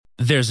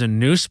There's a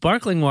new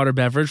sparkling water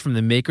beverage from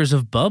the makers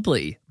of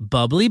Bubbly,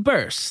 Bubbly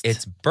Burst.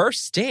 It's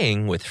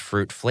bursting with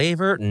fruit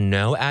flavor,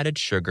 no added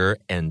sugar,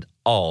 and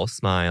all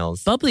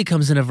smiles. Bubbly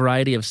comes in a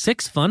variety of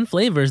 6 fun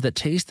flavors that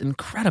taste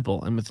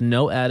incredible, and with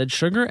no added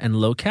sugar and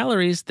low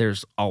calories,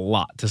 there's a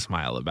lot to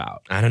smile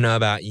about. I don't know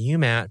about you,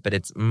 Matt, but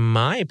it's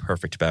my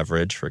perfect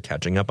beverage for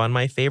catching up on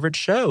my favorite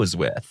shows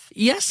with.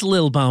 Yes,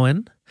 Lil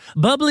Bowen.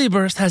 Bubbly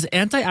Burst has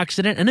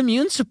antioxidant and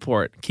immune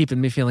support, keeping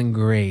me feeling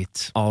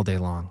great all day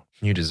long.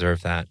 You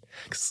deserve that.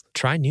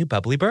 Try new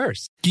Bubbly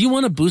Burst. Do you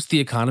want to boost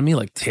the economy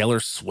like Taylor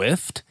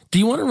Swift? Do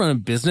you want to run a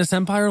business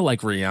empire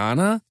like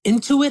Rihanna?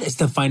 Intuit is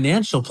the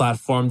financial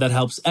platform that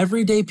helps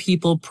everyday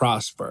people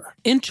prosper.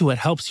 Intuit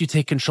helps you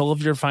take control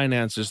of your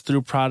finances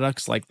through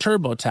products like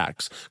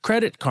TurboTax,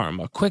 Credit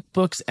Karma,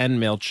 QuickBooks, and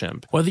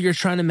MailChimp. Whether you're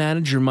trying to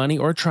manage your money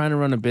or trying to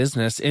run a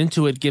business,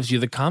 Intuit gives you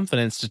the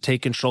confidence to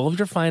take control of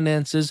your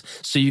finances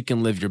so you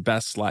can live your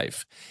best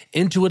life.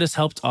 Intuit has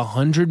helped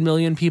 100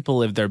 million people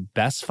live their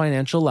best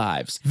financial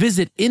lives.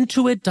 Visit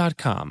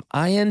Intuit.com,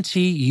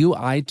 INTUIT.com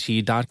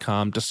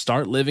to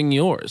start living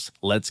yours.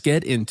 Let's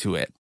get into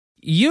it.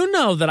 You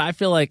know that I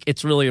feel like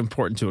it's really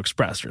important to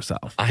express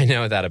yourself. I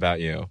know that about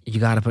you. You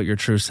got to put your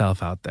true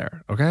self out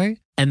there, okay?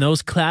 And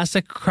those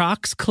classic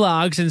Crocs,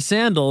 clogs, and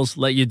sandals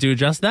let you do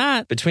just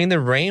that. Between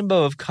the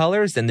rainbow of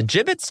colors and the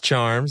Jibbitz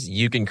charms,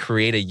 you can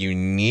create a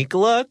unique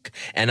look.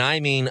 And I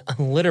mean,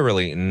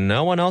 literally,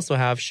 no one else will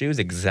have shoes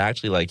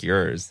exactly like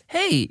yours.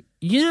 Hey,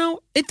 you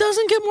know, it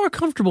doesn't get more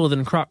comfortable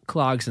than Croc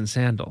clogs and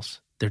sandals.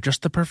 They're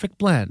just the perfect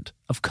blend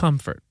of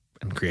comfort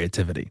and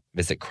creativity.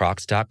 Visit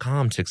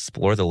crocs.com to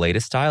explore the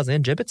latest styles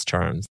and Jibbitz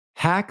charms.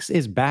 Hacks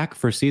is back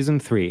for season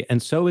 3,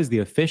 and so is the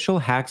official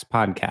Hacks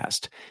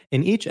podcast.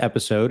 In each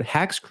episode,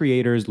 Hacks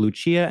creators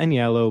Lucia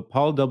Aniello,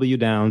 Paul W.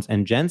 Downs,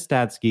 and Jen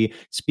Statsky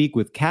speak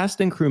with cast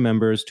and crew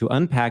members to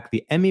unpack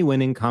the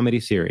Emmy-winning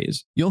comedy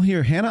series. You'll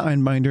hear Hannah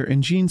Einbinder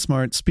and Jean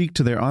Smart speak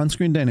to their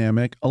on-screen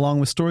dynamic, along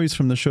with stories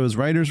from the show's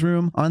writer's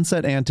room,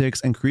 on-set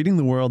antics, and creating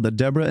the world that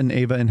Deborah and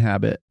Ava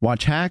inhabit.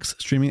 Watch Hacks,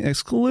 streaming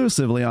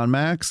exclusively on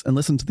Max, and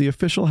listen to the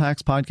official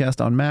Hacks podcast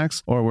on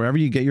Max or wherever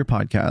you get your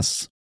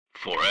podcasts.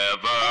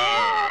 Forever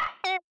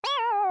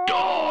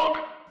Dog.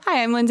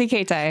 Hi, I'm Lindsay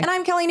Kate. And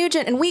I'm Kelly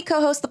Nugent, and we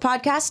co-host the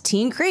podcast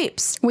Teen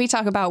Creeps. We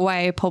talk about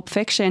YA Pulp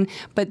Fiction,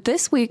 but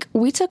this week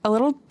we took a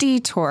little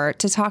detour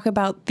to talk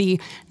about the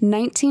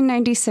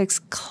 1996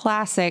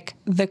 classic,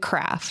 The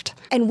Craft.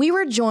 And we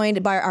were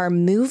joined by our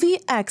movie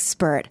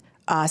expert,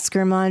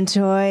 Oscar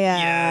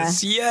Montoya.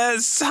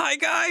 Yes. Hi,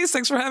 guys.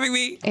 Thanks for having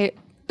me.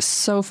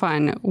 So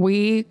fun.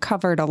 We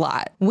covered a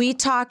lot. We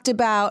talked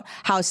about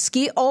how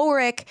Skeet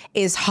Ulrich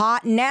is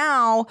hot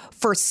now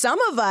for some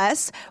of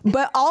us,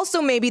 but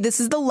also maybe this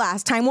is the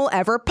last time we'll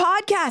ever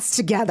podcast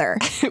together.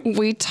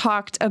 We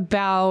talked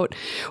about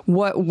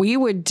what we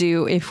would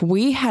do if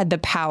we had the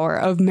power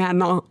of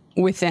Manon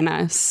within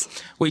us.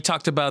 We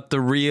talked about the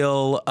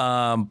real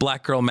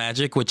black girl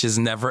magic, which is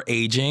never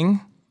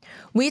aging.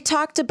 We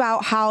talked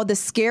about how the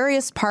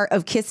scariest part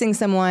of kissing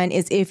someone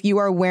is if you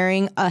are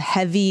wearing a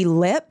heavy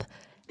lip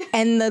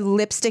and the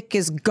lipstick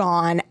is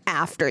gone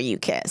after you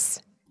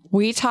kiss.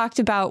 We talked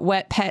about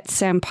Wet Pet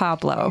San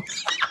Pablo.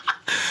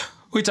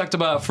 We talked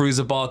about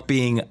Fairuza Balk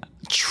being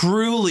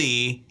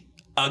truly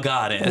a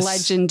goddess.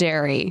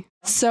 Legendary.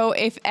 So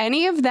if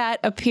any of that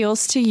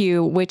appeals to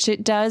you, which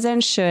it does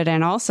and should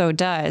and also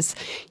does,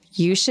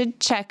 you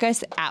should check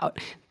us out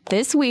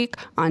this week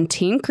on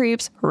Teen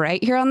Creeps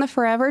right here on the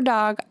Forever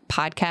Dog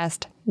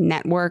Podcast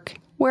Network,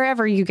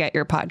 wherever you get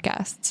your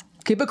podcasts.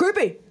 Keep it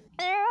creepy.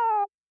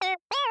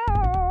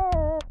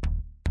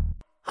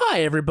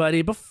 Hi,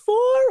 everybody.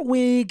 Before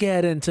we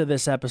get into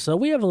this episode,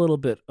 we have a little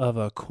bit of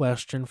a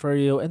question for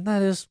you, and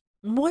that is,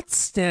 what's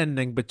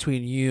standing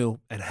between you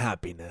and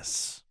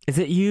happiness? Is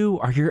it you?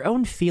 Are your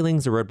own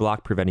feelings a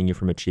roadblock preventing you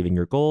from achieving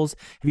your goals?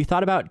 Have you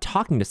thought about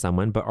talking to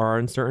someone but are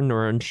uncertain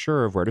or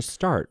unsure of where to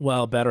start?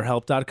 Well,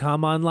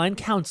 BetterHelp.com online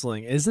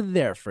counseling is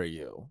there for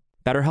you.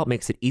 BetterHelp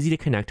makes it easy to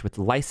connect with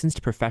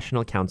licensed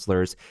professional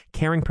counselors,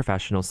 caring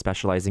professionals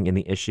specializing in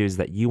the issues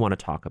that you want to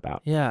talk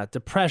about. Yeah,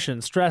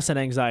 depression, stress and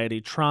anxiety,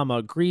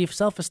 trauma, grief,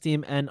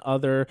 self-esteem, and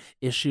other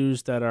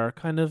issues that are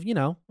kind of,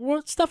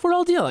 stuff we're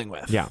all dealing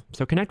with. Yeah,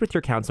 so connect with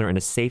your counselor in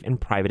a safe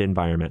and private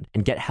environment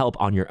and get help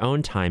on your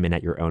own time and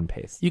at your own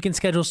pace. You can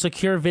schedule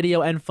secure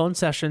video and phone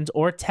sessions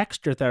or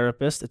text your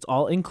therapist. It's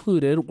all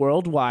included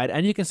worldwide,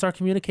 and you can start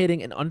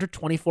communicating in under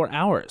 24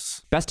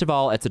 hours. Best of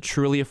all, it's a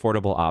truly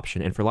affordable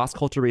option, and for Las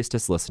Culturistas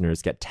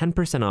listeners, get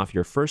 10% off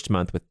your first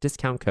month with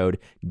discount code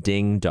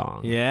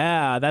DINGDONG.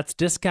 Yeah, that's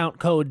discount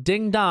code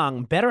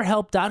DINGDONG.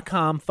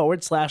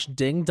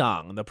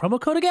 BetterHelp.com/DingDong. The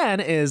promo code again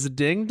is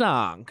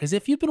DingDong, because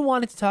if you've been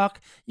wanting to talk,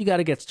 you got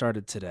to get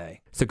started today.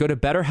 So go to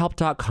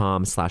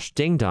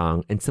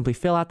BetterHelp.com/DingDong and simply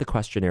fill out the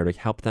questionnaire to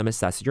help them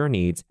assess your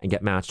needs and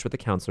get matched with a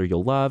counselor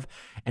you'll love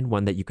and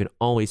one that you can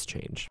always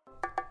change.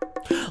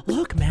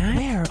 Look, man.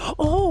 Where?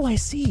 Oh, I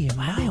see.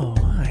 Oh,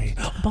 my.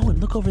 Bowen,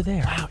 look over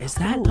there. Wow, is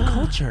that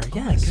culture?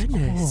 Yes. My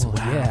goodness. Oh,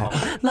 wow.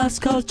 Yeah. Las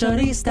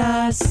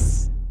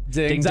Culturistas.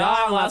 Ding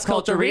dong, Las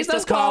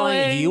Culturistas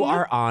calling. You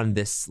are on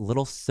this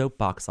little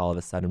soapbox all of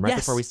a sudden, right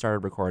Yes. before we started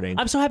recording.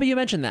 I'm so happy you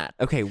mentioned that.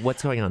 Okay,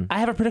 what's going on? I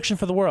have a prediction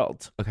for the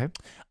world. Okay.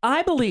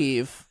 I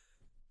believe,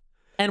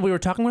 and we were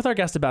talking with our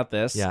guest about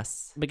this.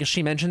 Yes. Because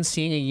she mentioned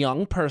seeing a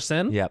young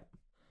person Yep.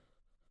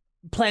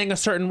 playing a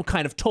certain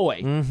kind of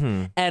toy.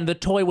 Mm-hmm. And the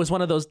toy was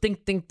one of those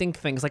dink, dink, dink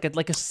things,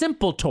 like a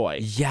simple toy.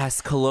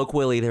 Yes,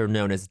 colloquially they're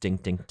known as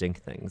dink, dink,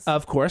 dink things.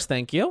 Of course,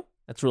 thank you.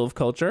 That's rule of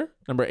culture.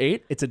 Number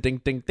 8, it's a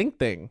dink, dink, dink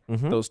thing,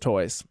 those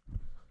toys.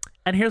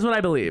 And here's what I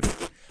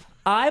believe.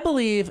 I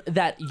believe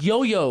that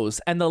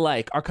yo-yos and the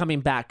like are coming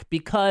back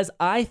because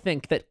I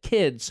think that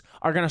kids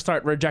are going to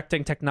start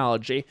rejecting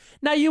technology.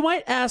 Now, you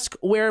might ask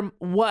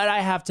what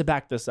I have to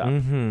back this up.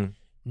 Mm-hmm.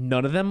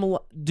 None of them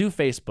do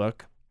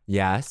Facebook.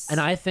 Yes.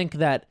 And I think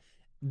that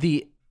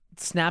the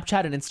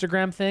Snapchat and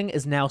Instagram thing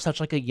is now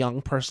such like a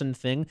young person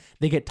thing.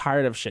 They get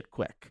tired of shit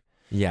quick.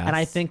 Yes. And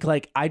I think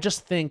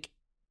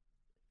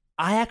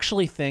I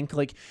actually think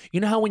like,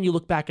 you know how when you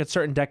look back at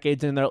certain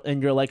decades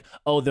and you're like,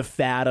 oh, the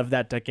fad of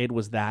that decade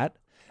was that?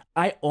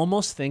 I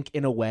almost think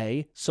in a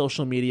way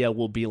social media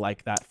will be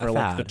like that for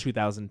like the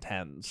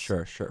 2010s.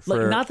 Sure.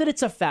 Like, not that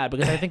it's a fad,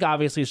 because I think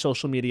obviously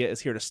social media is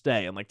here to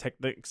stay and like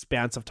the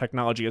expanse of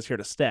technology is here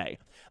to stay.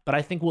 But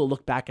I think we'll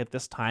look back at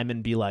this time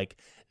and be like,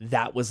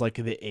 that was like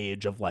the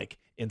age of like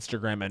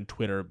Instagram and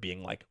Twitter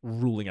being like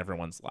ruling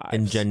everyone's lives.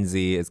 And Gen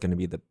Z is going to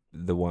be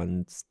the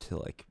ones to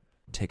like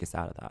take us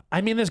out of that.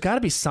 I mean, there's got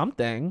to be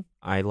something.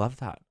 I love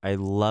that. I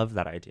love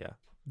that idea.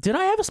 Did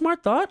I have a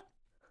smart thought?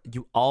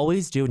 You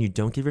always do, and you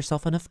don't give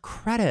yourself enough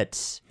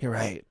credit. You're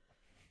right.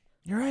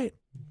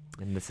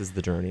 And this is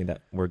the journey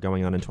that we're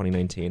going on in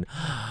 2019.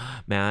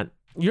 Matt.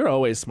 You're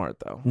always smart,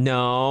 though.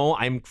 No,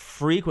 I'm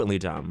frequently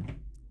dumb.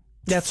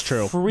 That's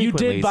true.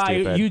 Frequently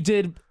You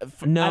did.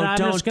 No,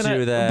 don't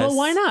do this. But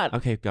why not?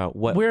 Okay, go.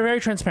 What? We're very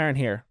transparent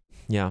here.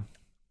 Yeah.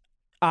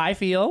 I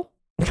feel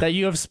that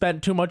you have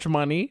spent too much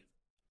money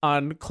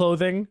on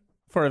clothing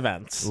for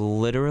events.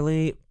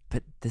 Literally,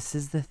 but this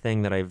is the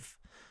thing that I've...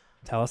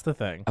 Tell us the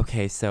thing.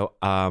 Okay, so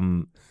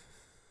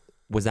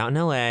was out in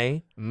LA,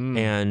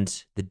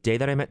 and the day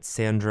that I met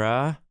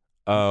Sandra,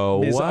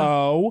 Ms.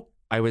 O.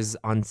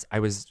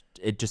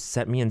 it just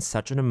set me in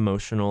such an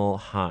emotional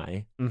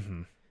high.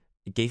 Mm-hmm.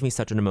 It gave me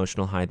such an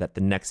emotional high that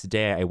the next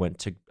day I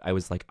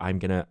was like,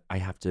 I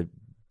have to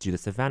do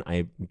this event.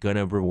 I'm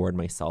gonna reward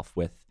myself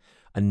with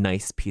a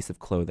nice piece of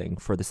clothing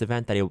for this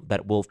event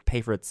that will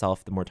pay for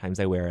itself the more times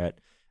I wear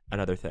it,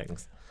 and other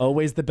things.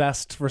 Always the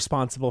best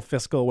responsible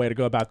fiscal way to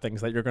go about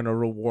things, that you're going to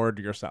reward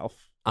yourself.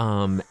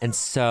 And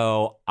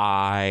so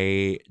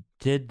I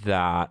did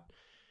that,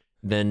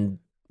 then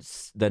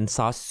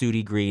saw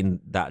Sooty Green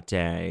that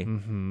day,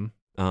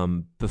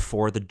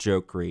 before the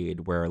joke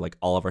read, where like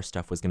all of our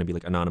stuff was going to be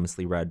like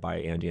anonymously read by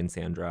Andy and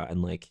Sandra,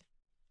 and like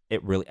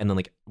it really, and then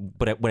like,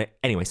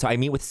 anyway, so I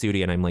meet with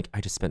Sooty and I'm like,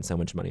 I just spent so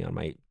much money on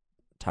my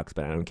tux,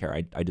 but I don't care.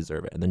 I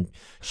deserve it. And then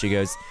she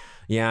goes,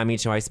 yeah, me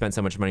too. I spent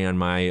so much money on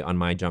my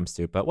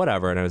jumpsuit, but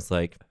whatever. And I was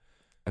like,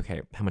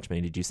 okay, how much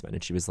money did you spend?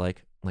 And she was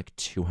like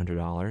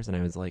 $200. And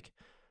I was like,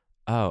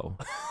 oh.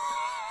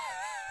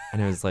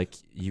 And I was like,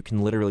 you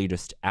can literally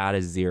just add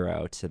a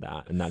 0 to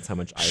that. And that's how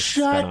much I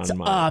spent on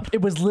mine. Shut up.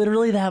 It was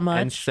literally that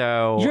much. And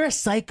so you're a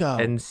psycho.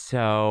 And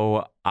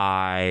so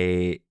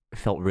I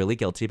felt really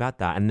guilty about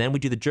that. And then we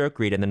do the joke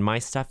read, and then my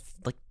stuff,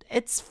 like,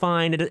 it's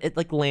fine. It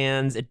like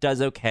lands. It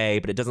does okay,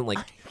 but it doesn't like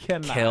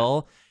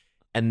kill.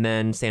 And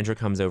then Sandra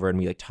comes over and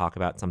we like talk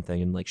about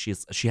something, and like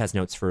she has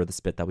notes for the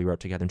spit that we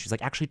wrote together, and she's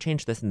like, actually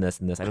change this and this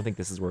and this. I don't think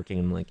this is working.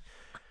 And like,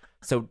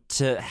 so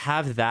to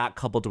have that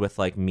coupled with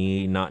like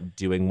me not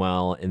doing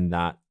well in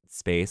that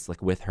space,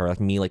 like with her, like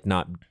me, like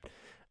not,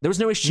 there was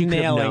no way she could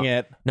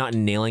have not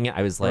nailing it.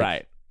 I was like,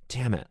 right.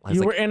 Damn it!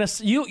 You were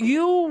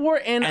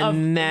in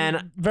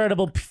a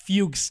veritable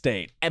fugue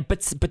state.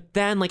 But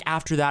then like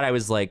after that, I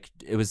was like,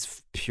 it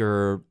was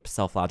pure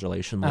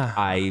self-flagellation. Like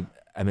I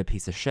am a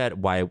piece of shit.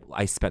 Why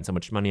I spent so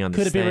much money on this?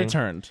 Could it be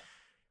returned?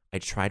 I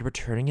tried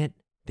returning it.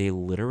 They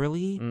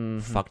literally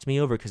fucked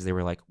me over because they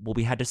were like, well,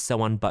 we had to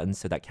sew on buttons,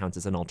 so that counts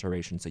as an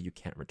alteration, so you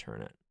can't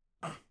return it.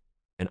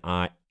 And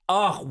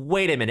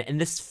wait a minute.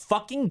 And this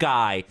fucking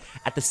guy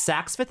at the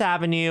Saks Fifth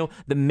Avenue,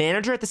 the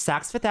manager at the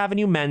Saks Fifth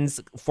Avenue men's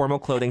formal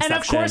clothing section.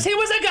 And of course he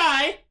was a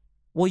guy.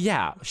 Well,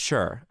 yeah,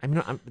 sure. I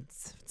mean,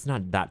 it's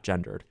not that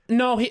gendered.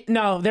 No,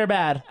 they're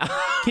bad.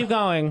 Keep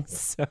going.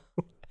 So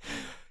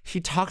he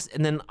talks,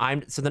 and then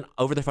then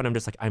over the phone, I'm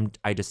just like,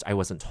 I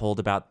wasn't told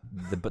about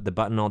the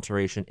button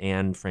alteration,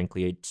 and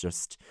frankly,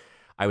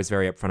 I was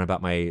very upfront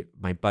about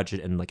my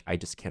budget, and like I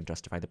just can't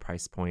justify the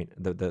price point,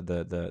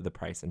 the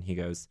price. And he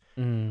goes,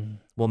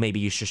 well, maybe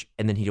you should.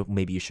 And then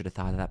maybe you should have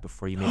thought of that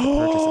before you made the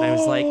purchase. And I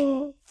was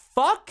like,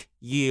 fuck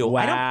you.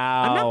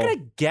 Wow. I'm not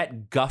gonna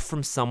get guff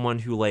from someone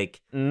who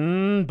like.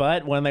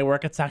 But when they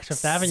work at Saks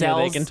Fifth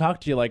Avenue, they can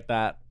talk to you like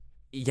that.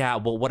 Yeah,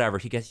 well, whatever.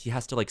 He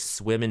has to like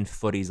swim in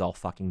footies all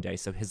fucking day,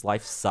 so his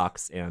life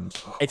sucks. And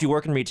if you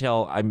work in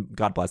retail,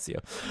 God bless you.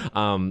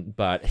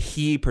 But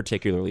he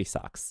particularly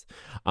sucks.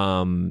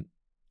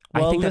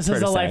 I think that's this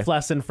is fair a to say. life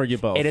lesson for you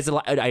both. It is a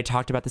lot. I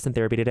talked about this in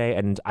therapy today,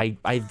 and I've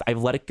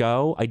let it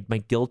go. My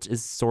guilt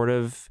is sort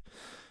of,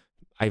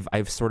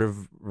 I've sort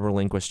of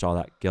relinquished all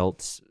that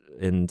guilt,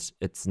 and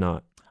it's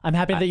not. I'm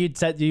happy that you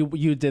said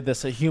you did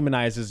this. It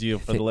humanizes you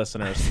for the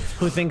listeners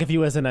who think of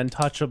you as an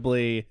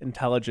untouchably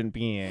intelligent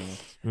being.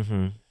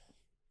 Mm-hmm.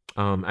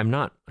 I'm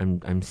not.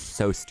 I'm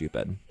so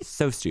stupid.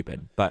 So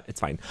stupid, but it's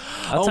fine.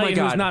 I'll tell you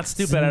who's not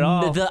stupid at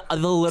all. The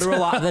literal,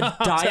 the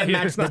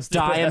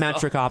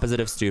diametric opposite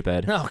of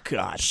stupid. Oh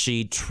God.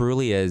 She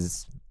truly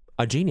is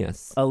a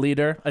genius. A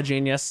leader, a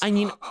genius. I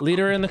mean,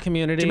 leader in the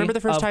community. Do you remember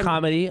the first of time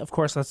comedy? Of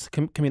course, that's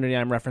the community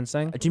I'm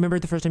referencing. Do you remember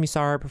the first time you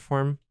saw her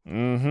perform?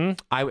 Mm-hmm.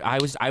 I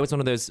was one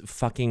of those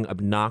fucking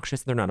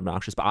obnoxious. They're not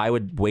obnoxious, but I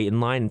would wait in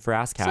line for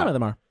ASCAT. Some of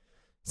them are.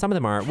 Some of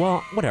them are.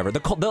 Well, whatever. The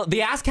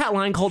ASCAT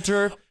line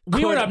culture.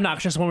 We were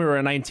obnoxious when we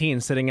were 19,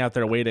 sitting out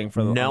there waiting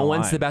for the No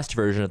one's line. the best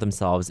version of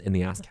themselves in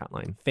the ASCAT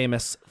line.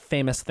 Famous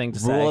thing to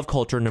say. Rule of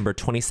culture number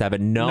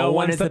 27. No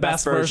one is the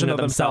best version of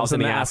themselves in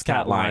the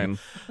ASCAT line.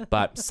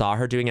 But saw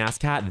her doing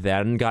ASCAT,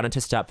 then got into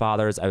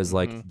Stepfathers. I was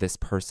like, this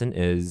person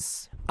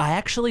is...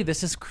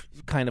 This is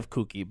kind of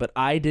kooky, but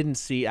I didn't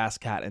see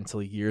ASCAT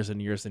until years and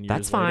years and years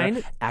That's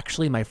later. fine.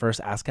 Actually, my first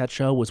ASCAT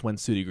show was when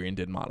Sudi Green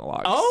did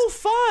monologues. Oh,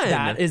 fun!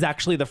 That is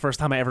actually the first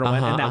time I ever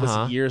went, and that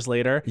was years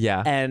later.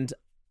 Yeah.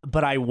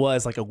 But I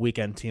was like a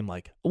weekend team,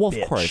 like, well, of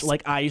bitch. course.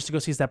 Like, I used to go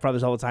see Step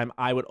Brothers all the time.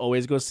 I would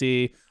always go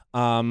see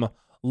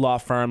Law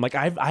Firm. Like,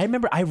 I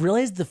remember, I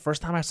realized the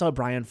first time I saw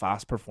Brian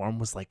Foss perform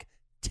was like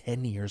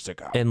 10 years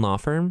ago. In Law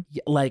Firm?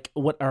 Yeah, like,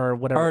 whatever.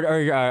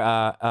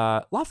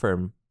 Or Law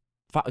Firm.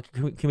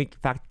 Can we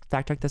fact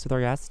check this with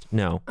our guest?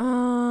 No.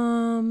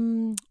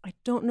 I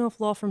don't know if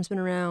Law Firm's been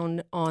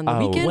around on the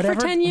weekend whatever,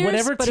 for 10 years,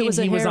 whatever but team it was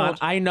he was on. Herald.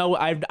 I know.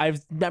 I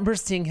remember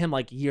seeing him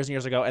like years and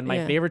years ago, and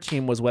my favorite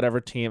team was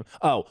whatever team.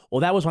 Oh,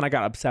 well, that was when I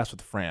got obsessed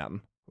with Fran.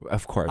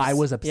 Of course. I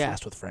was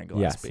obsessed with Fran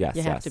Gillespie. Yes.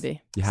 You have to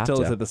be. You have Still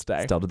to. to this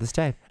day. Still to this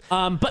day.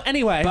 But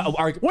anyway,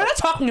 we're not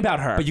talking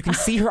about her. But you can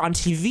see her on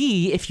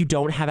TV if you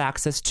don't have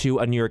access to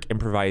a New York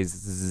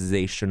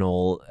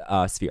improvisational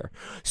sphere.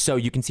 So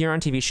you can see her on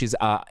TV. She's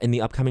in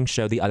the upcoming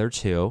show, The Other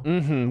Two.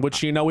 Mm-hmm,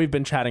 which we've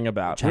been chatting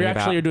about. We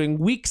actually are doing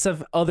weeks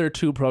of Other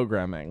Two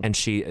programming. And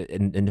she,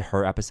 in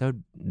her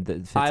episode,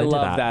 fits I into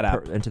love that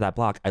app. into that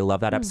block. I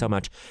love that app so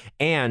much.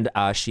 And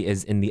she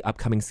is in the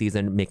upcoming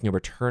season making a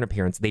return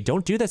appearance. They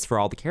don't do this for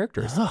all the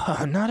characters.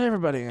 Not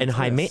everybody. In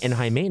high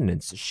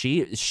maintenance,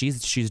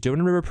 she's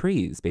doing a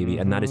reprise, baby,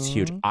 and that is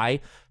huge.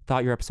 I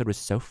thought your episode was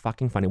so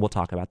fucking funny. We'll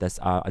talk about this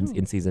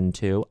in season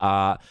 2.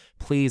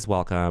 Please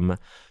welcome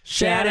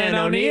Shannon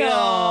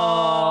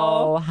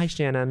O'Neill. Hi,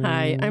 Shannon.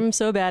 Hi, I'm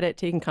so bad at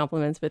taking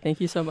compliments, but thank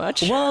you so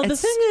much. Well, the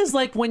thing is,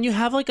 like, when you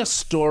have like a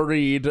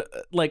storied,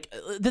 like,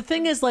 the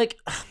thing is, like,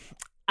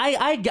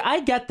 I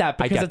get that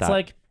because it's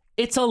like.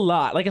 It's a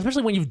lot, like,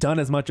 especially when you've done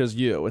as much as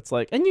you. It's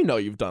like, and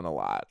you've done a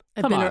lot.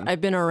 I've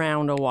been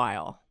around a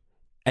while,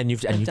 and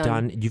you've done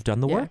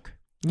the work.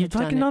 You've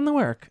fucking done the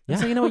work. Yeah.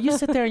 So you know what? You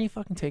sit there and you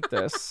fucking take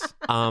this.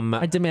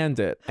 I demand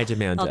it. I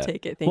demand I'll it.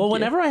 take it. Thank you. Well,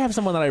 whenever I have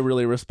someone that I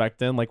really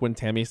respect in, like when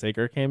Tammy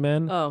Saker came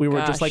in, we were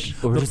just like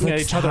looking at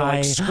each other,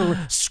 like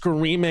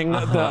screaming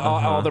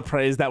all the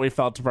praise that we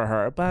felt for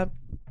her. But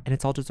and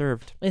it's all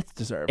deserved. It's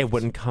deserved. It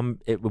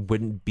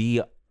wouldn't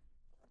be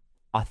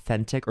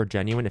authentic or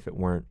genuine if it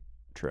weren't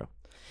true.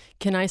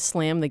 Can I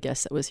slam the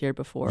guest that was here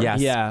before? Yes.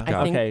 Yeah.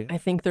 I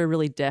think they're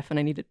really deaf, and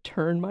I need to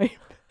turn my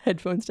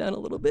headphones down a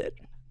little bit.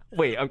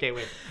 Wait. Okay.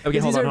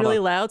 Because these are really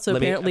loud. So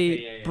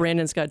apparently,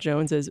 Brandon Scott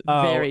Jones is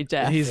very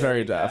deaf. He's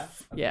very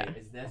deaf. Yeah.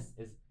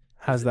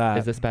 How's that?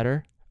 Is this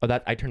better? Oh,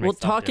 that I turned. We'll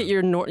talk down. at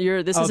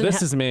your. This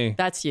is me.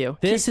 That's you.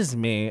 This is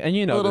me, and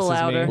you know A little this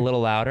louder. is me. A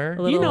little louder.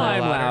 A little You know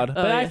louder. I'm loud,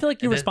 but I feel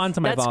like you respond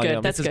to my That's volume.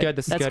 good. That's This is good.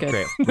 This is That's good.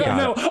 good. Great.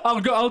 No,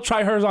 I'll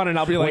try hers on, and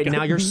I'll be like, Wait,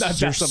 now you're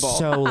decibel.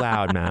 so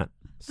loud, Matt.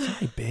 Sorry,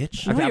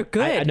 bitch. No, you're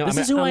good. This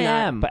is who I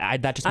am.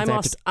 But that just means I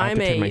have to turn I'm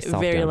a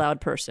myself very down.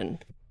 loud person.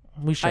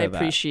 We share I that.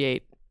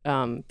 appreciate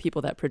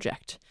people that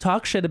project.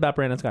 Talk shit about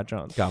Brandon Scott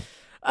Jones. Go.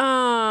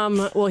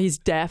 Well, he's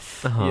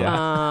deaf.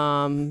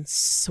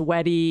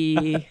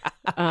 Sweaty.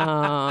 No,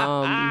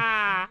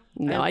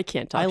 I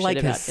can't talk shit about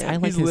him. I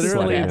like He's his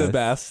literally sweatiness. the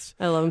best.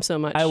 I love him so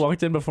much. I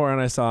walked in before and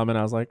I saw him and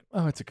I was like,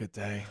 oh, it's a good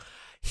day.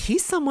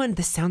 He's someone.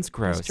 This sounds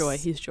gross.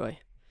 He's joy.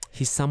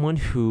 He's someone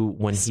who,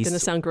 when It's gonna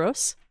sound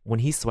gross. when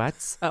he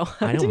sweats, Oh,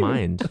 I don't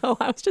mind. Oh,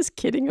 I was just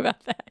kidding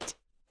about that.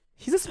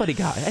 He's a sweaty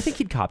guy. I think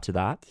he'd cop to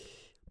that.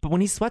 But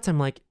when he sweats, I'm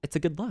like, it's a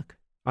good look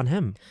on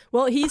him.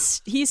 Well, he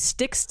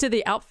sticks to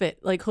the outfit.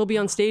 Like he'll be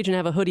on stage and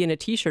have a hoodie and a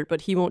t-shirt,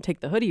 but he won't take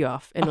the hoodie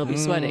off and he'll be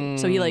sweating.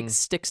 So he like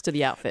sticks to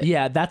the outfit.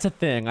 Yeah, that's a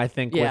thing I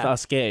think with Yeah.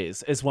 us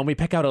gays is when we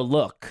pick out a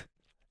look,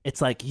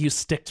 it's like you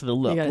stick to the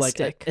look. gotta Like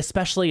stick.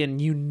 especially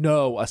and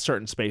a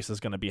certain space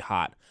is going to be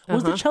hot.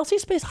 Was the Chelsea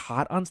space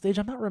hot on stage?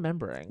 I'm not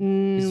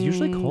remembering. He's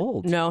usually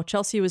cold. No,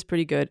 Chelsea was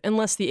pretty good,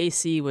 unless the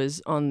AC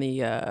was on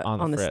the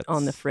On the Fritz.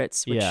 on the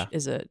Fritz, which Yeah.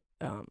 is a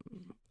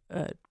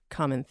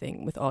common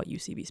thing with all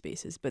UCB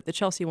spaces. But the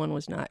Chelsea one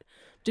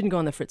didn't go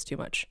on the fritz too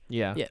much.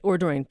 Yeah. Or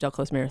during Del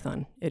Close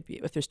Marathon, it'd be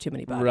if there's too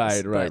many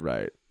bodies.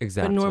 Right.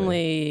 Exactly. But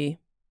normally,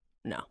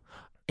 no.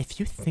 If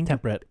you think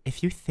Temperate.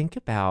 If you think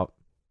about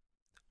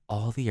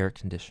all the air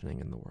conditioning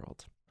in the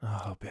world,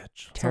 Oh,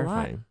 bitch.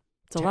 terrifying.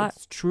 It's a lot.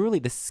 It's truly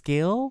the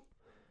scale.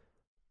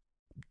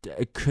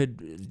 It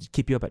could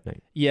keep you up at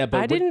night. Yeah,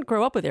 but I didn't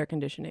grow up with air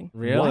conditioning.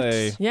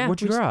 Really? What? Yeah,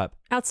 Where'd you we grow up?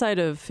 Outside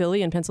of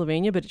Philly and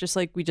Pennsylvania, but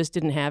we just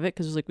didn't have it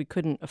because it was like we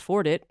couldn't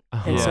afford it.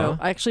 Uh-huh. And so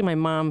Yeah. actually my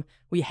mom,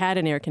 we had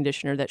an air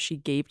conditioner that she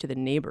gave to the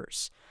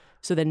neighbors.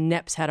 So the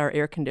Neps had our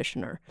air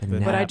conditioner. The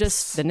But I Neps.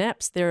 just, the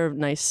Neps, they're a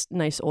nice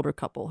older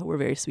couple who were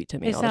very sweet to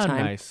me They all the sound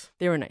time. nice.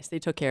 They were nice. They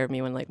took care of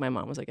me when like my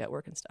mom was like at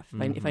work and stuff.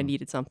 If I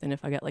needed something,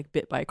 if I got like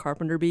bit by a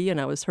carpenter bee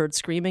and I was heard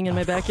screaming in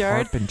my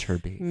backyard, Carpenter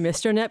bee.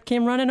 Mr. Nep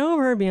came running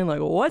over being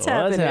like, what's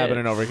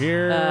happening over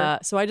here?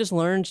 So I just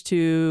learned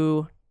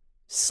to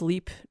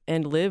sleep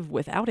and live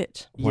without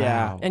it. Yeah.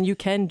 Wow. And you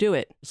can do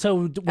it.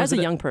 So As a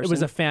young person. it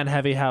was a fan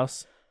heavy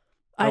house.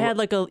 I had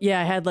like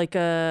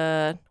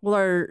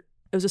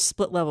it was a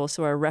split level,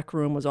 so our rec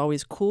room was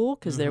always cool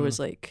because there was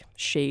like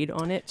shade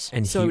on it.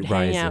 And so heat we'd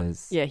hang out.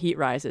 rises. Yeah, heat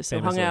rises. So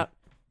Famously. hung out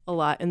a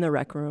lot in the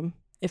rec room.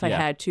 If I Yeah.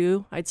 had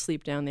to, I'd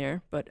sleep down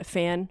there. But a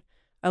fan,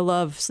 I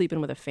love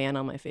sleeping with a fan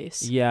on my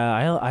face.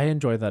 Yeah, I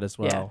enjoy that as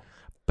well. Yeah.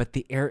 But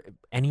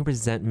any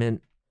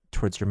resentment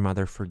towards your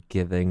mother for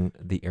giving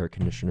the air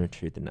conditioner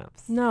to the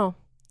Neps? No,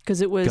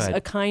 because it was Good.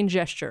 a kind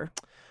gesture.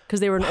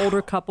 Because they were an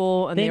older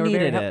couple and They they were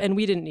very needed it. and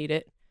we didn't need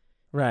it.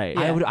 Right.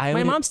 Yeah. I My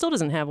would- mom still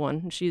doesn't have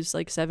one. She's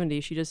like 70.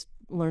 She just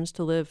learns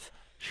to live.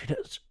 She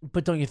does.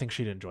 But don't you think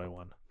she'd enjoy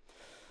one?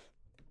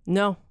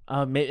 No.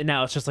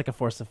 Now it's just like a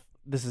force of,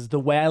 this is the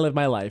way I live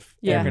my life.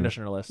 Yeah. Air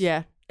conditionerless.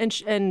 Yeah.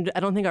 And I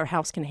don't think our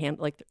house can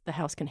handle the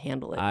house can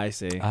handle it. I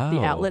see. The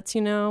Oh. outlets,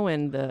 and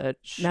the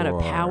amount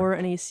of Sure. power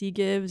an AC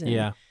gives. And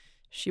Yeah.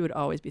 she would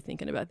always be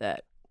thinking about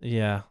that.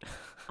 Yeah.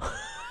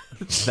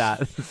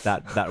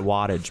 that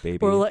wattage, baby.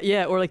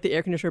 Or like the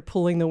air conditioner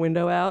pulling the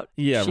window out.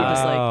 Yeah, She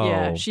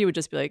right. Oh. she would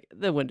just be like,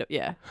 the window,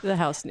 the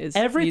house needs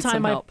Every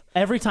some help.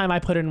 time I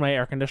put in my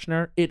air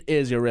conditioner, it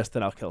is your risk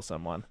that I'll kill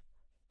someone.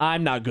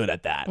 I'm not good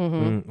at that.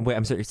 Wait,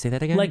 I'm sorry. Say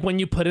that again. Like when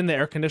you put in the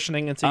air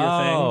conditioning into your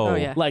thing. Oh,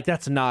 yeah. Like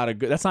that's not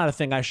a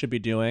thing I should be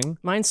doing.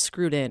 Mine's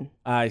screwed in.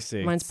 I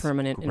see. Mine's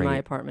permanent in my great.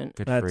 apartment.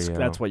 Good for you.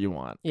 That's what you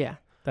want. Yeah.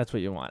 That's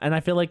what you want. And I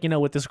feel like,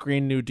 with this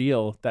Green New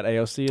Deal that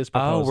AOC is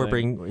Oh,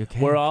 proposing.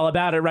 We're all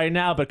about it right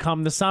now, but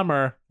come the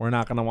summer, we're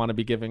not going to want to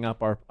be giving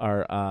up our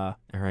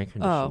air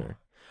conditioner.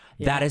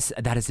 Yeah.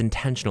 That is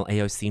intentional.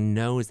 AOC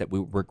knows that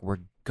we're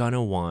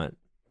gonna want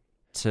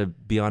to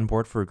be on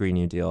board for a Green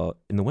New Deal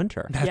in the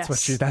winter. That's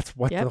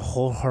what Yep.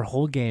 her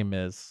whole game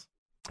is.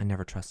 I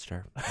never trusted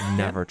her. I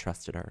never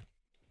trusted her.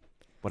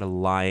 What a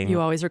lying.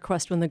 You always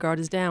request when the guard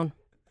is down.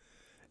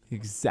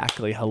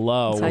 Exactly.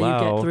 Hello. That's how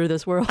you get through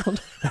this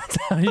world. That's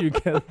how you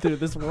get through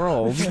this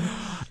world.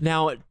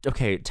 Now,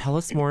 okay, tell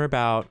us more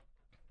about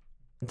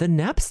the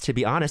Neps, to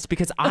be honest,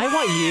 because I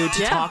want you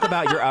to talk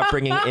about your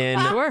upbringing in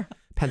Sure.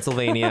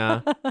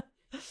 Pennsylvania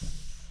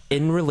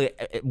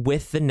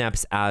with the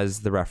Neps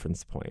as the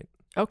reference point.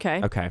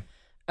 Okay. Okay.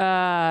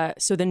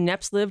 So the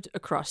Neps lived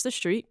across the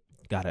street.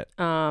 Got it.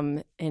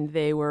 And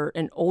they were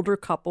an older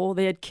couple.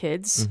 They had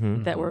kids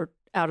that were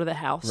out of the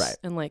house. Right.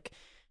 And like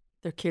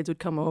their kids would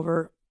come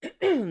over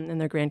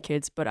and their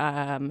grandkids. But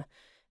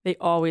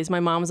my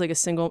mom was like a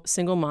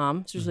single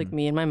mom. So just like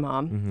me and my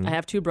mom. I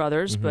have two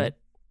brothers, but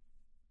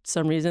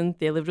some reason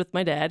they lived with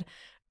my dad.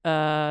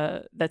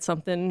 That's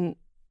something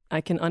I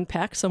can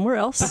unpack somewhere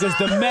else. Because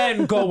the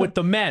men go with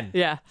the men.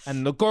 Yeah.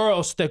 And the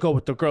girls, they go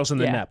with the girls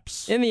and the Yeah.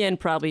 Neps. In the end,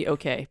 probably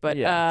okay. But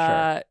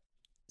Yeah,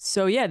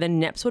 so yeah, the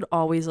Neps would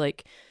always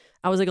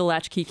I was like a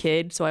latchkey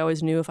kid, so I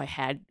always knew if I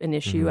had an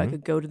issue, I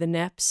could go to the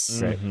Neps.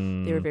 Right.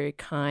 They were very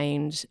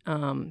kind.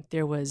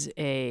 There was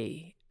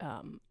I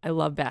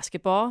love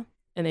basketball,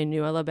 and they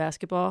knew I love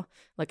basketball.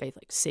 Like I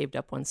saved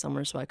up one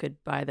summer so I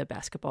could buy the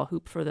basketball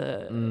hoop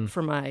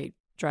for my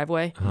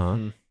driveway.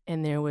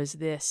 And there was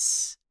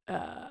this.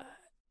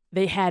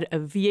 They had a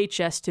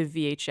VHS to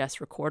VHS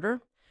recorder.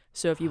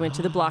 So if you went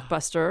to the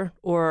Blockbuster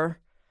or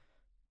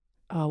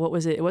what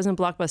was it? It wasn't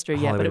Blockbuster yet,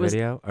 Hollywood but it was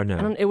Video? Or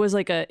no? it was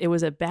it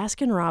was a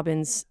Baskin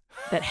Robbins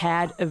that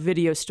had a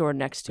video store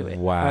next to it.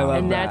 Wow. I love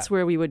And that. that's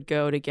where we would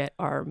go to get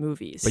our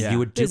movies. But you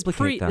would This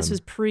duplicate them. This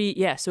was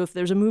so if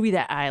there's a movie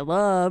that I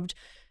loved,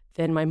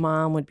 then my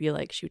mom would be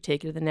like, she would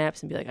take it to the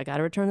Neps and be like, I got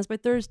to return this by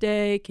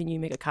Thursday. Can you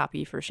make a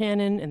copy for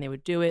Shannon? And they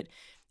would do it.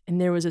 And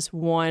there was this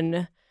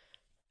one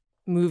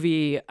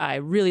movie I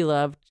really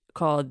loved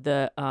called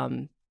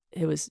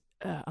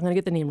I'm gonna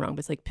get the name wrong, but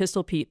it's like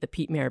Pistol Pete, the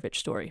Pete Maravich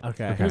story.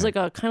 Okay. It was like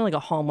a kind of like a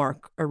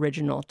Hallmark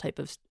original type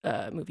of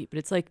movie, but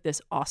it's like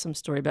this awesome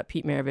story about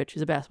Pete Maravich,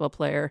 who's a basketball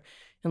player,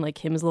 and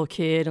like him as a little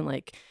kid and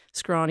like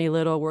scrawny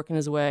little, working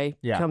his way,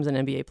 becomes an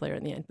NBA player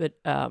in the end. But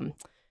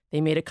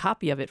they made a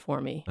copy of it for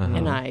me,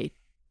 and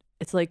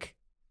it's like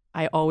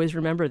I always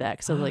remember that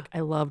because I was like I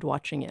loved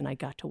watching it, and I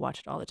got to watch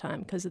it all the time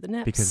because of the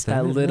Neps. Because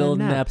That the little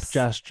Neps. Nep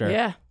gesture.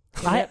 Yeah.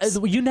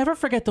 You never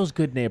forget those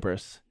good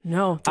neighbors.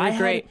 No, they're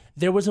great.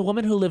 There was a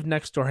woman who lived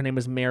next door. Her name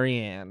was Mary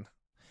Ann,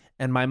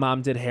 and my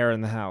mom did hair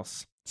in the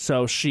house.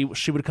 So she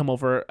would come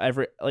over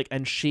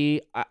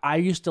I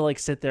used to like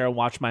sit there and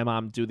watch my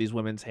mom do these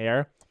women's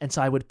hair, and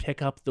so I would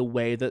pick up the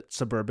way that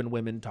suburban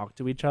women talk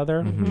to each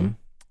other. Mm-hmm.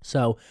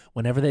 So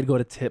whenever they'd go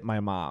to tip my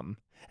mom,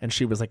 and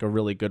she was like a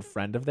really good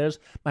friend of theirs,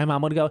 my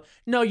mom would go,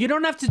 "No, you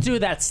don't have to do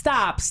that.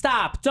 Stop.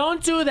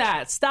 Don't do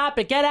that. Stop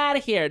it. Get out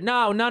of here.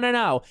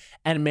 No.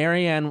 And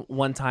Marianne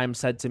one time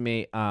said to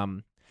me,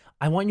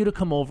 I want you to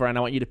come over and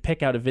I want you to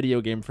pick out a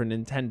video game for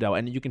Nintendo,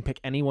 and you can pick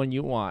any one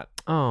you want."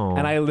 Oh.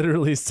 And I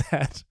literally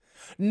said,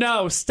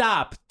 "No,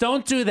 stop.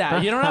 Don't do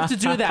that. You don't have to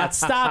do that.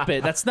 Stop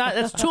it. That's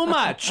too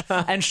much."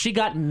 And she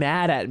got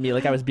mad at me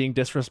like I was being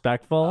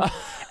disrespectful.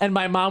 And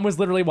my mom was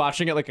literally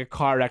watching it like a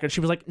car wreck. And she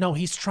was like, "No,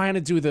 he's trying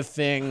to do the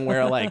thing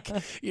where like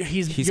you're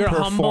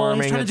humble.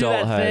 He's trying to do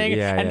that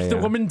thing." The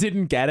woman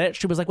didn't get it.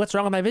 She was like, "What's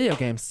wrong with my video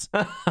games?"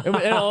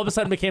 it all of a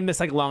sudden became this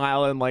like Long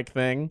Island like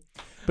thing.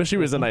 But she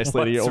was a nice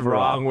lady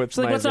overall. She's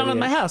like, "What's wrong with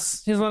my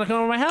house? He's want to come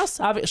over my house?"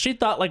 She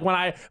thought like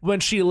when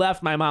she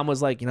left, my mom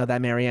was like,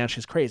 "That Marianne,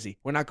 she's crazy.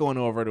 We're not going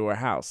over to her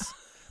house."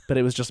 But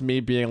it was just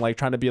me being like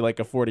trying to be like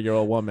a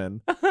 40-year-old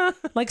woman.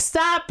 Like,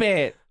 stop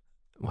it.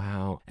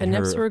 Wow. And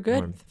nips were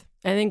good.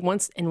 I think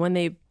when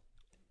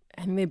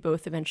they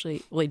both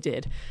eventually, well, they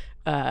did.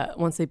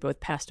 Once they both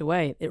passed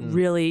away, it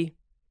really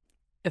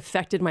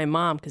affected my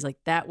mom because like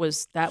that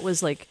was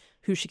like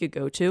who she could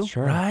go to.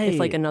 Sure. Right. If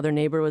like another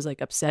neighbor was like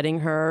upsetting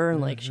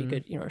she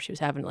could, she was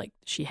having like,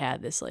 she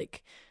had this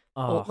like,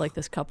 like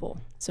this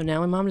couple. So now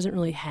my mom doesn't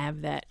really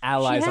have that.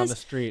 Allies on the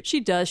street. She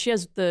does. She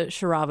has the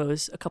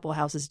Sharavos a couple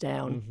houses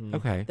down.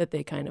 Okay. That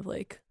they kind of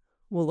like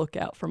will look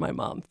out for my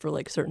mom for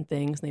like certain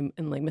things. And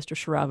like Mr.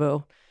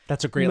 Sharavo.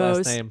 That's a great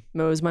last name.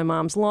 Mows my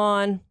mom's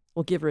lawn.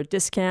 We'll give her a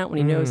discount when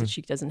he knows that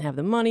she doesn't have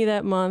the money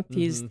that month.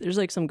 There's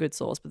like some good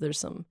souls, but there's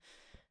some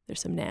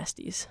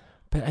nasties.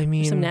 But I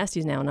mean, there's some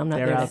nasties now, and I'm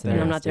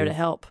not there to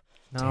help.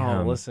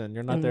 No, listen,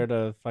 you're not there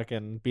to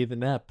fucking be the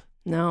nip.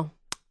 No,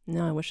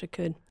 I wish I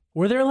could.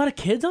 Were there a lot of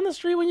kids on the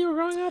street when you were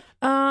growing up?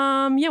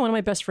 Yeah, one of my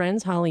best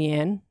friends, Holly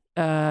Ann,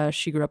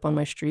 she grew up on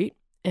my street,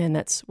 and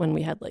that's when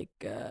we had like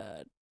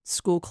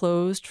school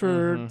closed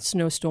for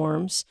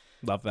snowstorms.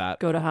 Love that.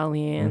 Go to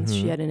Holly Ann's.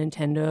 She had a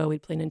Nintendo.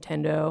 We'd play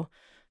Nintendo.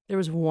 There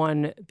was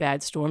one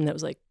bad storm that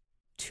was like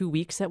 2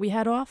 weeks that we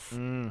had off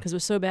because it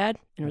was so bad,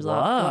 and it was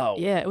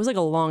it was like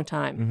a long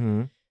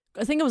time.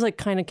 I think it was like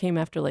kind of came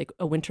after like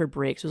a winter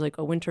break. So it was like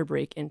a winter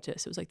break into.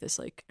 So it was like this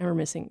like I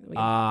remember missing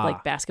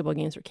like basketball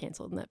games were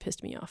canceled, and that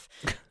pissed me off.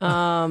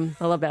 I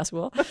love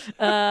basketball.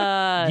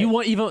 You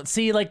won't even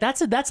see like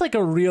that's like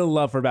a real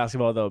love for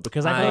basketball though,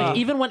 because I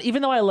feel like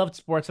even though I loved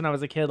sports when I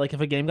was a kid, like if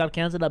a game got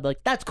canceled, I'd be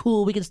like, "That's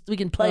cool. We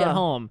can play at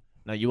home."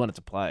 No, you wanted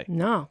to play.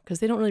 No,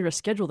 because they don't really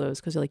reschedule those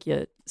because like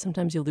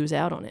sometimes you lose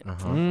out on it.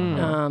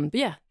 But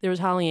yeah, there was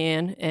Holly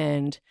Ann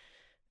and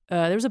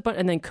there was a bunch,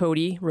 and then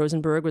Cody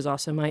Rosenberg was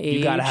also my age.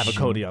 You gotta have a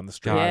Cody on the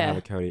street. Gotta have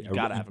a Cody.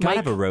 Gotta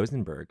have a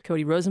Rosenberg.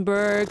 Cody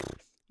Rosenberg.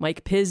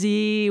 Mike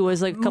Pizzi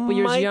was like a couple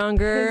years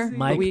younger.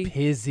 Mike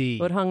Pizzi.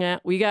 Would hung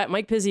out. We got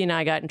Mike Pizzi and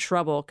I got in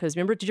trouble because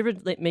remember, did you ever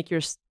like, make you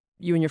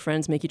and your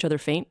friends make each other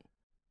faint?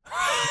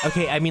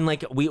 Okay, I mean,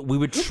 like we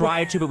would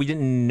try to, but we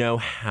didn't know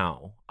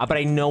how. But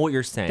I know what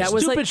you're saying. That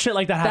was stupid shit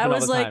like that happened all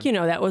the time. That was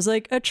like that was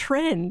like a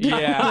trend.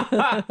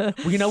 Yeah. Well,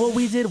 you know what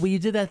we did? We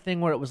did that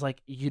thing where it was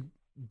like you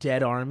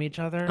dead arm each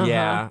other.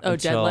 Yeah. Oh,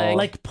 dead leg.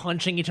 Like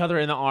punching each other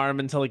in the arm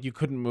until like you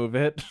couldn't move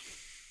it.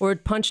 Or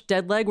punch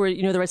dead leg, where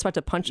the right spot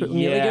to punch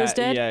immediately goes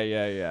dead.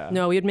 Yeah.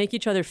 No, we would make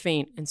each other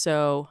faint, and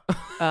so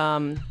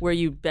where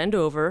you bend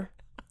over.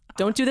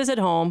 Don't do this at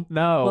home.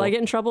 No. Will I get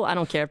in trouble? I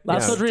don't care.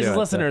 Lots of reasons,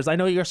 listeners. I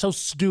know you're so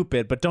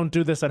stupid, but don't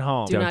do this at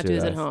home. Do not do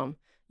this at home.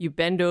 You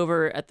bend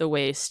over at the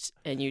waist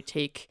and you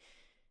take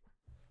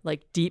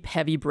like deep,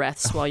 heavy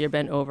breaths while you're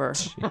bent over.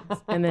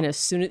 And then as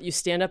soon as you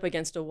stand up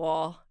against a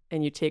wall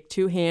and you take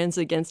two hands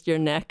against your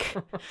neck.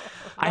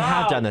 I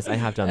have done this.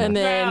 And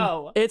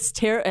then it's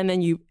and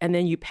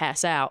then you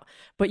pass out.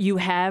 But you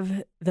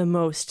have the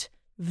most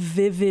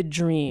vivid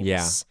dreams.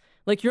 Yeah.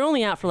 Like you're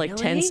only out for like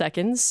 10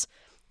 seconds,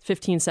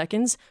 15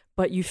 seconds.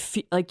 But you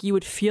feel like you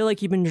would feel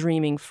like you've been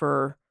dreaming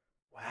for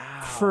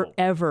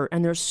forever,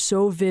 and they're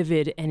so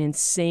vivid and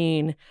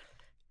insane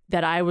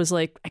that I was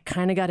like, I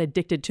kind of got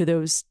addicted to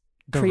those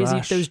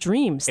those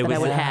dreams that I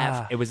would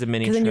have. It was a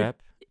mini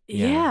trip.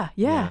 Yeah.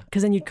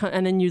 Because then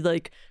you'd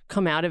like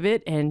come out of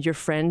it, and your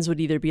friends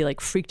would either be like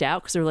freaked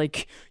out because they're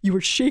like, you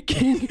were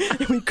shaking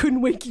and we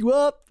couldn't wake you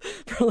up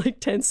for like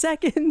 10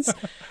 seconds.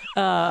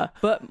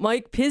 But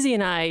Mike Pizzi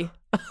and I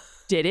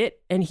did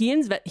it, and he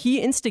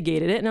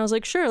instigated it, and I was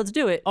like, sure, let's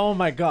do it. Oh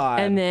my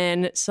God. And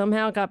then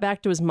somehow got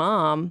back to his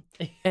mom,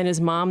 and his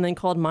mom then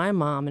called my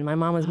mom, and my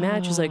mom was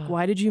mad. She's like,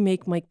 why did you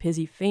make Mike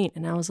Pizzi faint?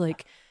 And I was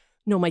like,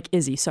 no, Mike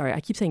Izzy. Sorry, I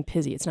keep saying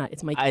Pizzi. It's not.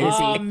 It's Mike Izzy.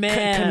 Oh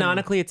man.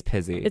 Canonically, it's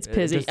Pizzi. It's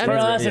Pizzi. For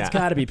us, it's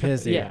got to be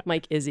Pizzi. Yeah,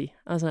 Mike Izzy.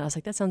 I was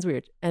like, that sounds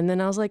weird. And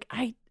then I was like,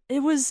 I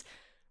was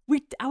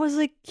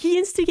like, he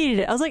instigated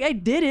it. I was like, I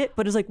did it,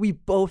 but it's like we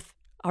both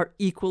are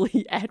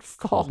equally at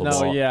fault.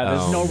 No, yeah,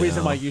 there's Oh, no reason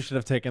no. why you should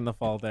have taken the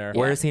fall there.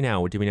 Where is he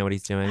now? Do we know what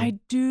he's doing? I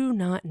do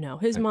not know.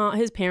 His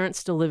parents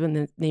still live in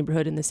the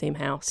neighborhood in the same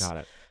house. Got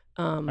it.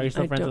 Are you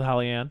still friends with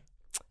Holly Ann?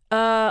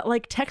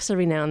 Like text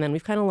every now and then.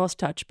 We've kind of lost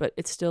touch, but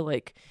it's still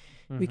like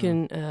we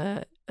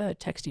can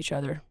text each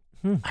other.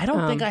 I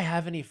don't think I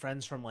have any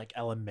friends from like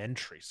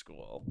elementary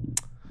school.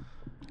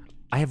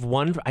 I have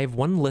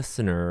one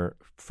listener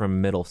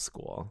from middle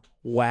school.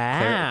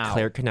 Wow.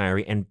 Claire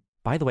Canary. And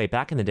by the way,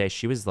 back in the day,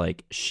 she was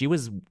like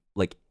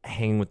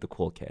hanging with the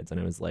cool kids. And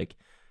I was like,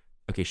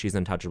 okay, she's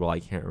untouchable. I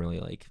can't really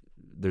like,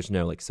 there's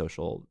no like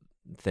social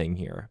thing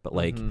here. But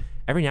like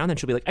every now and then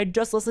she'll be like, I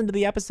just listened to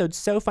the episode.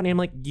 So funny. I'm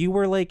like, you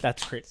were like,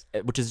 That's great.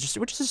 which is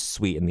just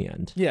sweet in the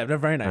end. Yeah, they're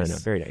very I nice. don't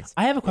know. Very nice.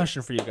 I have a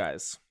question for you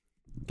guys.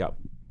 Go.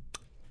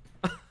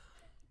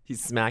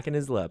 He's smacking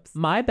his lips.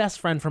 My best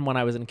friend from when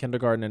I was in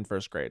kindergarten and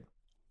first grade.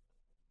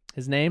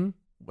 His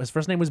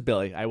first name was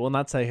Billy. I will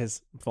not say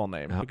his full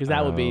name because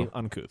that would be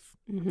uncouth.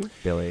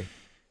 Billy.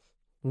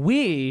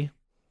 We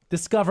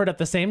discovered at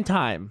the same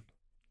time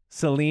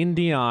Celine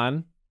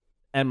Dion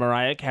and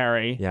Mariah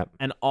Carey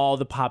and all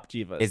the pop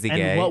divas. Is he and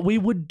gay? What we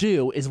would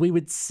do is we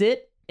would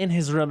sit in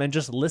his room and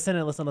just listen.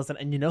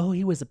 And you know who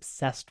he was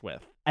obsessed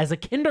with as a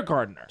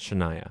kindergartner?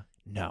 Shania.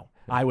 No,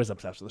 I was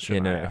obsessed with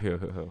Shania. Yeah, no,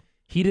 who?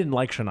 He didn't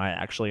like Shania,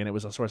 actually, and it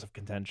was a source of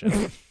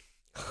contention.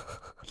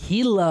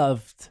 He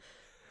loved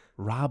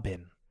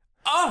Robin.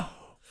 Oh!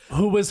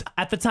 Who was,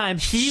 at the time,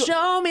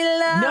 Show me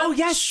love. No,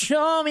 yes.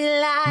 Show me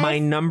life. My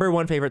number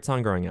one favorite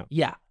song growing up.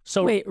 Yeah.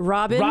 So Wait,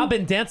 Robin?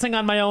 Robin, Dancing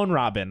on My Own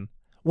Robin,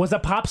 was a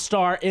pop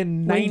star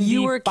in 95. When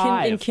you were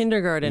in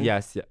kindergarten.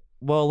 Yes. Yeah.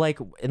 Well, like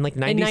in like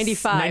 90,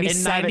 95.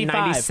 97, In 95.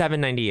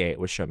 97, 98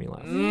 was Show Me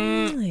Love.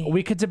 Really?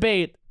 We could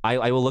debate.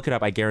 I will look it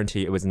up. I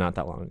guarantee it was not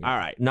that long ago. All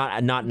right.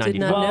 Not 95. Did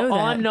not know Well, all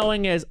that. I'm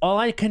knowing is, all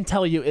I can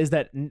tell you is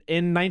that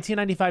in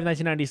 1995,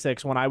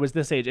 1996, when I was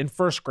this age, in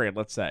first grade,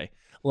 let's say,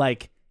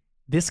 like,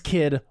 this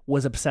kid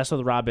was obsessed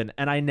with Robin,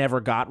 and I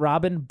never got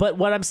Robin. But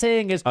what I'm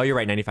saying is, Oh, you're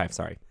right. 95.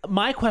 Sorry.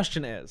 my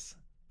question is,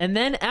 and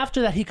then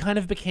after that, he kind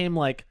of became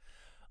like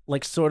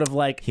sort of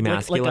like He like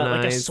a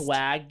masculinized.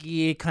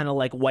 swaggy kind of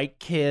like white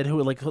kid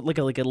who like a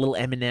little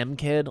Eminem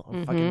kid,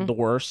 fucking the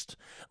worst.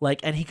 Like,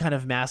 and he kind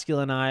of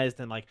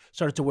masculinized and like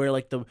started to wear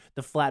like the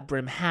flat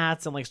brim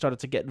hats and like started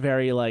to get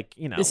very like,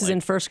 you know. This is like-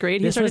 in first grade.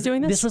 He started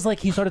doing this. This was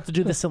like he started to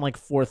do this in like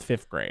 4th,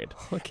 5th grade,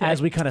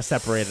 as we kind of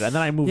separated, and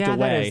then I moved Yeah, that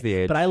away. is the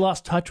age. But I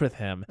lost touch with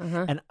him,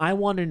 and I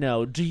want to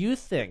know: do you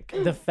think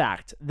the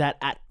fact that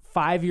at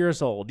 5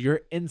 years old,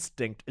 your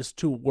instinct is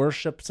to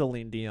worship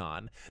Celine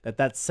Dion,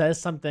 that says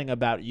something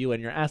about you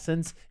and your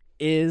essence?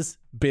 Is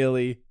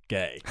Billy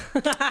gay?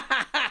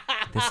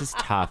 This is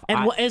tough.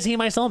 And is he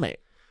my soulmate?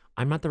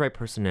 I'm not the right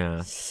person to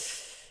ask.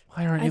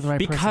 Why aren't you the right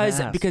person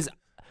to ask? Because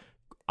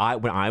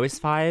when I was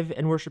 5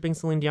 and worshiping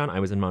Celine Dion, I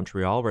was in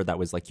Montreal, where that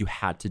was like you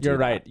had to do. You're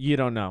that. right. You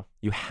don't know.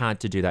 You had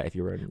to do that if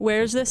you were in.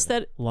 Where's this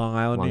that Long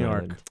Island, Long New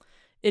York. Island.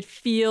 it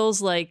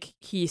feels like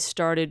he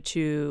started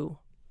to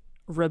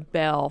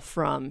rebel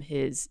from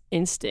his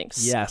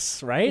instincts.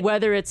 Yes, right?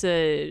 Whether it's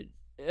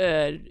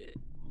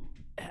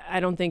I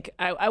don't think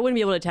I wouldn't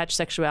be able to attach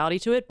sexuality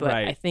to it, but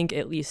Right. I think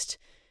at least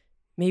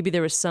maybe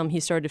there was he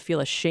started to feel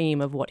a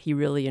shame of what he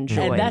really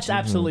enjoyed. And that's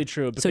absolutely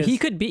true. So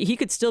because- he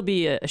could still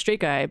be a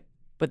straight guy,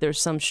 but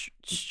there's some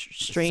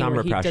strain Some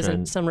where he repression.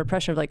 doesn't, some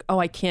repression of like, oh,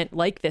 I can't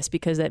like this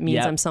because that means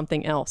Yep. I'm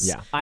something else.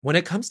 Yeah. When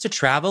it comes to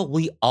travel,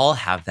 we all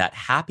have that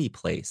happy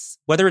place.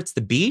 Whether it's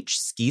the beach,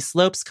 ski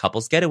slopes,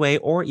 couples getaway,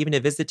 or even a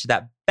visit to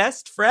that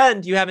best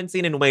friend you haven't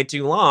seen in way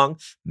too long,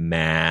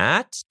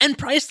 Matt. And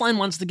Priceline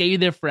wants to get you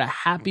there for a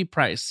happy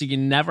price so you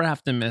never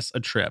have to miss a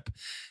trip.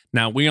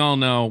 Now, we all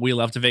know we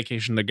love to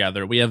vacation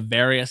together. We have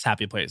various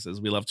happy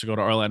places. We love to go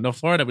to Orlando,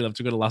 Florida. We love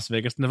to go to Las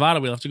Vegas, Nevada.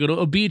 We love to go to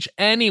a beach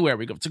anywhere.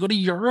 We love to go to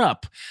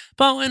Europe.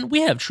 But when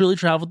we have truly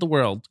traveled the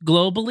world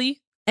globally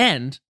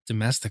and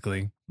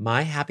domestically.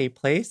 My happy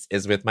place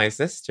is with my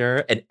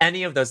sister in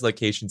any of those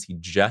locations he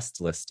just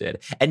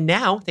listed. And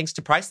now, thanks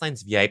to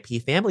Priceline's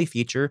VIP family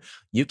feature,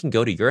 you can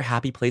go to your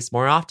happy place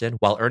more often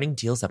while earning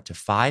deals up to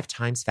 5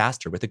 times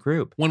faster with a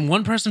group. When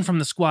one person from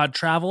the squad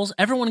travels,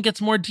 everyone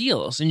gets more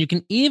deals, and you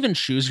can even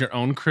choose your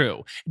own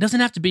crew. It doesn't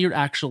have to be your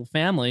actual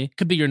family. It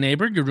could be your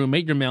neighbor, your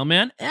roommate, your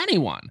mailman,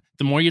 anyone.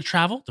 The more you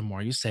travel, the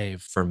more you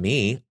save. For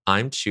me,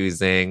 I'm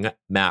choosing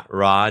Matt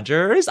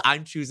Rogers.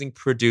 I'm choosing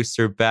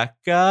producer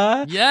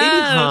Becca. Maybe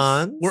Yes!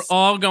 Hans. We're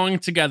all going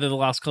together, the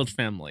Lost Coach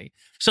family.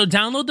 So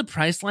download the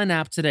Priceline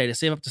app today to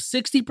save up to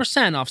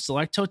 60% off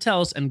select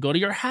hotels and go to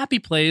your happy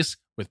place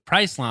with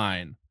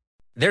Priceline.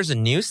 There's a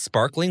new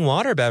sparkling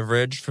water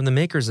beverage from the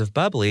makers of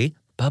Bubbly,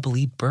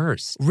 Bubbly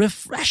Burst.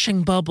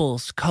 Refreshing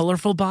bubbles,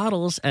 colorful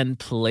bottles, and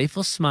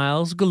playful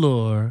smiles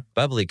galore.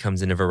 Bubbly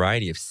comes in a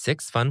variety of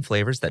 6 fun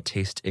flavors that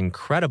taste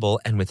incredible,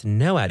 and with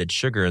no added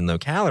sugar and low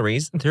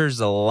calories, there's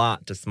a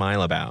lot to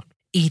smile about.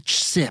 Each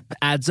sip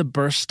adds a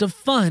burst of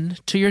fun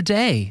to your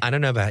day. I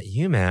don't know about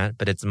you, Matt,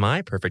 but it's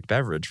my perfect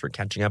beverage for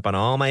catching up on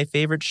all my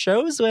favorite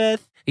shows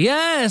with.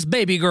 Yes,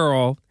 baby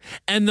girl.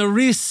 And the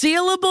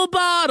resealable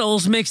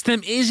bottles makes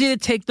them easy to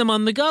take them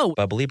on the go.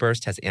 Bubbly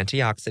Burst has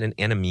antioxidant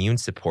and immune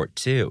support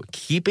too,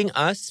 keeping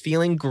us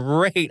feeling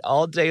great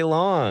all day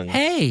long.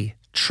 Hey,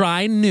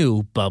 try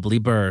new Bubbly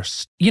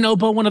Burst.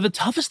 But one of the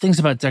toughest things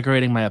about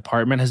decorating my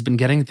apartment has been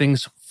getting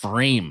things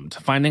framed.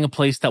 Finding a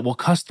place that will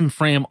custom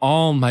frame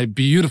all my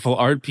beautiful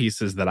art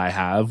pieces that I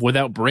have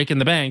without breaking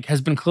the bank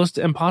has been close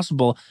to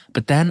impossible.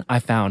 But then I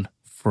found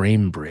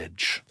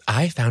FrameBridge.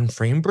 I found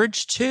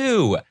FrameBridge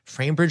too.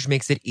 FrameBridge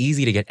makes it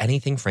easy to get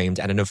anything framed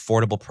at an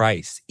affordable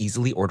price.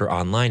 Easily order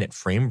online at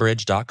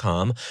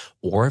framebridge.com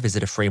or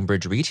visit a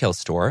FrameBridge retail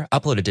store,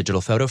 upload a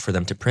digital photo for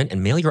them to print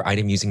and mail your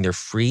item using their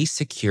free,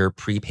 secure,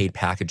 prepaid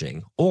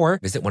packaging. Or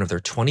visit one of their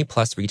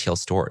 20-plus retail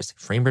stores.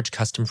 FrameBridge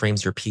custom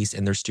frames your piece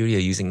in their studio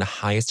using the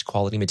highest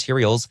quality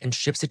materials and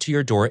ships it to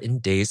your door in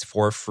days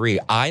for free.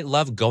 I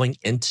love going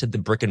into the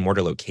brick and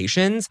mortar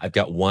locations. I've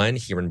got one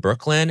here in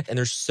Brooklyn, and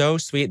they're so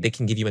sweet. They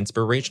can give you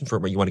inspiration for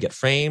where you want to get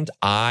framed.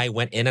 I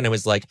went in and I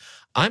was like,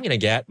 I'm going to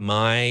get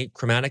my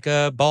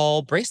Chromatica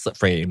ball bracelet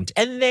framed.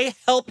 And they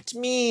helped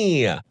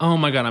me. Oh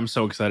my God, I'm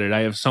so excited. I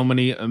have so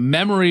many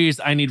memories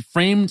I need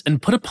framed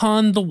and put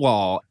upon the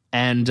wall.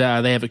 And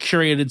they have a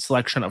curated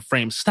selection of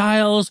frame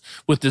styles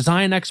with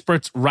design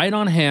experts right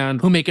on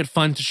hand who make it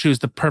fun to choose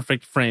the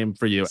perfect frame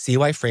for you. See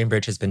why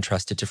FrameBridge has been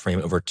trusted to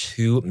frame over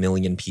 2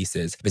 million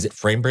pieces. Visit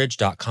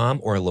framebridge.com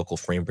or a local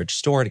FrameBridge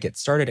store to get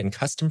started and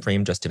custom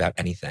frame just about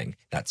anything.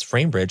 That's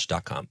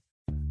framebridge.com.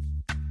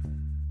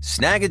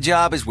 Snag a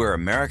Job is where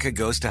America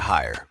goes to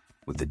hire,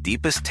 with the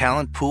deepest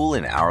talent pool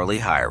in hourly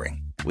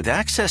hiring. With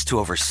access to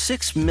over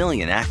 6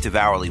 million active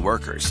hourly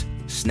workers,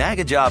 Snag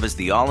a Job is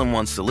the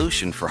all-in-one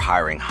solution for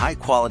hiring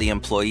high-quality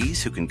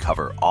employees who can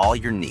cover all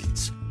your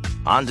needs.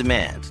 On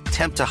demand,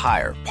 temp to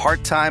hire,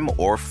 part-time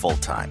or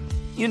full-time.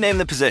 You name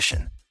the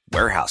position.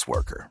 Warehouse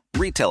worker,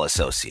 retail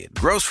associate,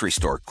 grocery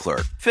store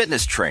clerk,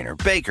 fitness trainer,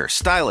 baker,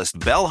 stylist,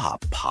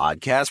 bellhop,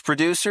 podcast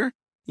producer.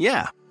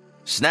 Yeah,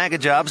 Snag a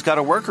Job's got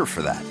a worker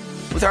for that.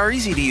 With our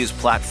easy-to-use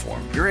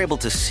platform, you're able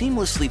to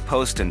seamlessly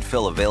post and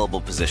fill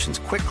available positions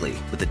quickly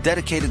with a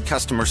dedicated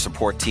customer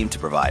support team to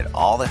provide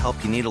all the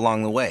help you need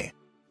along the way.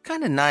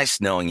 Kind of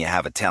nice knowing you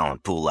have a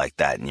talent pool like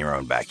that in your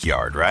own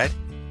backyard, right?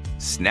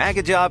 Snag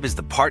a Job is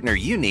the partner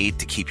you need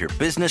to keep your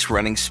business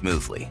running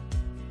smoothly.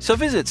 So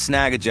visit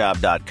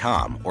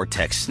snagajob.com or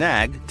text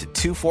snag to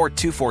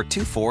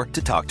 242424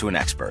 to talk to an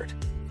expert.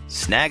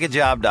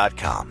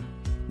 Snagajob.com,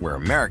 where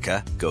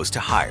America goes to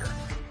hire.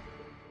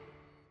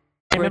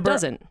 Or it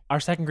doesn't. Our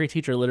second grade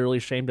teacher literally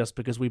shamed us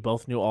because we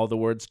both knew all the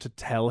words to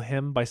Tell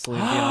Him by Celine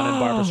Dion and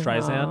Barbra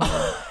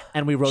Streisand.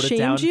 And we wrote it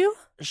down. Shamed you?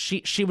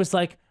 She was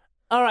like,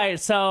 all right,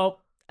 so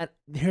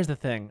here's the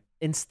thing.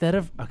 Instead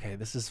of, okay,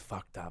 this is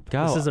fucked up.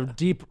 Go. This is a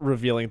deep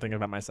revealing thing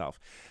about myself.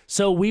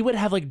 So we would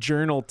have like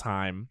journal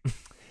time.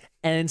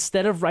 And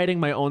instead of writing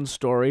my own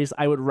stories,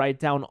 I would write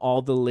down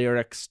all the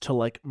lyrics to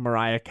like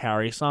Mariah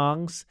Carey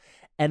songs.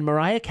 And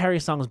Mariah Carey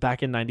songs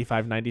back in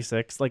 95,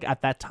 96, like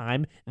at that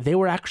time, they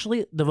were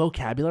actually, the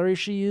vocabulary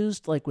she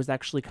used like was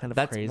actually kind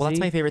of crazy. Well, that's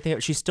my favorite thing.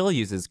 She still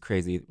uses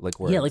crazy like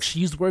words. Yeah, like she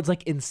used words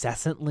like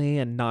incessantly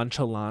and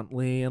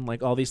nonchalantly and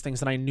like all these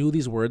things. And I knew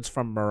these words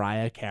from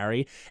Mariah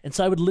Carey. And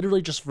so I would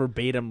literally just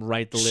verbatim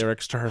write the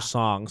lyrics to her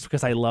songs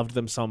because I loved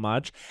them so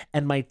much.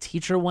 And my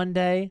teacher one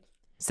day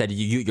said,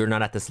 you're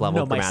not at this level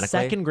no, grammatically?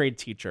 My second grade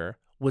teacher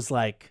was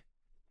like,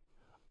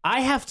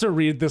 I have to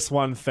read this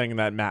one thing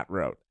that Matt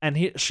wrote.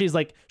 And she's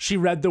like, she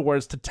read the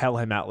words to Tell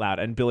Him out loud.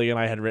 And Billy and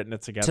I had written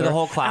it together. To the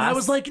whole class? And I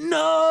was like,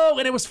 no.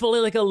 And it was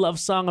fully like a love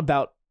song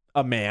about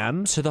a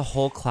man. To the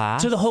whole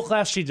class? To the whole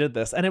class she did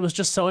this. And it was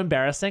just so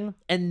embarrassing.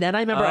 And then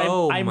I remember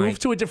I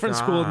moved to a different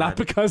school, not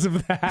because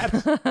of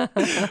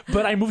that.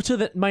 But I moved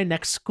to my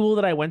next school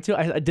that I went to.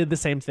 I did the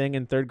same thing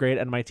in third grade.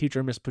 And my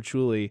teacher, Miss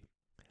Patchouli,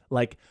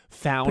 like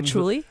found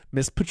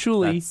Miss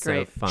Patchouli. That's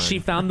so fun. She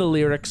found the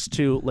lyrics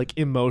to like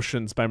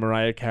Emotions by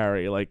Mariah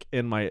Carey like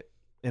in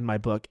my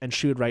book, and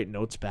she would write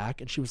notes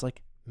back, and she was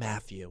like,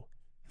 Matthew,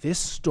 this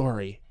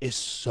story is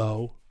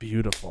so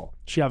beautiful.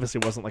 She obviously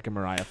wasn't like a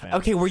Mariah fan.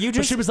 Okay, were you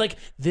just? But she was like,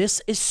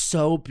 this is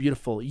so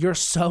beautiful. You're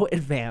so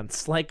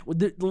advanced. Like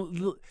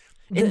the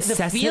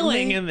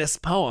feeling in this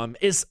poem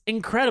is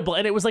incredible,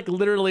 and it was like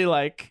literally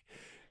like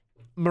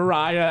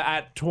Mariah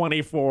at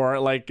 24,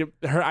 like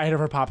her height of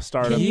her pop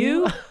stardom.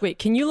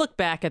 Can you look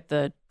back at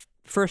the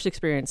first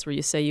experience where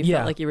you say you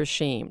felt like you were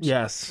shamed?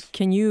 Yes.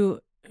 Can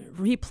you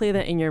replay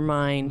that in your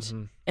mind?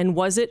 Mm-hmm. And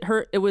was it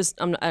her? It was.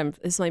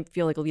 This might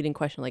feel like a leading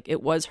question. Like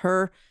it was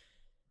her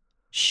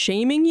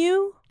shaming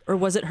you, or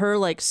was it her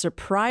like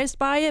surprised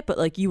by it, but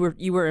like you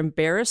were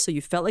embarrassed, so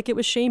you felt like it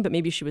was shame, but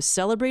maybe she was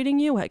celebrating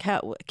you? Like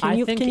how can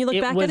you look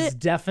back at it? It was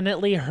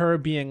definitely her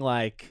being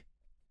like,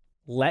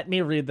 let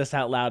me read this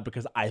out loud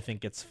because I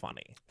think it's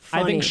funny.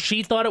 I think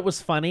she thought it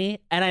was funny,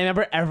 and I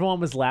remember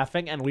everyone was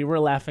laughing, and we were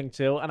laughing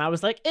too. And I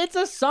was like, "It's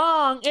a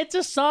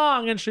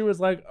song, and she was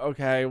like,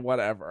 "Okay,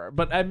 whatever."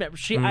 But I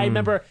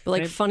remember, but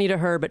like funny to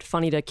her, but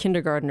funny to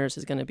kindergartners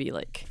is going to be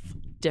like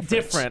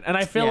different. And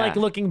I feel like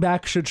looking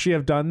back, should she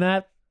have done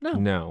that?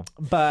 No.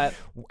 But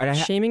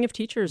shaming of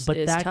teachers but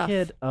is that tough.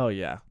 kid, oh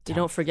yeah. You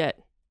don't forget.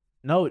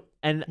 No,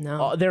 and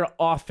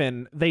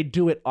they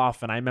do it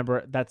often. I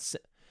remember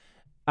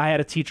I had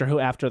a teacher who,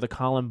 after the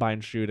Columbine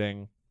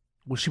shooting,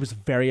 she was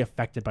very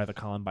affected by the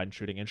Columbine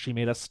shooting, and she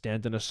made us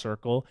stand in a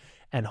circle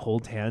and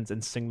hold hands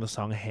and sing the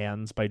song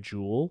Hands by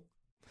Jewel.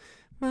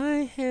 My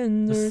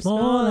hands are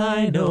small,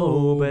 I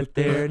know, but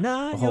they're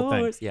not the whole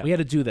yours. thing. Yeah. We had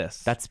to do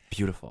this. That's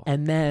beautiful.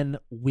 And then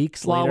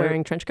weeks While later,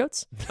 wearing trench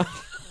coats?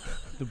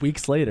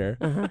 weeks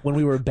later, when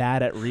we were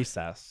bad at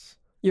recess.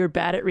 You're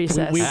bad at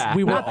recess.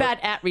 We were not bad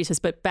at recess,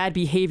 but bad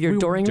behavior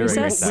during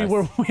recess. We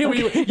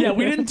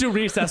didn't do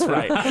recess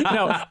right.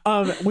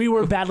 No, we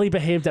were badly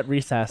behaved at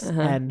recess,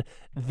 and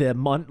the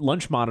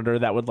lunch monitor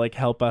that would like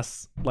help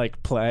us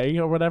like play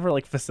or whatever,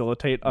 like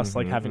facilitate us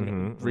like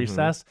having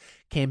recess,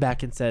 came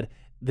back and said,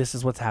 "This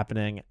is what's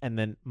happening." And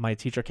then my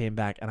teacher came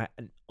back, and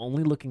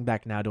only looking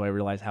back now do I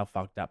realize how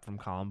fucked up from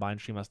Columbine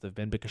she must have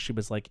been, because she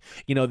was like,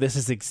 this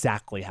is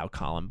exactly how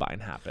Columbine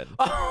happened.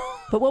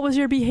 But what was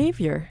your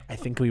behavior? I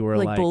think we were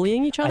like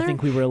bullying each other. I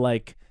think we were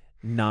like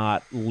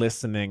not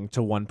listening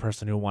to one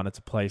person who wanted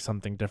to play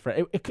something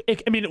different.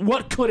 I mean,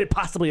 what could it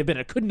possibly have been?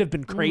 It couldn't have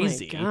been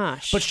crazy. Oh my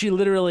gosh. But she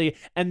literally,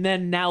 and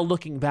then now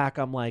looking back,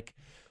 I'm like,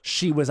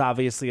 she was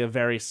obviously a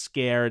very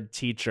scared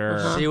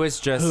teacher. She was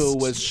just who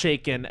was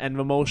shaken and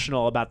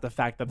emotional about the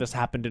fact that this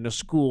happened in a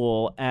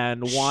school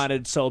and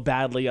wanted so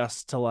badly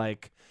us to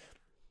like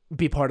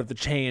be part of the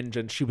change.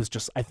 And she was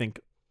just, I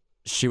think,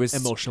 she was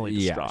emotionally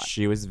distraught. Yeah,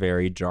 she was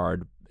very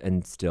jarred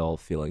and still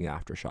feeling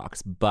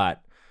aftershocks.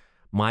 But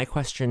my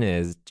question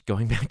is,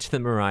 going back to the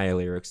Mariah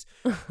lyrics,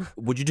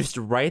 would you just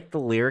write the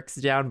lyrics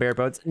down bare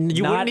bones?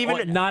 You wouldn't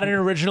even not an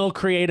original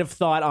creative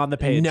thought on the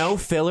page. No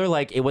filler,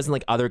 like it wasn't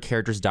like other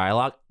characters'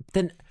 dialogue.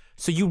 Then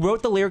so you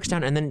wrote the lyrics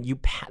down and then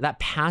that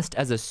passed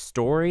as a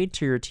story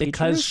to your teacher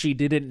because she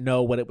didn't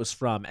know what it was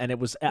from, and it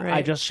was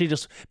Right.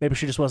 maybe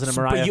she just wasn't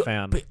a Mariah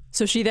fan.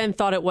 So she then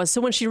thought it was.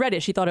 So when she read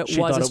it, she thought it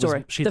was a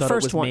story.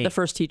 The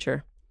first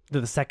teacher.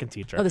 The second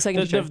teacher. Oh, the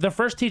second teacher. The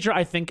first teacher,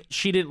 I think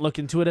she didn't look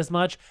into it as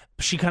much.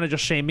 She kind of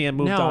just shamed me and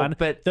moved No, on.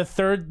 but- the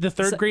third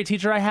grade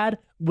teacher I had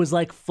was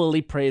like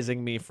fully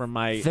praising me for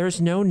my There's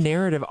no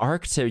narrative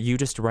arc to you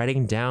just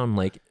writing down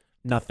like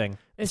nothing.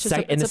 It's just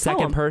in the second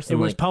poem. person. It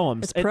was like,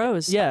 poems. It's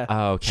prose. Yeah.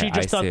 Oh, okay, She just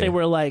I thought see. they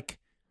were like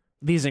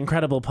these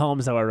incredible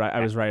poems that I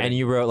was writing. And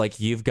you wrote like,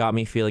 "You've got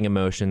me feeling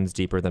emotions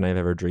deeper than I've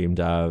ever dreamed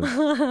of.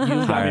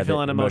 You've got me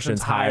feeling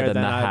emotions higher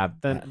than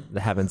the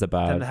heavens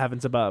above. than the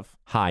heavens above.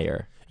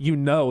 Higher." You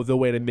know the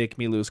way to make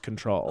me lose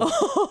control.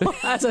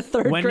 As a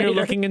third When grader. you're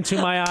looking into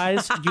my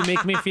eyes, you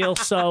make me feel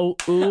so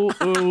ooh,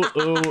 ooh,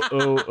 ooh,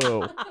 ooh,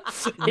 ooh.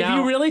 If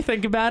you really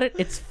think about it,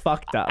 it's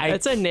fucked up.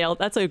 That's a nail.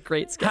 That's a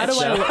great sketch. How do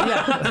I?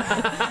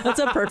 Yeah. That's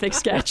a perfect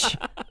sketch.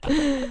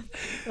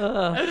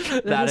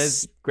 That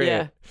is great.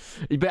 Yeah.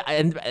 But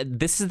and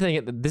this is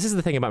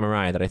the thing about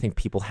Mariah that I think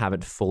people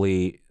haven't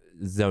fully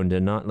zoned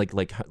in on,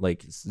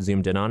 like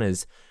zoomed in on,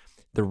 is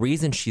the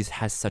reason she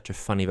has such a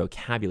funny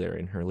vocabulary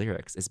in her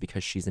lyrics is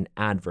because she's an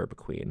adverb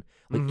queen.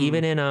 Like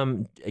even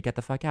in Get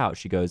the Fuck Out,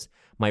 she goes,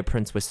 "My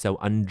prince was so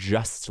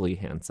unjustly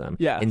handsome."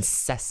 Yeah.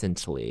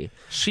 Incessantly.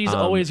 She's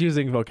always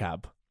using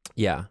vocab.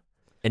 Yeah.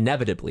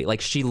 Inevitably.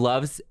 Like she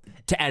loves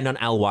to end on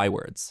ly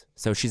words.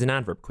 So she's an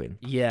adverb queen.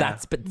 Yeah.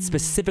 That's but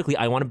specifically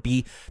I want to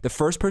be the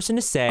first person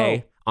to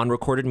say on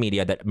recorded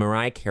media that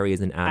Mariah Carey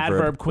is an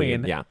adverb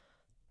queen. Yeah.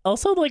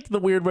 Also, like the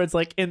weird words,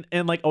 like in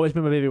like Always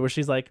Be My Baby, where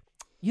she's like,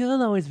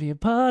 "You'll always be a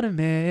part of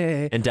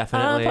me.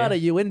 Indefinitely. I'm part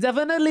of you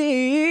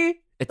indefinitely."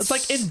 It's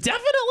like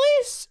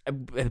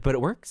indefinitely, but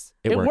it works.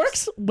 It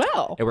works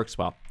well. It works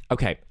well.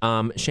 Okay,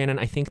 Shannon,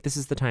 I think this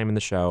is the time in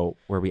the show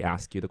where we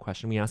ask you the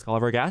question we ask all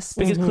of our guests.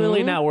 Because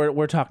clearly now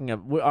we're talking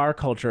about our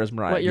culture is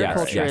Mariah. What your Yes,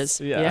 culture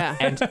yes. is. Yeah.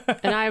 And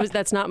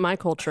that's not my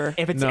culture.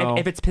 If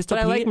it's Pistol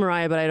But I like Pete,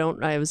 Mariah, but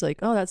I was like,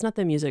 oh, that's not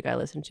the music I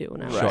listened to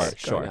when I was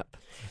growing up.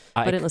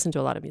 I didn't listen to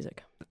a lot of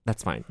music.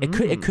 That's fine.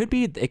 It could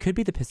be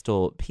the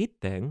Pistol Pete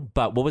thing.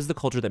 But what was the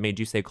culture that made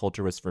you say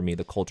culture was for me?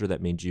 The culture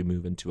that made you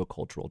move into a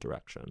cultural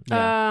direction?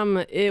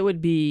 It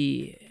would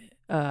be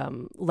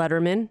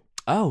Letterman.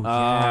 Oh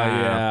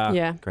yeah.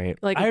 Yeah.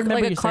 Great. Like I remember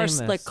like you saying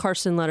this. like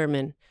Carson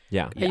Letterman.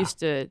 Yeah. I used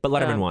to. But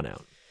Letterman won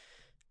out.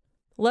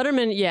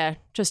 Letterman, yeah,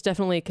 just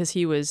definitely because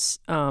he was.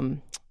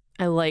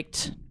 I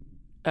liked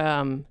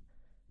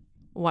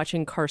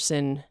watching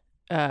Carson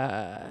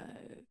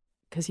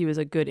because he was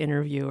a good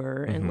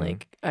interviewer, and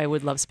like I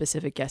would love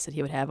specific guests that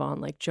he would have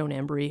on, like Joan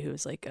Embry,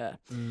 who's like a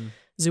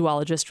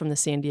zoologist from the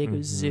San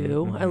Diego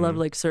Zoo. I loved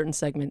like certain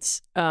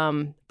segments.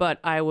 But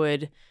I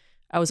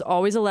was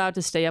always allowed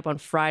to stay up on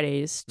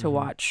Fridays to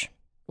watch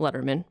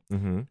Letterman.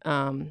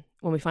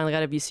 When we finally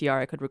got a VCR,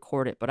 I could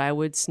record it, but I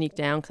would sneak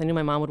down because I knew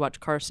my mom would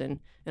watch Carson,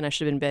 and I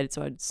should have been in bed,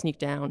 so I'd sneak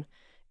down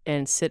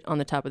and sit on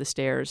the top of the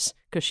stairs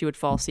because she would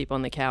fall asleep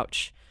on the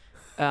couch.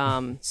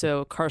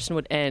 So Carson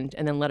would end,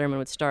 and then Letterman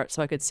would start,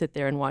 so I could sit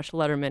there and watch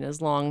Letterman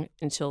as long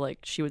until like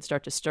she would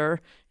start to stir,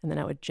 and then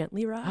I would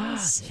gently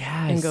rise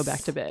and go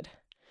back to bed.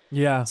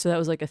 Yeah. So that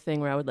was like a thing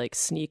where I would like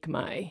sneak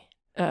my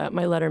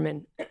my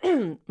Letterman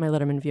my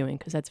Letterman viewing,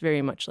 because that's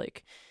very much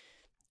like,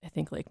 I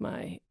think like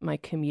my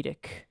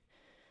comedic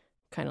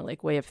kind of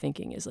like way of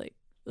thinking is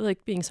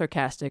like being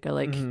sarcastic. I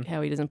like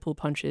how he doesn't pull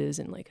punches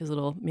and like his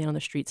little man on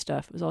the street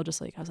stuff. It was all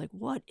just like, I was like,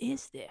 what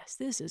is this?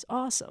 This is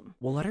awesome.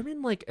 Well,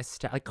 Letterman like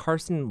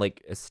Carson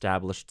like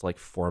established like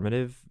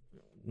formative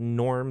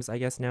norms, I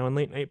guess, now in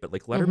late night, but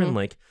like Letterman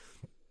like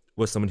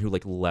was someone who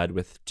like led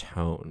with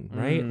tone,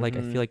 right? Like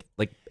I feel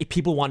like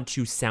people wanted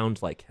to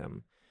sound like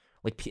him.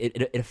 Like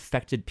it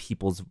affected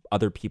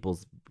other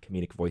people's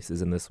comedic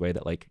voices in this way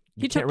that like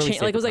you he can't took really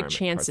say like it was for like Carson.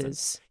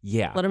 chances.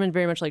 Yeah, Letterman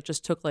very much like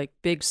just took like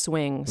big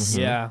swings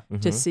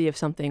to see if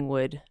something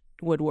would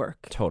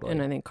work. Totally.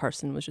 And I think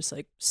Carson was just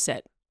like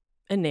set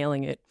and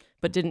nailing it,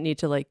 but didn't need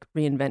to like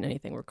reinvent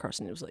anything, where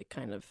Carson was like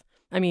kind of,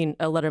 I mean,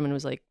 Letterman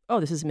was like,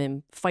 oh, this is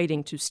him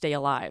fighting to stay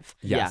alive.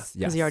 Yes,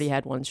 because he already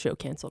had one show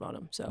canceled on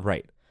him. So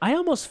right. I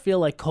almost feel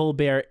like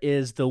Colbert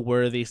is the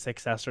worthy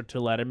successor to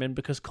Letterman,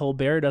 because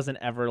Colbert doesn't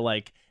ever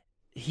like,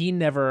 he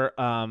never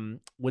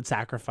would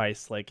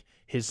sacrifice like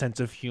his sense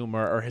of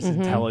humor or his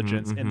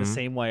intelligence in the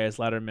same way as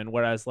Letterman.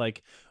 Whereas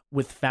like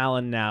with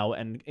Fallon now,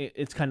 and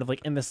it's kind of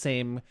like in the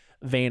same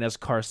vein as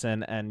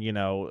Carson and, you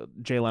know,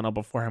 Jay Leno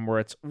before him, where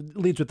it's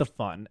leads with the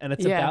fun and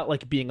it's about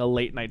like being a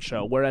late night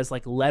show. Whereas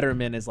like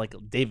Letterman is like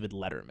David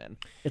Letterman.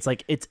 It's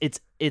like it's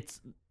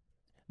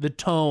the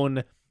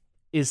tone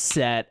is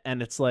set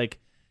and it's like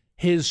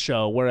his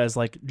show, whereas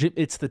like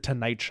it's the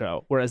Tonight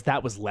Show, whereas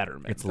that was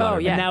Letterman. It's Letterman. Oh,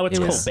 yeah. And now it's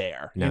was,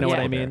 Colbert. No, You know it's what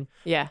I Colbert. mean?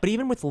 yeah. But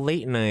even with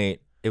late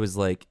night, it was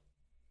like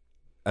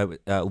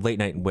late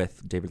night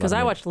with David. Because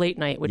I Letterman. watched Late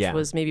Night, which Yeah.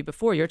 was maybe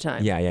before your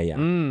time. Yeah.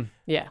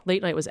 Yeah,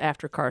 Late Night was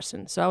after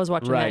Carson. So I was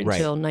watching Right. that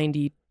until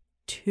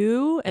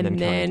 92, and Conan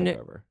then took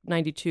over.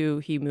 92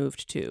 he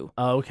moved to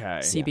Okay.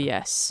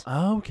 CBS.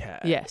 Okay.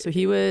 Yeah, so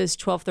he was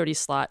 12:30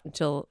 slot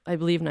until I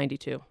believe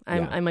 92.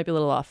 I might be a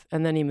little off,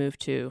 and then he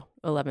moved to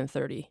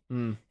 11:30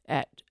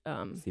 at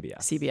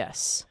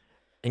CBS.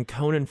 And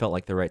Conan felt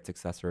like the right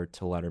successor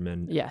to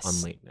Letterman Yes.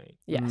 on late night.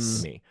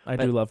 Yes. To me. I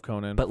do love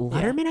Conan. But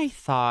Letterman, I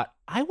thought,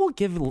 I will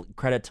give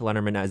credit to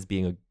Letterman as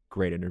being a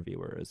great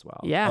interviewer as well.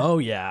 Yeah. Oh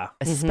yeah.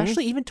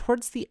 Especially even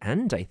towards the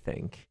end, I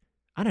think.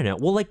 I don't know.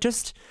 Well, like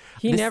just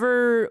He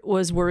never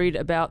was worried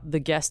about the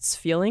guests'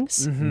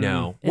 feelings.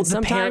 no. And Well,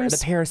 sometimes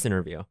the Paris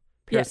interview.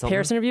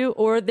 Paris interview.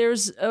 Or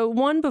there's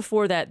one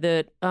before that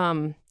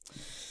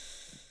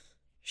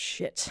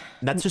shit.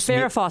 That's just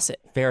Farrah Fawcett.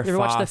 Farrah You ever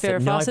watched the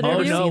Fawcett? Farrah No, Fawcett I've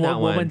never interview? seen that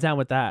what one. went down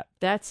with that?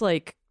 That's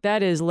like,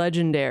 that is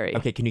legendary.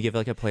 Okay, can you give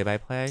like a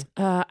play-by-play?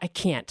 I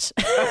can't.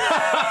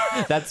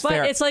 That's But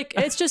fair. it's like,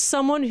 it's just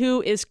someone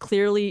who is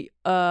clearly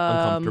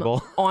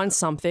Uncomfortable. on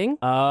something.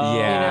 Oh.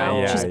 Yeah, you know,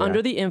 yeah, she's yeah.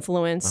 under the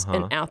influence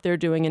Uh-huh. and out there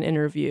doing an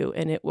interview,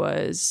 and it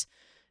was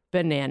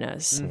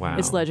bananas. Wow.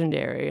 It's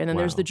legendary. And then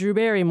there's Wow. the Drew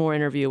Barrymore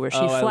interview where she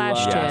Oh, I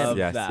flashed love him.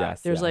 Yes, that.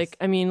 yes. There's like,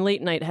 I mean,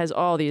 Late Night has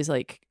all these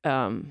like,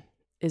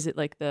 is it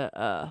like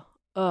the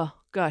oh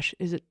gosh,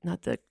 is it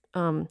not the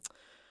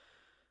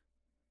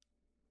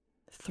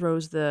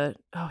throws the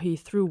he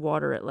threw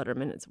water at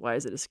Letterman. Why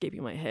is it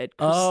escaping my head?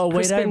 Wait,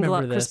 I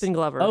remember this. Crispin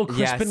Glover. Oh,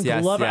 Crispin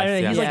Yes, Glover. yes, I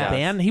mean, yes, he's yes. like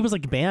banned. He was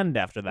like banned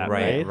after that,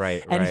 right?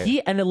 Right.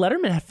 And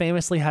Letterman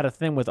famously had a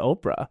thing with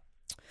Oprah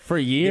for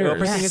The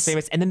years. Oprah thing is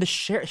famous, and then the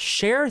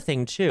Cher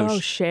thing too. Oh,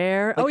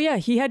 Cher. Oh yeah,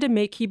 he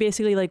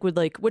basically like would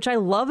like, which I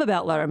love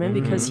about Letterman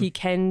because he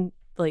can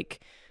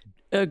like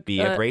Be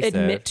abrasive.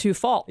 admit to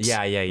fault.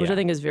 Yeah. Which I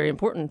think is very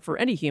important for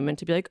any human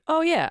to be like,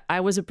 oh yeah, I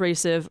was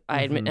abrasive.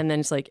 I admit, and then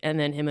it's like, and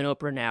then him and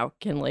Oprah now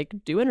can like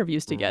do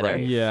interviews together.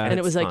 Right. Yeah. and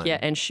it was it's like, fun. yeah,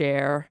 and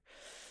Cher.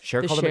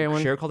 Cher the called Cher him.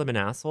 one. Cher called him an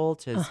asshole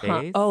to his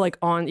face. Oh, like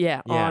on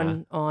Yeah.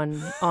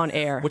 on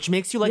air. Which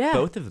makes you like Yeah.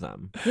 both of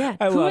them. yeah,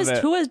 I love it.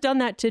 who has done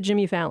that to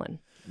Jimmy Fallon?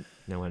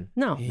 No one.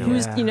 No, Yeah.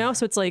 who's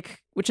so it's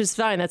like, which is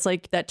fine. That's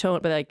like that tone,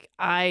 but like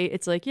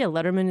it's like, yeah,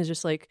 Letterman is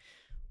just like,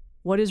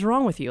 what is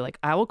wrong with you? Like,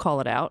 I will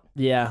call it out.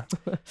 Yeah.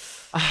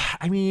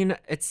 I mean,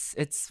 it's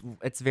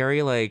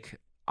very like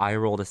eye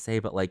roll to say,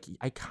 but like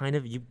I kind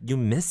of you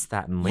miss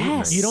that in late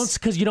night.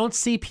 You don't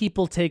see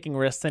people taking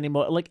risks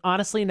anymore. Like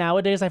honestly,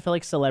 nowadays I feel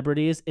like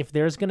celebrities, if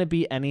there's gonna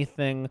be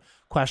anything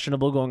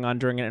questionable going on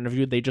during an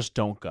interview, they just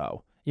don't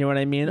go. You know what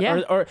I mean?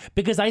 Yeah. Or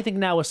because I think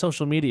now with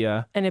social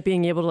media, And it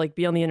being able to like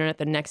be on the internet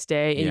the next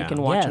day and Yeah. you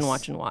can watch and Yes.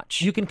 watch and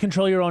watch. you can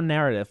control your own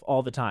narrative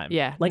all the time.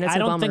 Yeah, Like and it's I a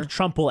don't bummer. think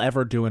Trump will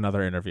ever do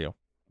another interview.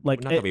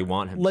 Like Not that we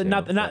want him like, to,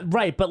 not but-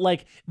 right, but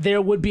like there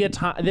would be a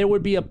time, there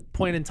would be a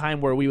point in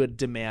time where we would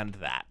demand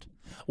that.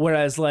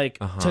 Whereas like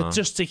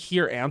to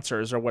hear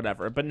answers or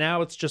whatever. But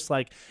now it's just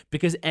like,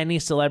 because any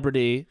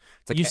celebrity,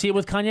 like- you see it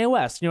with Kanye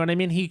West, you know what I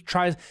mean?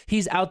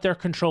 He's out there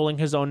controlling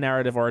his own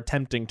narrative or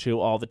attempting to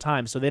all the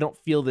time. So they don't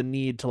feel the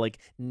need to like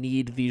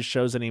need these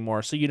shows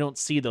anymore. So you don't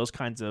see those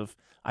kinds of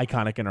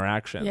iconic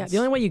interactions. Yeah, the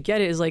only way you get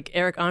it is like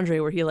Eric Andre,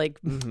 where he like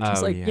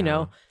just Oh, like yeah. you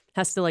know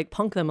has to like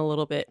punk them a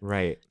little bit,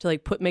 right? To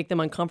like make them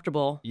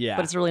uncomfortable. Yeah.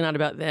 But it's really not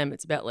about them.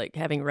 It's about like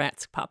having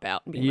rats pop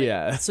out and being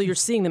like, so you're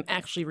seeing them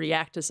actually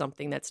react to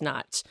something that's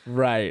not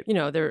right. You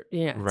know, they're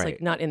it's Right.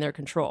 like not in their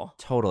control.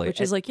 Totally.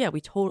 Which is like, yeah,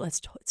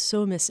 it's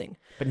so missing.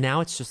 But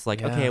now it's just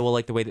like, okay, well,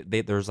 like the way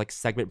that there's like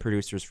segment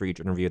producers for each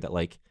interview that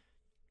like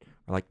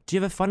are like, do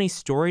you have a funny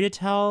story to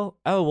tell?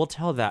 Oh, we'll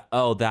tell that.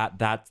 Oh,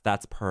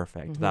 that's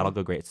perfect. Mm-hmm. That'll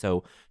go great.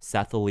 So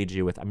Seth will lead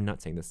you with, I'm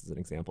not saying this is an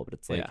example, but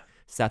it's like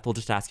Seth will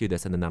just ask you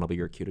this and then that'll be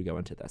your cue to go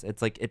into this.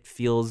 It's like, it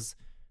feels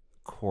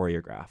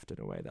choreographed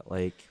in a way that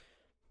like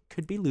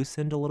could be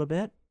loosened a little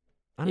bit.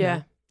 I don't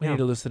know. We need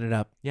to loosen it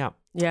up. Yeah.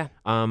 Yeah.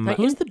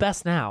 Who's the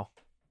best now?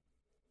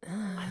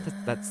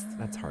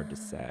 That's hard to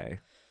say.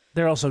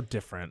 They're also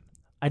different.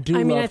 I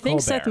mean, I think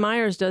Colbert. Seth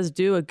Meyers does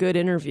do a good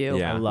interview.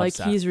 Yeah. I love like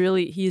Seth. he's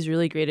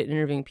really great at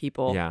interviewing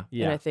people. Yeah.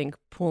 And I think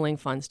pulling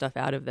fun stuff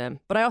out of them.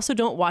 But I also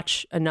don't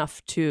watch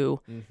enough to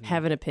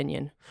have an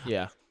opinion.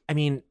 Yeah. I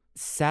mean,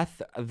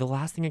 Seth, the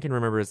last thing I can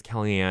remember is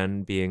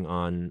Kellyanne being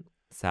on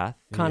Seth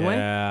Conway?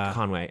 Yeah.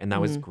 Conway, and that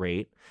was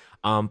great.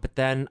 But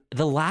then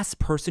the last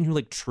person who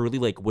like truly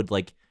like would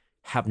like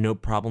have no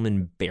problem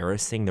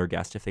embarrassing their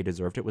guest if they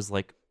deserved it was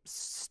like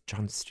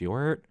Jon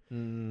Stewart,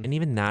 and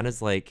even that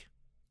is like,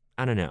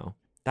 I don't know.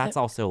 That's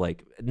also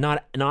like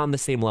not on the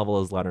same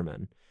level as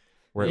Letterman,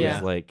 where it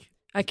was like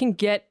I don't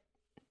get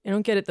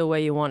it the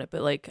way you want it,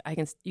 but like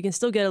you can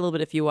still get a little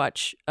bit if you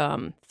watch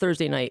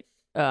Thursday night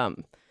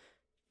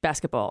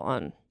basketball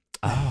on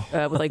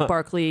with like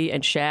Barkley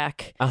and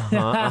Shaq,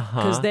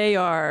 because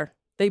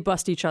they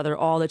bust each other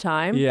all the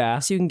time. Yeah.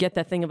 So you can get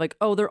that thing of like,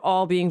 oh, they're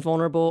all being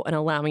vulnerable and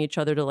allowing each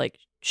other to like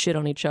shit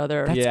on each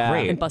other. That's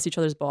great. And bust each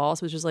other's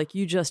balls. Which is like,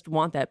 you just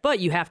want that, but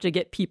you have to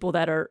get people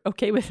that are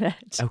okay with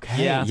that.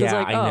 Okay. Yeah. So it's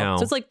like, I know.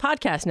 So it's like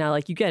podcast now.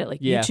 Like you get it. Like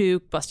Yeah. you two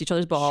bust each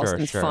other's balls Sure,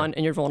 and it's sure. fun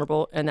and you're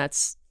vulnerable and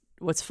that's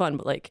what's fun.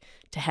 But like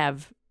to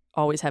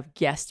always have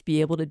guests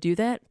be able to do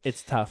that.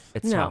 It's tough.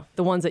 It's No, tough.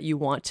 the ones that you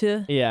want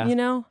to. Yeah. You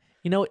know.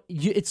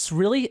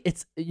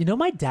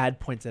 My dad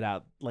pointed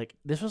out, like,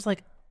 this was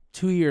like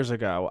 2 years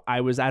ago.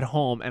 I was at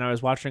home and I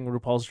was watching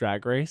RuPaul's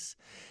Drag Race,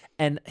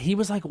 and he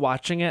was like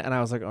watching it, and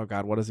I was like, oh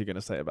God, what is he going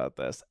to say about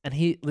this? And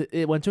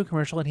it went to a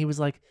commercial, and he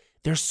was like,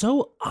 they're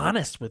so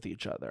honest with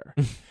each other.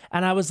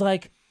 And I was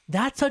like,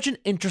 that's such an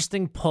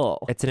interesting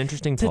pull. It's an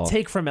interesting to pull.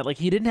 take from it. Like,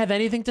 he didn't have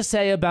anything to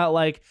say about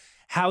like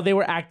how they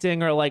were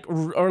acting or like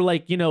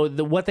you know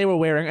what they were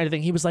wearing or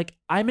anything. He was like,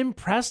 I'm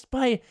impressed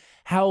by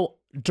how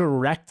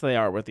direct they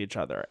are with each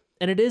other.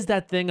 And it is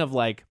that thing of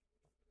like,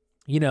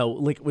 you know,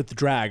 like with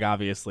drag,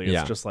 obviously,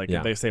 it's just like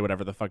they say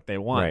whatever the fuck they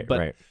want. Right, but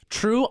right.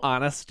 true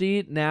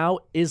honesty now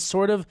is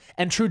sort of,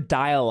 and true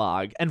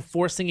dialogue and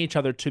forcing each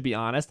other to be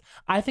honest.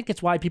 I think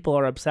it's why people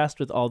are obsessed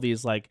with all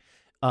these like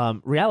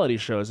reality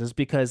shows, is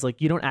because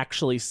like you don't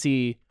actually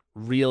see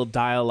real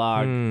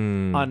dialogue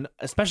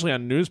especially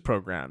on news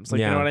programs.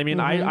 Like, you know what I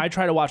mean? I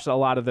try to watch a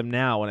lot of them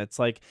now, and it's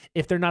like,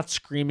 if they're not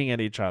screaming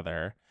at each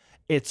other,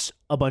 it's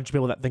a bunch of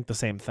people that think the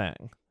same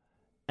thing.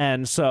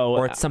 And so,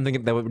 or it's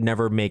something that would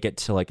never make it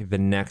to like the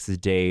next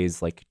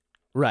day's like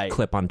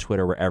clip on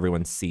Twitter where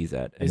everyone sees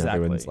it and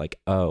everyone's like,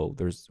 oh,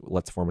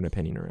 let's form an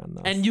opinion around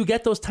this. And you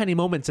get those tiny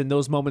moments, and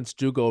those moments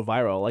do go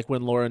viral. Like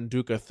when Lauren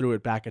Duca threw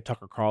it back at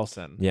Tucker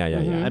Carlson. Yeah.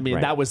 I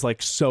mean, that was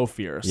like so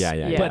fierce.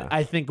 Yeah. But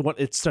I think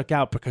it stuck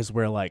out because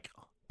we're like,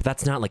 but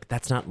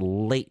that's not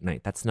late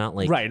night. That's not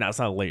like right. No, it's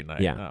not late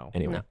night. Yeah. No.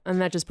 Anyway. No. And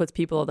that just puts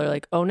people, they're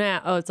like,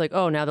 now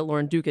that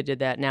Lauren Duca did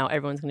that, now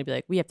everyone's going to be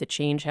like, we have to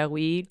change how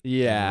we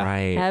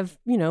right. have,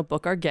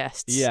 book our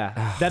guests.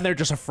 Yeah. Then they're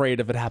just afraid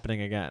of it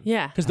happeing again.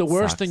 Yeah. Because the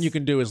worst thing you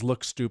can do is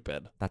look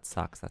stupid. That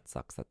sucks.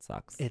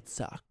 It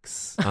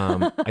sucks.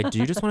 I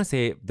do just want to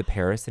say the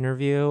Paris Hilton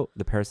interview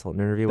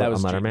that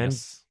with was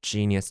Letterman.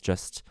 Genius.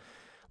 Just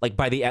like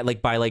by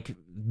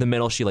the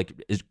middle, she like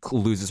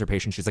loses her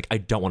patience. She's like, I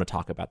don't want to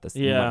talk about this.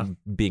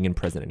 Being in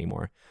prison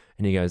anymore.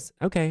 And he goes,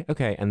 okay.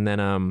 And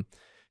then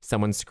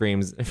someone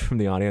screams from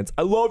the audience,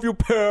 I love you,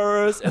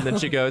 Paris. And then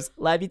she goes,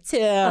 love you too.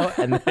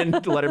 And then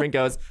Letterman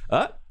goes,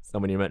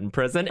 someone you met in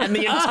prison. And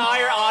the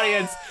entire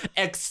audience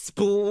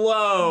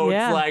explodes.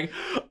 Yeah.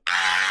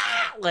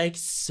 Like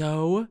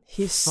so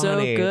He's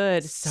funny. so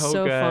good.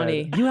 So good.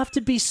 Funny. You have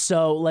to be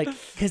so like,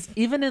 because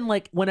even in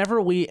like, whenever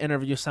we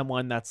interview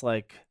someone that's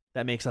like,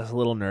 that makes us a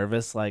little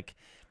nervous, like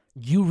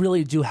you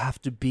really do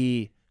have to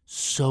be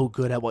so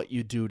good at what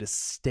you do to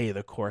stay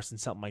the course and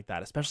something like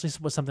that, especially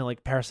with something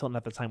like Paris Hilton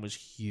at the time was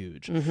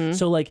huge.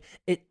 So like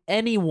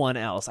anyone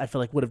else, I feel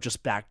like would have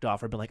just backed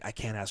off or been like, I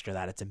can't ask her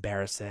that, it's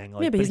embarrassing.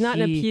 Like, but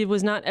he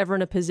was not ever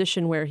in a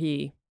position where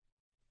he,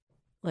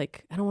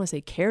 like, I don't want to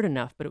say cared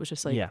enough, but it was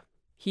just like,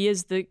 he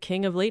is the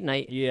king of late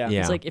night. Yeah.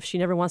 It's like, if she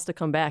never wants to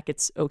come back,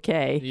 it's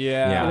okay.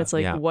 Yeah. And it's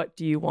like, what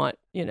do you want?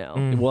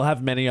 We'll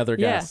have many other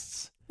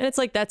guests. And it's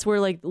like, that's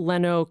where like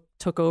Leno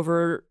took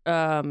over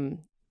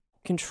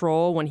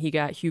control when he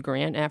got Hugh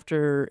Grant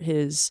after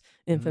his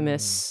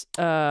infamous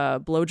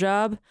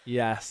blowjob.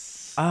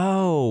 Yes.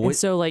 Oh. And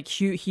so like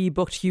he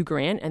booked Hugh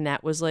Grant, and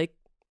that was like,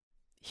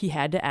 he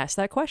had to ask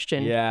that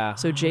question. Yeah.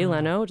 So Jay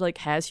Leno like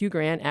has Hugh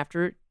Grant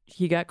after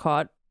he got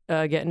caught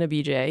getting a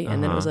BJ,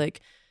 and then it was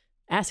like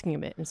asking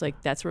him it. And it's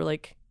like that's where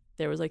like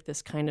there was like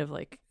this kind of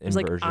like it was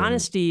like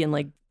honesty and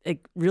like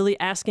really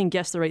asking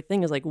guests the right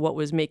thing is like what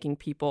was making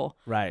people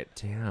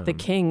the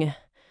king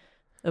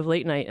of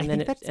late night. And then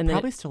that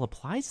probably still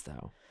applies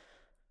though.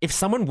 If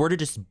someone were to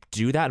just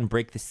do that and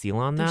break the seal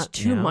on there's that,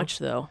 too much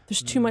though.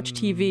 There's too much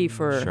TV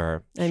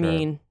for. I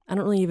mean, I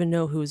don't really even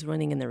know who's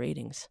running in the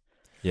ratings.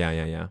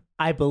 Yeah.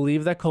 I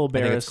believe that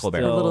Colbert is a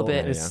little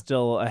bit is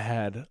still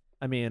ahead.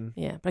 I mean,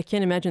 yeah, but I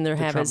can't imagine the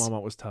Trump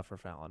moment was tough for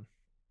Fallon.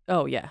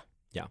 Oh yeah.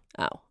 Yeah.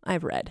 Oh,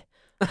 I've read.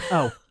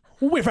 Oh,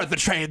 we've read the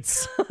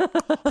trades,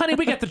 honey.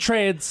 We get the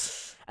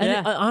trades.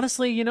 And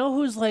honestly, you know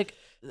who's like.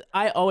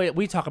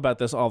 We talk about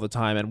this all the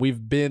time, and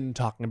we've been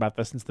talking about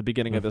this since the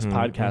beginning of this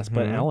podcast.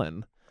 But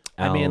Ellen,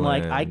 I mean,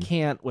 like, I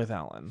can't with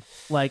Ellen.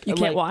 Like, you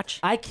can't watch.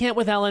 I can't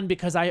with Ellen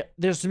because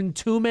there's been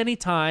too many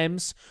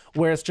times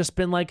where it's just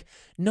been like,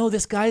 no,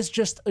 this guy's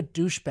just a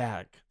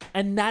douchebag,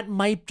 and that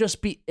might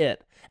just be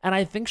it. And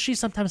I think she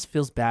sometimes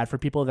feels bad for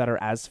people that are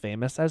as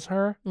famous as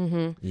her.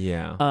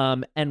 Yeah.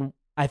 And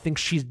I think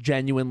she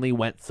genuinely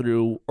went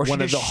through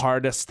one of the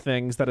hardest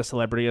things that a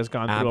celebrity has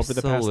gone through over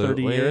the past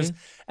 30 years.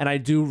 And I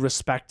do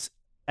respect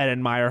and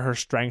admire her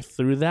strength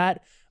through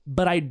that.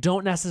 But I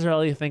don't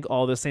necessarily think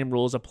all the same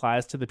rules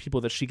applies to the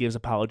people that she gives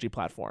apology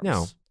platforms.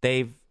 No,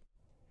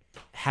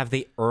 have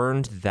they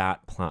earned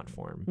that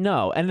platform?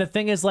 No. And the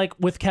thing is, like,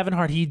 with Kevin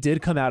Hart, he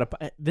did come out.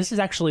 This is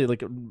actually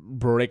like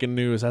breaking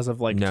news as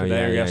of like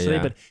today or yesterday,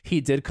 but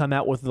he did come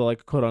out with the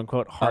like quote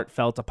unquote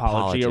heartfelt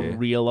apology, a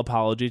real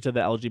apology to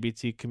the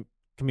LGBT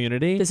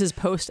community. This is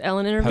post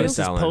Ellen interview. This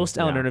is post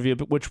Ellen interview,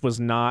 which was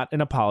not an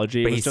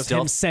apology. It was just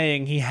him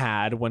saying he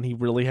had when he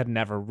really had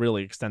never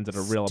really extended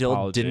a real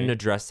apology. Didn't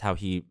address how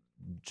he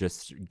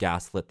just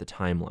gaslit the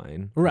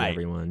timeline. Right.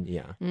 Everyone.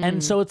 Yeah.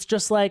 And so it's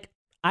just like,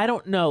 I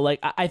don't know. Like,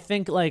 I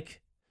think like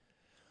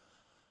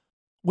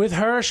with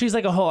her, she's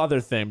like a whole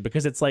other thing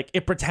because it's like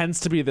it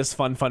pretends to be this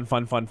fun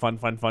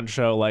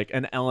show. Like,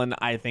 and Ellen,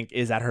 I think,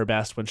 is at her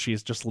best when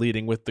she's just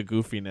leading with the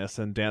goofiness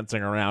and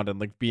dancing around and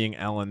like being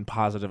Ellen,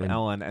 positive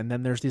Ellen. And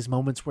then there's these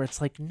moments where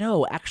it's like,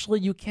 no, actually,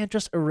 you can't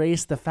just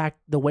erase the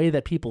way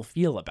that people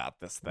feel about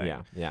this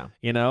thing. Yeah.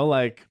 You know,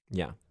 like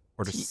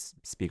or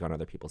just speak on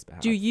other people's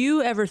behalf. Do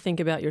you ever think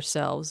about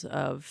yourselves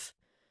of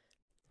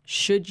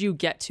should you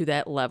get to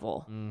that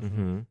level?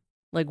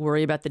 Like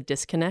worry about the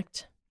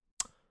disconnect?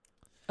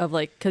 Of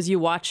like, because you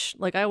watch,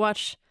 like I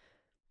watch,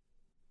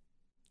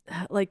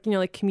 like, you know,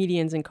 like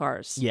comedians in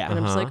cars. Yeah. And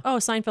I'm just like, oh,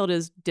 Seinfeld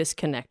is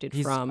disconnected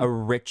from a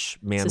rich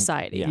man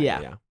society.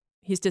 Yeah.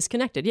 He's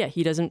disconnected. Yeah.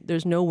 He doesn't,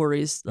 there's no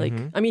worries. Like,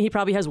 I mean, he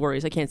probably has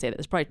worries. I can't say that.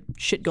 There's probably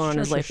shit going on in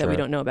his life that we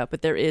don't know about,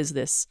 but there is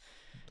this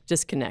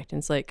disconnect. And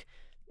it's like,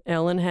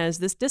 Ellen has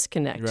this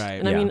disconnect. Right.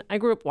 And I mean, I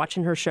grew up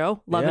watching her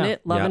show, loving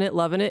it. And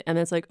then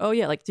it's like, oh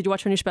yeah, like, did you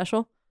watch her new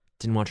special?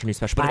 Didn't watch her new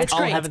special, but it's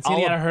great. I haven't seen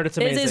it. I heard it's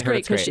amazing. It is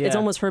great because it's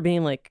almost her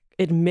being like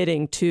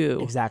admitting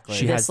to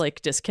she this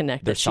like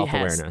disconnect that she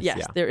has.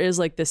 Yes, there is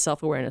like this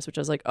self-awareness, which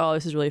I was like, oh,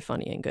 this is really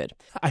funny and good.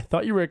 I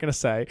thought you were going to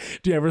say,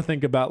 do you ever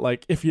think about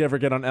like if you ever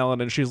get on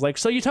Ellen and she's like,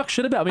 so you talk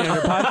shit about me on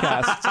your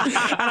podcast?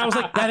 And I was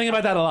like, I think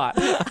about that a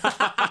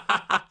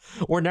lot.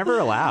 We're never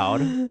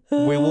allowed.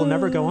 We will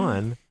never go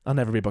on. I'll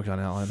never be booked on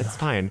Ellen. It's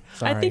fine.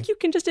 I think you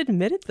can just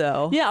admit it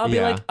though. Yeah, I'll be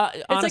like,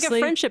 it's honestly, like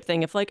a friendship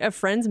thing. If like a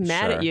friend's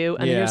mad at you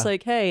and you're just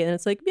like, hey, and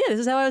it's like, yeah, this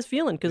is how I was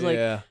feeling because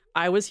like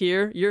I was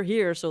here, you're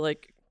here, so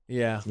like.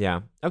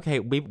 Yeah.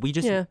 Okay. We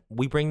just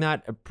we bring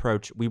that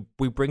approach. We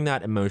bring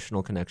that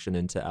emotional connection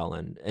into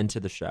Ellen, into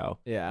the show.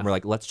 Yeah. And we're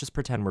like, let's just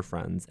pretend we're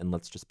friends and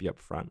let's just be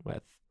upfront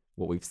with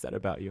what we've said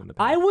about you in the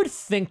past. I would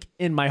think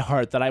in my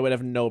heart that I would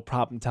have no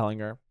problem telling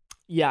her.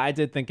 Yeah, I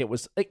did think it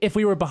was like, if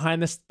we were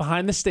behind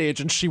the stage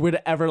and she would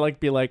ever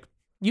like be like,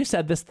 you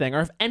said this thing,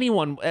 or if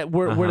anyone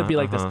were to be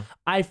like this,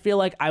 I feel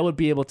like I would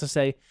be able to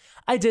say,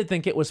 I did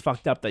think it was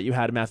fucked up that you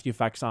had Matthew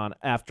Fox on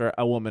after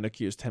a woman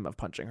accused him of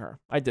punching her.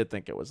 I did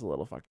think it was a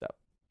little fucked up.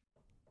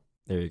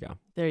 There you go.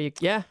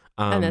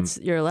 And that's,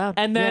 you're allowed.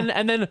 And then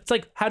it's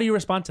like, how do you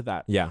respond to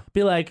that? Yeah.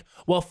 Be like,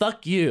 well,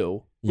 fuck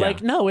you. Yeah.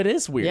 Like, no, it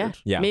is weird.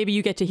 Yeah. Maybe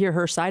you get to hear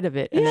her side of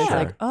it. And then it's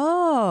like,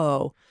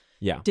 oh,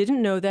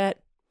 didn't know that.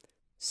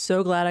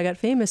 So glad I got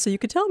famous so you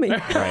could tell me.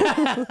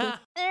 Right.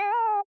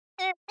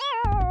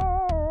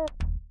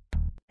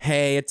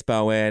 Hey, it's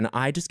Bowen.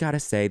 I just gotta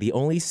say, the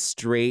only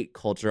straight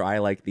culture I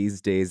like these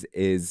days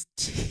is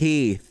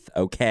teeth,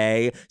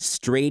 okay?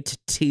 Straight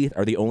teeth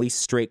are the only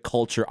straight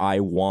culture I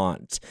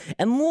want.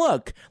 And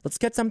look, let's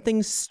get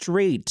something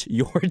straight.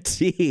 Your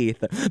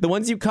teeth. The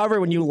ones you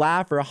cover when you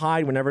laugh or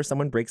hide whenever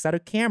someone breaks out a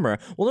camera.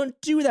 Well, don't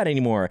do that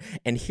anymore.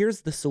 And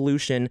here's the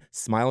solution,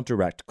 Smile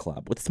Direct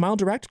Club. With Smile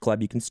Direct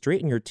Club, you can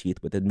straighten your teeth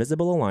with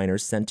invisible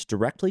aligners sent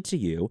directly to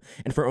you.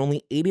 And for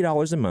only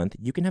 $80 a month,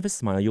 you can have a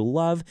smile you'll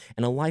love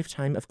and a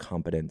lifetime of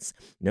confidence.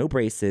 No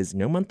braces,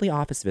 no monthly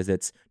office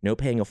visits, no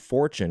paying a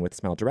fortune with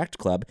Smile Direct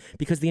Club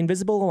because the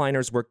invisible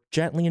aligners work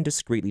gently and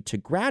discreetly to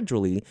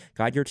gradually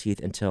guide your teeth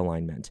into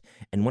alignment.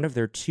 And one of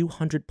their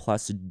 200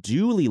 plus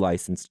duly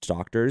licensed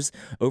doctors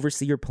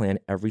oversee your plan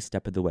every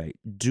step of the way.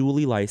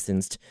 Duly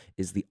licensed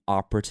is the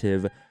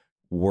operative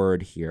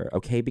word here,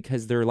 okay?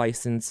 Because they're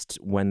licensed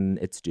when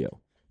it's due.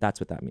 That's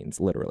what that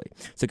means, literally.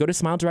 So go to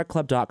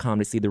SmileDirectClub.com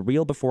to see the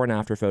real before and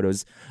after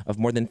photos of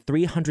more than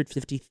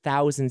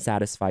 350,000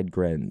 satisfied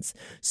grins.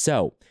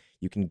 So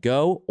you can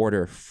go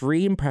order a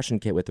free impression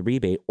kit with a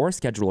rebate or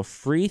schedule a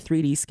free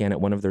 3D scan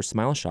at one of their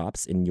Smile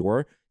shops in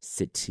your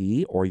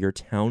city or your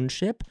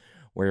township,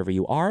 wherever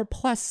you are.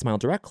 Plus, Smile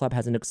Direct Club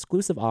has an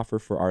exclusive offer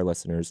for our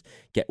listeners.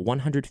 Get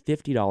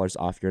 $150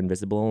 off your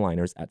invisible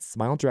aligners at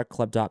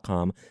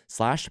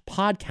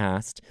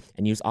SmileDirectClub.com/podcast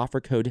and use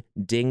offer code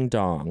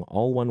DINGDONG,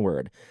 all one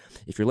word.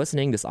 If you're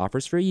listening, this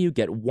offer's for you.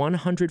 Get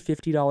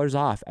 $150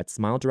 off at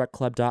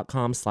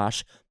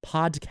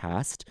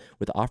SmileDirectClub.com/podcast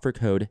with offer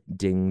code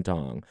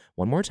DINGDONG.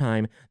 One more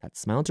time,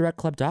 that's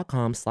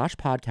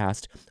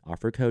SmileDirectClub.com/podcast,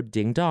 offer code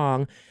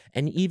DINGDONG,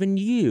 and even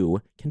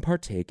you can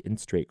partake in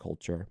straight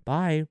culture.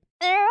 Bye.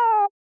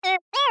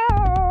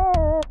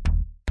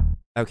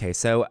 Okay,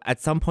 so at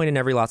some point in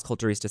every Las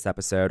Culturistas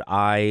episode,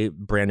 I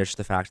brandish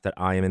the fact that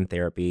I am in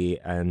therapy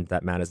and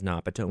that Matt is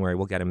not, but don't worry,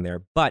 we'll get him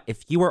there. But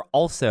if you are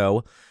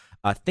also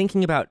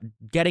thinking about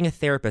getting a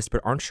therapist but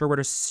aren't sure where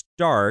to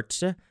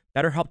start,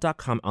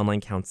 BetterHelp.com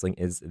online counseling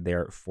is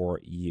there for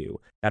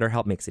you.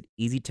 BetterHelp makes it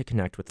easy to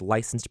connect with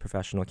licensed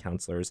professional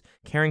counselors,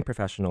 caring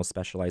professionals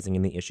specializing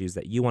in the issues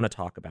that you want to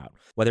talk about.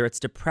 Whether it's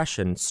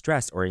depression,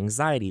 stress, or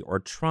anxiety, or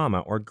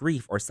trauma, or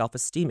grief, or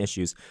self-esteem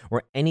issues,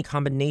 or any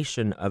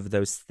combination of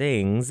those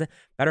things,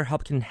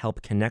 BetterHelp can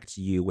help connect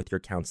you with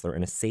your counselor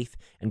in a safe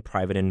and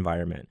private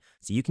environment,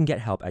 so you can get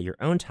help at your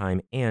own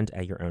time and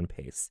at your own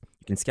pace.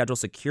 You can schedule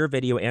secure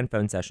video and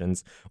phone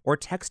sessions or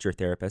text your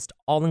therapist,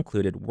 all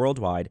included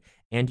worldwide,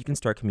 and you can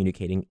start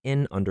communicating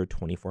in under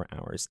 24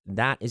 hours.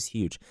 That is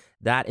huge.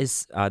 That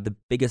is the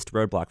biggest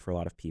roadblock for a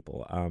lot of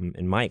people,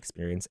 in my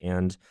experience,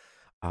 and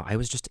I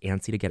was just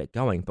antsy to get it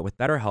going. But with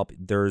BetterHelp,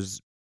 there's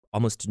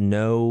almost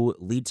no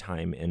lead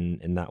time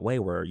in that way,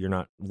 where you're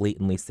not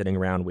latently sitting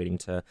around waiting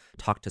to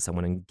talk to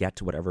someone and get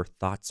to whatever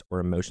thoughts or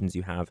emotions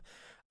you have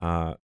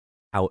out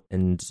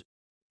and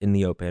in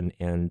the open,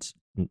 and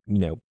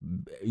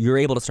you're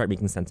able to start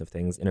making sense of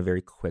things in a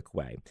very quick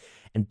way.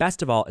 And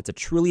best of all, it's a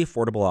truly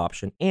affordable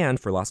option. And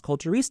for Las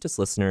Culturistas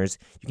listeners,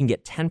 you can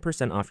get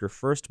 10% off your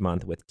first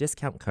month with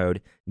discount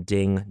code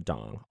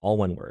DINGDONG, all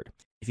one word.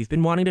 If you've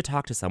been wanting to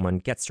talk to someone,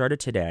 get started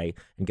today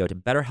and go to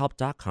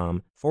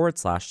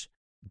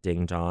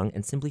BetterHelp.com/DingDong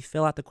and simply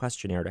fill out the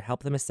questionnaire to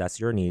help them assess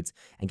your needs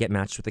and get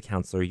matched with a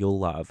counselor you'll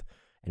love,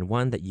 and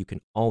one that you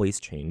can always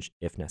change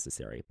if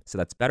necessary. So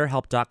that's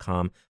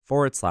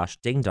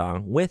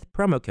BetterHelp.com/DingDong with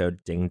promo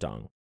code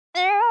DingDong.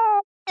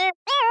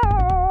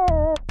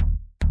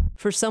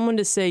 For someone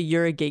to say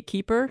you're a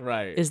gatekeeper,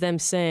 right, is them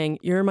saying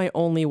you're my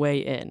only way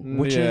in,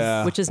 which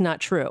is not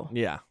true.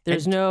 Yeah,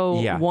 there's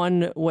no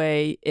one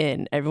way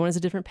in. Everyone has a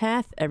different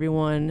path.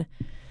 Everyone,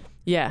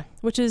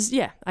 which is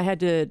I had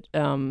to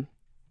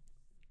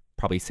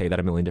probably say that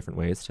a million different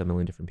ways to a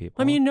million different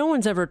people. I mean, no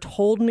one's ever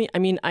told me. I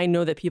mean, I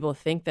know that people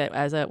think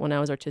that when I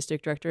was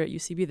artistic director at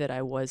UCB, that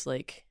I was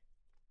like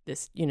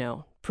this,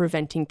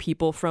 preventing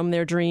people from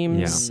their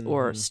dreams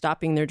or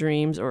stopping their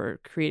dreams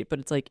or create. But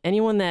it's like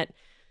anyone that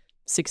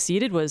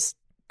succeeded was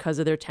because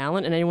of their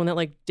talent, and anyone that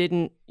like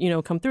didn't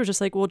come through is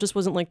just like, well, it just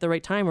wasn't like the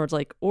right time, or it's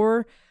like,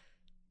 or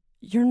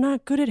you're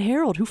not good at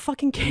Harold, who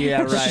fucking cares?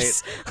 Yeah,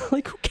 right.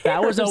 Like, who cares?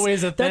 That was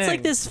always a thing. That's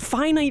like this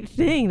finite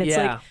thing that's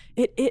like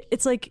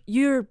it's like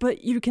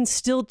but you can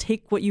still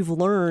take what you've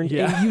learned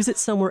and use it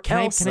somewhere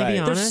else. Can I be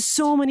honest? There's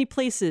so many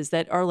places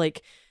that are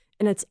like,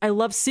 and I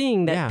love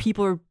seeing that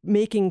people are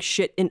making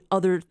shit at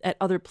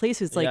other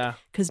places, like,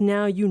 because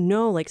now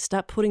like,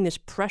 stop putting this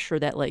pressure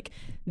that like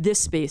this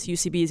space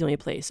UCB is the only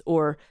place,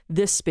 or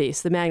this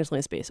space the Magnus is the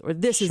only space, or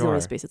this is the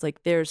only space. It's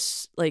like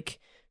there's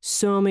like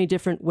so many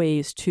different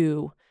ways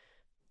to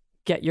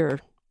get your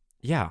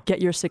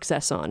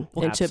success on,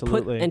 and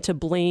to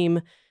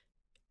blame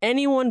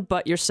anyone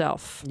but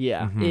yourself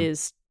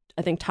is,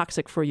 I think,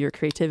 toxic for your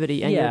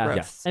creativity and your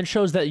growth. And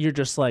shows that you're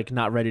just like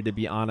not ready to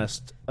be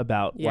honest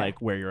about like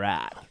where you're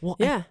at. Well,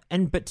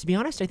 but to be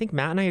honest, I think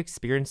Matt and I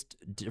experienced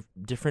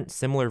different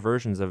similar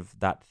versions of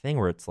that thing,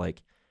 where it's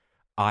like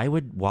I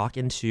would walk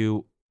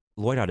into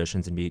Lloyd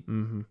auditions and be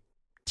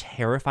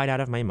terrified out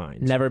of my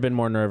mind. Never been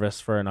more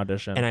nervous for an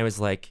audition. And I was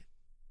like,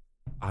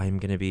 I have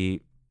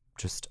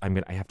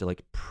to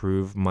like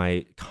prove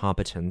my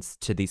competence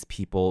to these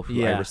people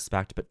who I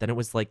respect. But then it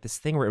was like this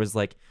thing where it was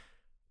like,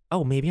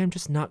 oh, maybe I'm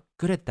just not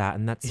good at that,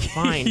 and that's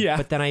fine.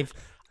 But then I've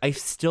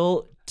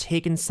still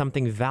taken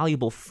something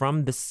valuable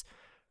from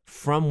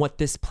what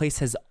this place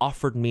has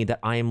offered me, that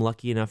I am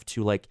lucky enough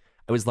to I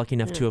was lucky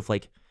enough to have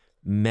like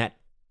met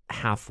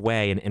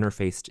halfway and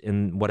interfaced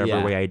in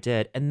whatever way I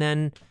did. And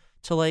then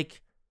to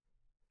like,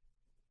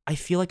 I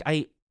feel like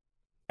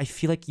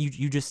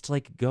you just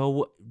like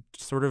go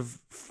sort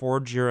of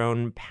forge your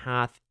own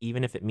path,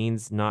 even if it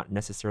means not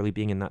necessarily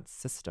being in that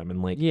system.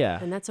 And like,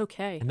 and that's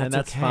okay. And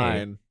that's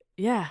fine.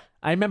 Yeah.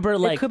 I remember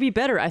like, it could be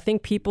better. I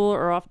think people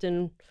are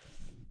often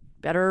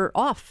better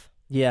off.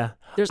 Yeah.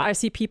 I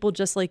see people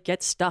just like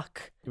get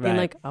stuck being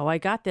like, oh, I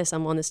got this.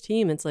 I'm on this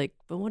team. It's like,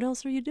 but what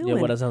else are you doing? Yeah,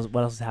 what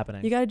else is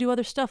happening? You got to do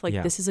other stuff.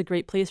 Like this is a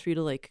great place for you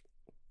to like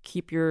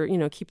keep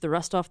the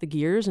rust off the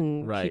gears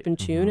and keep in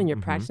tune, and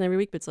you're practicing every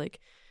week. But it's like,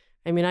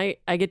 I mean,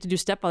 I get to do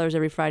Stepfathers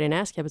every Friday in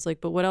ASCAP. It's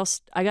like, but what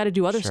else? I got to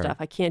do other stuff.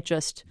 I can't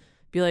just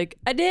be like,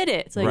 I did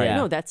it. It's like,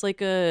 no, that's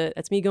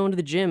me going to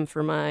the gym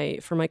for my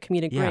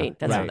comedic brain.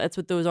 That's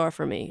what those are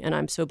for me. And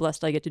I'm so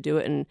blessed I get to do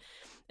it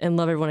and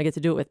love everyone I get to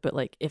do it with. But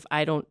like, if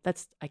I don't,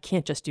 I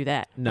can't just do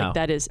that. No. Like,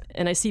 that is,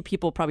 and I see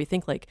people probably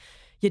think like,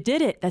 you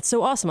did it. That's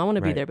so awesome. I want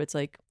to be there. But it's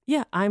like,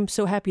 yeah, I'm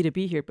so happy to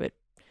be here. But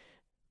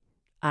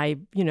I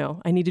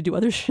need to do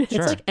other shit.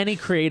 It's like any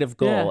creative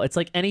goal. Yeah. It's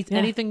like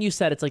anything you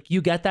said. It's like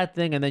you get that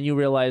thing and then you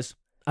realize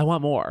I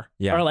want more.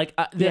 Yeah. Or like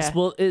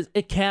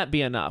it can't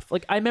be enough.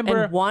 Like I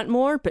remember want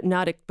more, but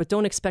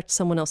don't expect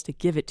someone else to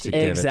give it to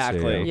you.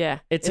 Exactly. Yeah.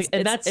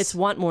 It's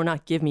want more,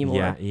 not give me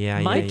more.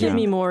 Give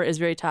me more is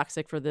very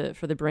toxic for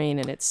the brain,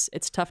 and it's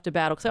tough to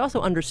battle. Because I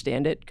also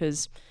understand it,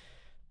 because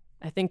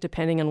I think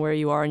depending on where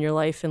you are in your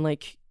life and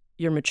like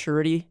your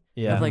maturity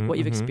of like what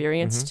you've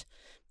experienced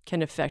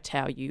can affect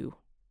how you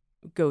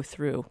go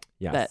through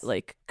that.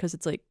 Like, because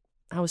it's like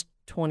I was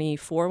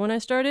 24 when I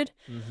started.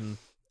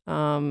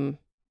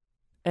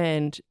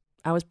 And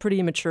I was pretty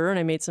immature, and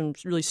I made some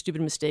really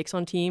stupid mistakes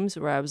on teams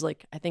where I was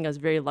like, I think I was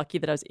very lucky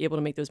that I was able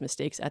to make those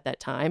mistakes at that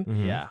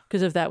time. Yeah.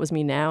 Because if that was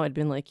me now, I'd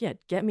been like, yeah,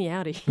 get me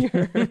out of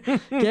here.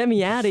 Get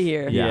me out of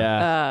here.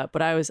 Yeah.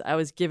 But I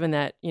was given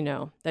that,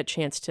 that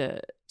chance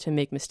to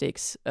make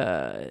mistakes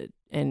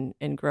and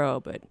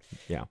grow. But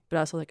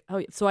also like,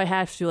 oh, so I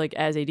have to, like,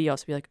 as AD,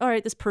 also be like, all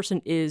right, this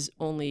person is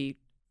only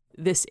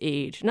this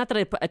age. Not that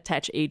I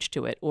attach age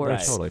to it, or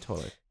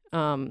Totally.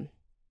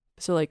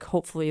 So like,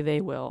 hopefully they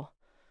will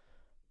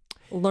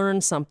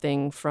learn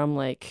something from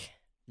like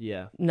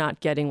not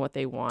getting what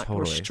they want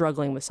or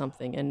struggling with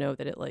something, and know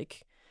that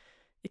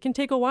it can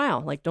take a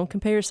while. Like, don't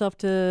compare yourself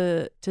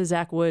to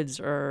Zach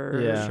Woods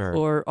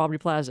or Aubrey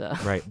Plaza.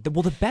 Right.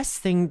 Well, the best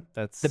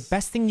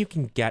thing you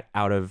can get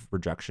out of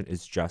rejection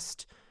is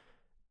just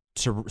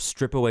to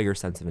strip away your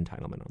sense of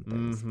entitlement on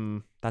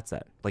things. That's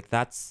it. Like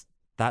that's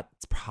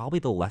probably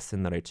the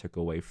lesson that I took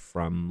away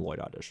from Lloyd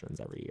auditions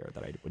every year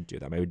that I would do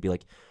them. I would be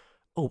like,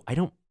 oh, I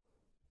don't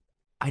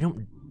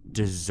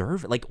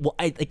deserve it. Like, well,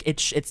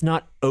 it's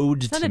not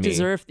owed to me. It's not a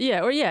deserved.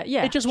 Yeah.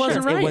 It just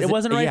wasn't right. It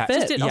wasn't right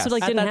fit. It also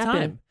didn't happen.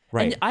 Time.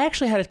 Right. And I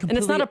actually had it completely.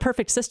 And it's not a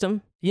perfect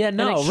system. Yeah.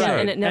 No. And right.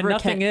 And it never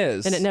nothing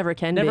is. And it never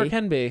can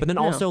be. But then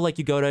also, like,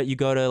 you go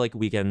to like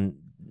weekend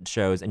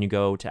shows and you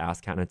go to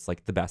ASCAP, and it's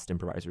like the best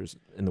improvisers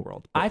in the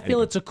world. But I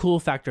feel it's a cool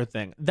factor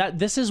thing.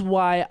 This is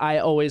why I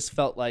always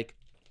felt like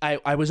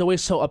I was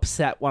always so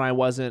upset when I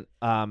wasn't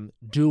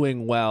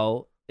doing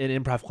well in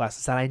improv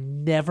classes, that I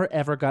never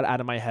ever got out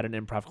of my head in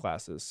improv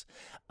classes.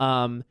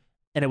 And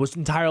it was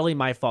entirely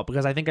my fault,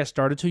 because I think I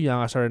started too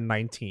young. I started at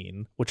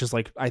 19, which is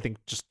like, I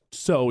think just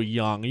so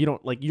young.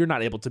 You're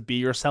not able to be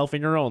yourself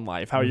in your own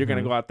life. How are you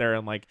going to go out there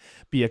and like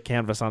be a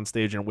canvas on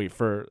stage and wait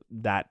for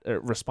that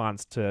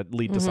response to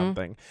lead to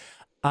something?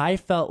 I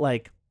felt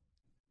like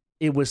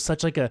it was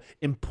such like a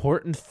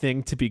important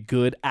thing to be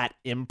good at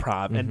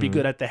improv and be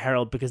good at the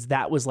Herald, because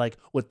that was like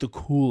what the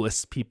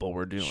coolest people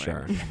were doing.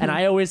 Sure. And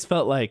I always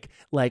felt like,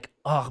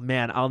 oh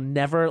man, I'll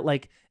never,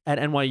 like, at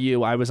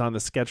NYU, I was on the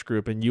sketch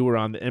group and you were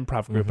on the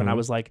improv group, and I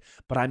was like,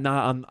 but I'm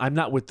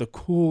not with the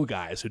cool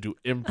guys who do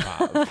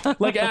improv.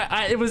 Like,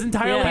 it was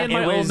entirely in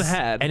my own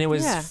head, and it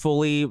was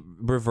fully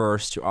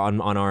reversed on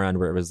our end,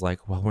 where it was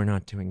like, well, we're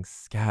not doing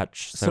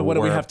sketch, so what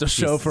do we have to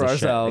show for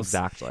ourselves?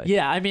 Exactly.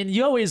 Yeah, I mean,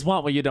 you always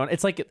want what you don't.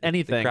 It's like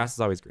anything. The grass is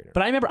always greener.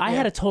 But I remember I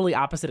had a totally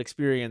opposite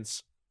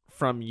experience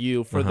from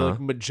you for the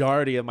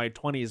majority of my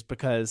 20s,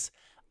 because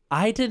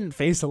I didn't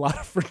face a lot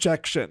of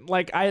rejection.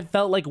 Like, I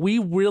felt like we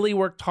really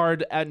worked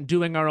hard at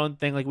doing our own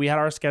thing. Like, we had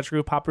our sketch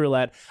group, Pop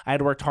Roulette. I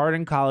had worked hard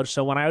in college.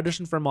 So when I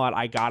auditioned for Maude,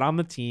 I got on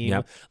the team.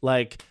 Yep.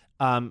 Like,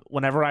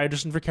 whenever I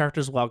auditioned for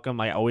Characters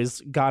Welcome, I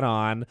always got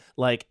on.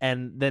 Like,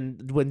 and then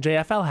when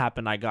JFL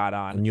happened, I got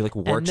on. And you like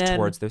worked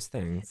towards those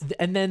things.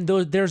 And then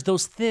there's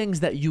those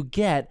things that you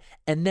get,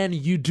 and then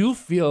you do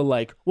feel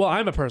like, well,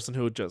 I'm a person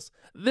who just,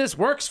 this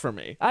works for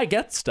me. I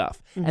get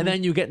stuff. And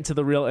then you get into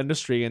the real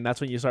industry, and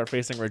that's when you start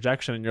facing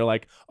rejection, and you're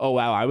like, oh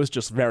wow, I was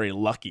just very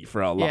lucky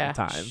for a long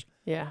time.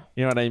 Yeah.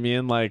 You know what I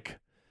mean? Like,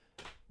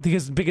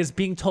 because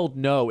being told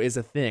no is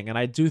a thing, and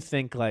I do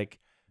think like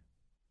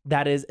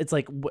that is, it's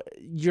like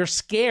you're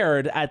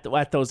scared at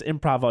those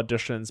improv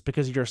auditions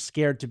because you're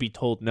scared to be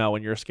told no,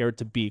 and you're scared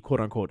to be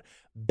quote unquote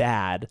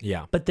bad.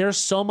 Yeah. But there's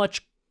so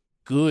much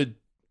good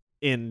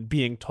in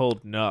being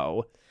told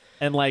no,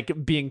 and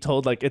like being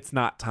told like it's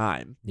not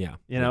time. Yeah.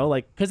 You know,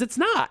 like, because it's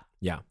not.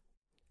 Yeah.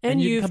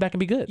 And you can come back and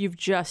be good. You've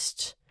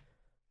just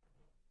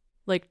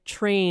like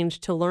trained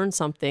to learn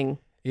something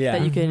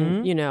that you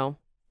can,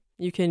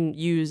 you can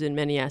use in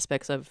many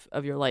aspects of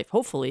your life,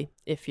 hopefully,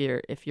 if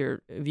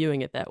you're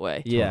viewing it that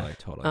way. Yeah,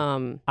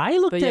 totally. I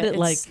looked at it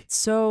like,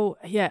 so.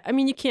 Yeah, I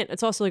mean, you can't.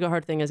 It's also like a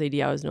hard thing as AD.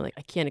 I was like,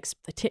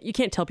 you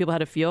can't tell people how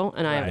to feel,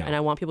 and I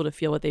want people to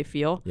feel what they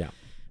feel. Yeah.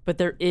 But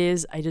there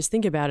is. I just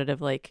think about it of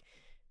like,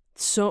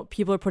 so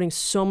people are putting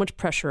so much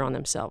pressure on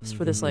themselves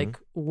for this like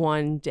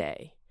one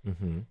day.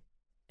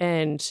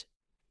 And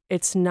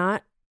it's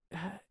not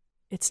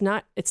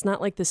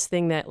like this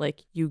thing that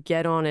like you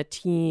get on a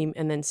team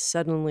and then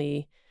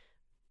suddenly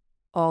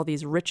all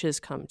these riches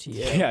come to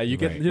you. Yeah, you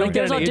get you don't like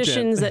get there's an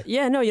auditions agent. that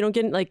you don't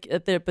get like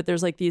there, but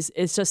there's like these.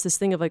 It's just this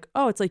thing of like,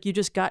 oh, it's like you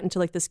just got into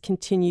like this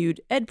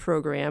continued ed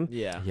program,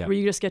 where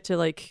you just get to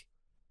like,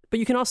 but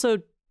you can also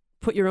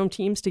put your own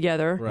teams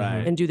together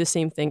and do the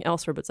same thing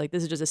elsewhere. But it's like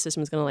this is just a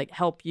system that's going to like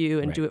help you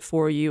and do it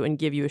for you and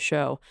give you a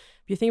show.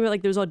 If you think about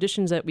like those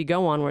auditions that we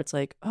go on where it's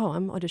like, oh,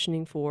 I'm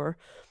auditioning for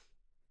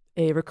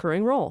a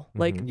recurring role.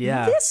 Like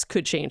this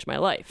could change my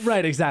life.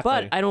 Right, exactly.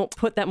 But I don't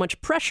put that much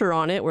pressure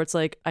on it where it's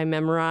like I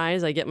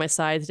memorize, I get my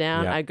sides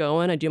down, I go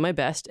in, I do my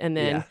best, and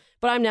then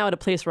but I'm now at a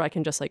place where I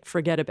can just like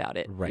forget about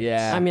it. Right.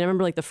 Yeah. I mean, I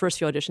remember like the first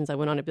few auditions I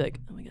went on to be like,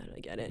 oh my God, I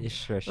get it.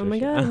 Sure, Oh my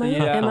God,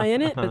 am I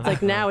in it? But it's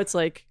like now it's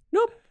like,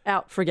 nope,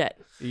 out, forget.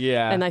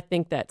 Yeah. And I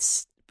think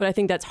that's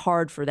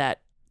hard for the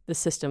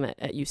system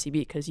at UCB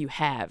because you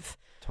have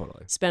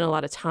Totally. spent a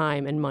lot of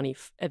time and money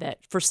that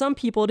for some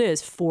people it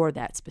is for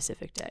that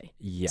specific day.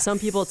 Yes. Some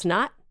people it's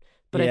not,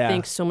 but I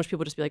think so much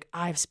people just be like,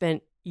 I've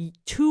spent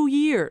 2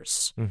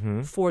 years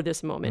for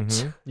this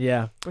moment.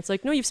 Yeah. It's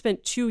like, no, you've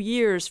spent 2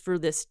 years for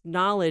this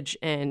knowledge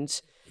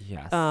and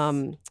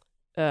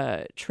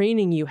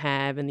training you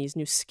have and these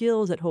new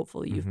skills that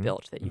hopefully you've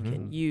built that you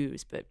can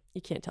use, but you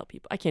can't tell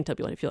people. I can't tell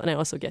people how to feel. And I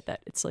also get that.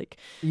 It's like,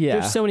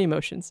 there's so many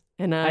emotions.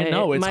 And I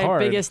know it's my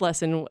hard. biggest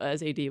lesson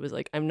as AD was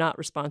like, I'm not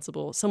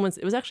responsible.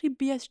 It was actually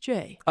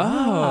BSJ.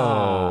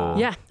 Oh.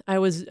 Yeah. I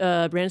was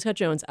Brandon Scott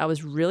Jones. I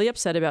was really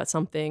upset about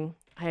something.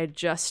 I had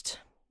just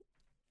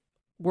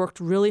worked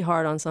really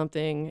hard on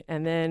something.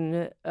 And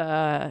then,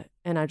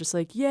 and I just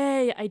like,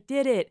 yay, I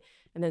did it.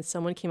 And then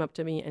someone came up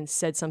to me and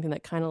said something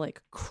that kind of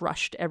like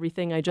crushed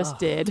everything I just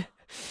did.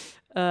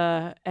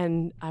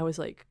 And I was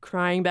like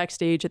crying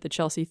backstage at the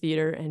Chelsea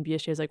Theater, and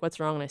BSJ was like, what's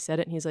wrong? And I said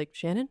it, and he's like,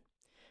 Shannon,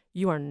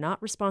 you are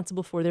not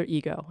responsible for their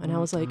ego. And I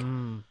was like,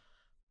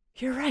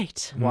 you're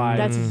right. Why?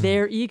 That's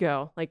their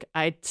ego. Like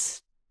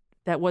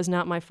that was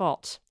not my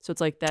fault. So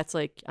it's like, that's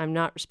like, I'm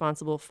not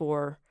responsible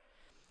for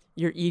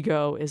your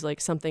ego is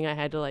like something I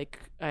had to like,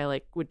 I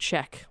like would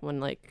check when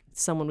like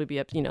someone would be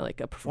up,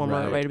 like a performer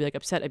or a writer would be like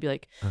upset. I'd be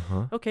like,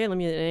 okay, let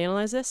me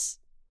analyze this.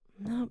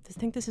 No, I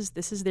think this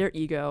is their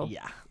ego.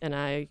 Yeah. And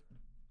I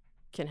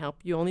can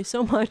help you only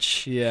so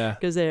much. Yeah.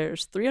 Because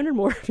there's 300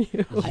 more of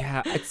you.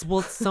 Yeah. It's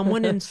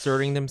someone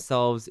inserting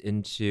themselves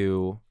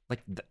into like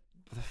the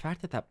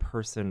fact that a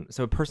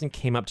person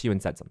came up to you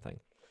and said something.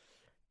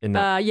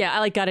 I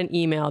like got an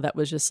email that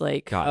was just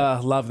like,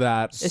 love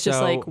that. It's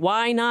just like,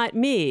 why not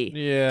me?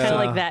 Yeah. Kind of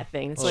like that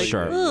thing. It's like,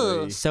 sure.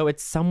 ugh. So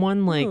it's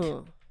someone like,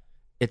 Ugh.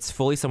 it's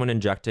fully someone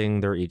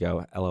injecting their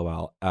ego,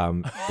 LOL,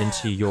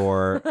 into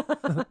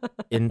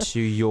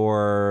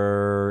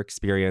your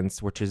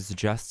experience, which is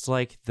just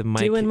like the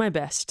Mike. Doing my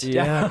best.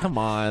 Yeah, come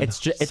on. It's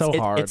just so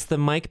hard. It's the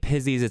Mike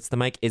Pizzies, it's the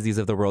Mike Izzies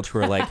of the world who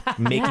are like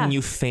making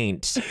you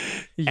faint,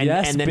 and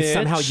then bitch.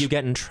 somehow you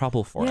get in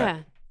trouble for Yeah.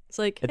 it. It's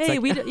like, It's hey,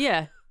 like-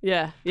 Yeah.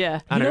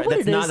 I don't know, what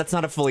it is? that's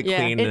not a fully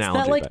clean It's analogy.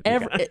 not like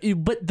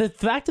but but the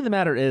fact of the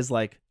matter is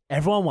like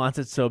everyone wants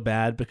it so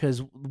bad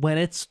because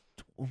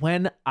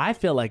when I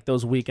feel like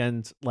those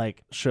weekend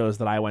like shows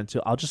that I went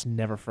to, I'll just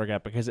never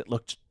forget because it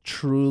looked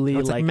truly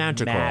it's like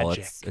magical.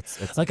 magic.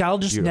 It's like I'll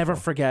just never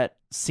beautiful. forget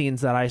scenes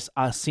that I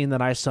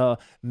saw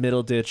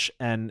Middleditch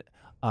and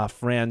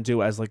Fran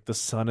do as like the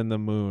sun and the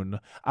moon.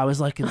 I was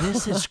like,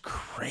 this is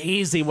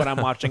crazy when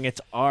I'm watching.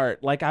 It's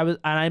art. Like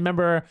I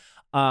remember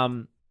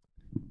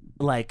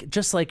like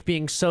just like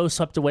being so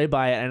swept away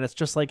by it, and it's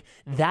just like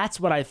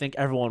that's what I think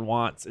everyone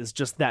wants is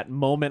just that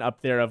moment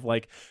up there of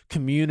like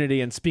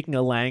community and speaking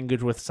a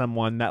language with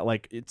someone that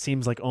like it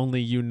seems like only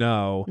you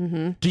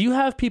know. Do you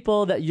have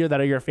people that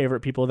are your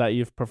favorite people that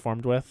you've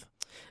performed with?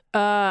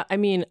 I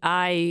mean,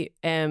 I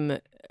am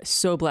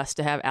so blessed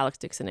to have Alex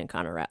Dixon and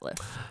Connor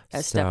Ratliff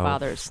as So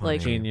stepfathers. funny.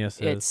 Like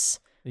Geniuses.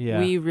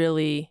 we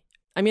really.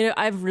 I mean,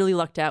 I've really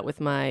lucked out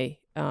with my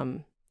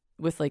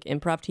with like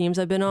improv teams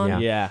I've been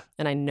on. Yeah.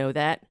 And I know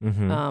that.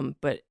 And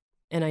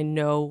I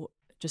know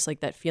just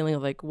like that feeling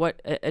of like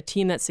what a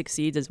team that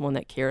succeeds is one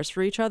that cares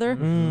for each other.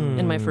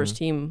 In my first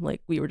team,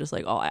 like we were just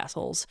like all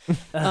assholes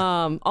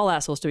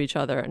to each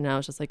other. And I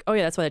was just like, oh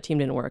yeah, that's why that team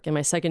didn't work. And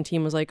my second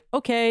team was like,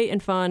 okay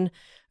and fun.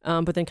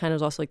 But then kind of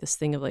was also like this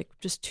thing of like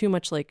just too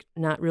much like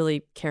not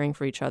really caring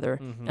for each other.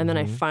 And then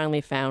I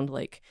finally found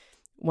like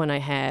when I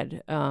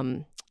had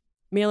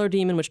Mailer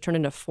Demon, which turned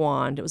into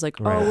Fwand, it was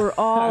like, oh, we're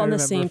all on the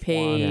same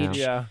page.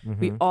 Yeah.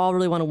 We all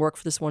really want to work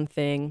for this one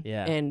thing.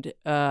 Yeah. And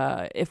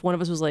if one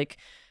of us was like,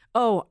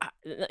 oh,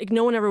 like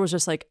no one ever was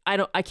just like, I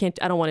don't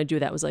want to do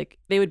that. It was like,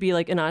 they would be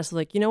like, and honestly,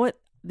 like, you know what?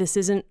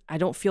 I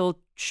don't feel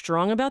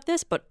strong about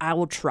this, but I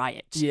will try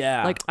it.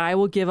 Yeah. Like I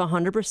will give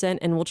 100%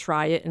 and we'll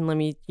try it. And let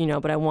me,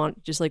 but I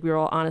want just like, we were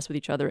all honest with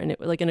each other and it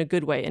like in a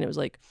good way. And it was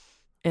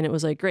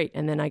like great.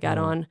 And then I got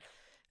on,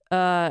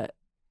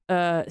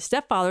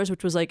 Stepfathers,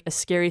 which was like a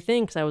scary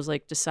thing because I was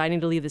like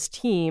deciding to leave this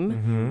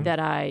team that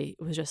I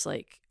was just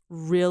like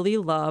really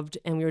loved,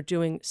 and we were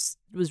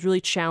was really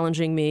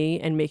challenging me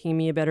and making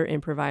me a better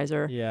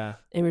improviser. Yeah.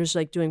 And we were just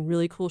like doing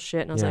really cool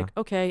shit. And I was like,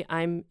 okay,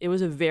 it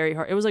was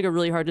like a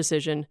really hard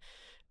decision.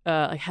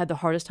 I had the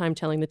hardest time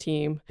telling the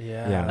team.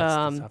 Yeah.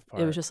 That's the tough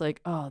part. It was just like,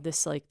 oh,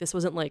 this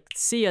wasn't like,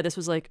 see ya. This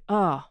was like,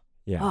 oh,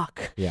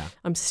 fuck. Yeah.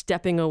 I'm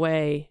stepping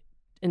away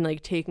and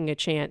like taking a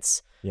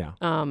chance. Yeah.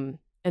 And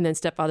then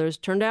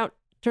Stepfathers turned out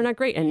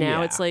great. And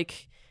now it's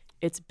like,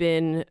 it's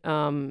been,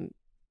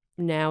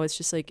 now it's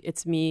just like,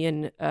 it's me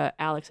and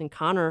Alex and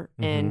Connor,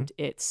 and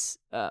it's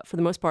for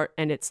the most part,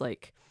 and it's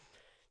like,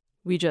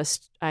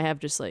 I have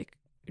just like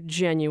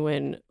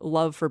genuine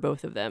love for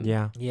both of them.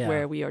 Yeah.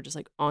 Where we are just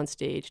like on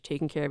stage,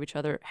 taking care of each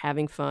other,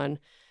 having fun.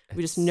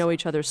 We just know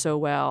each other so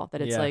well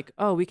that it's like,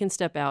 oh, we can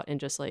step out and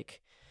just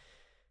like,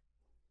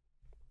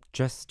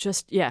 just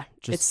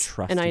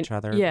trust each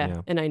other.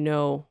 Yeah. And I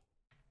know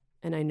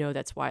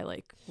that's why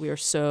like we are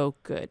so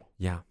good.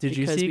 Yeah.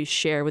 Because we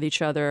share with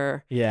each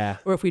other. Yeah.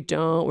 Or if we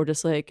don't, we're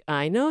just like,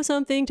 I know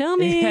something, tell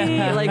me.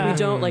 Yeah. Like we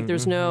don't, like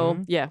there's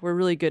no, we're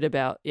really good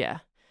about,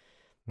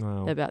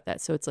 Wow. about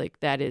that. So it's like,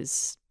 that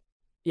is,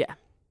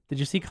 Did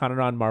you see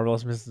Connor on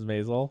Marvelous Mrs.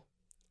 Maisel?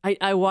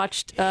 I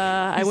watched,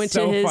 I went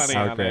so to his, funny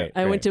on it.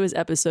 I went to his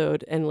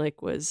episode and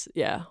like was,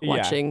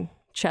 watching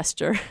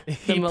Chester,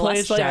 He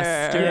plays molester.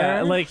 Chester.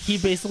 Yeah, like he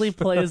basically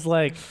plays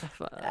like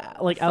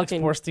Alex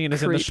Fucking Borstein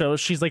is in the creep. show.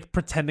 She's like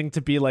pretending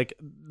to be like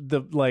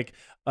the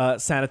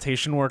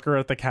sanitation worker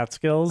at the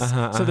Catskills,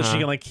 so that she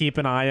can like keep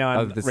an eye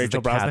on This Rachel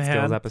is the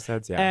Catskills Brosnahan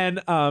episodes. Yeah.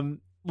 And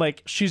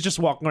like she's just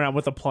walking around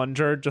with a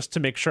plunger just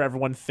to make sure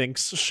everyone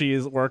thinks she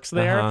works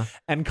there.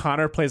 And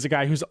Connor plays a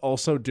guy who's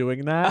also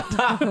doing that.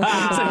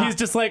 So he's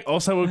just like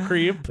also a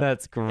creep.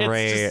 That's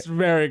great. It's just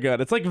very good.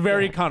 It's like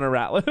very Connor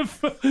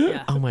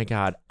Ratliff. Oh my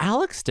God.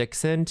 Alex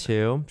Dixon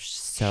too.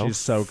 She's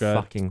so good.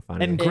 Fucking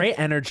funny. And great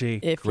energy.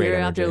 If Great you're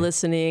out there energy.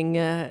 listening,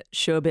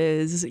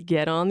 showbiz,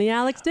 get on the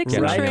Alex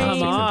Dixon Right, train.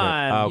 come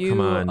on. Oh, you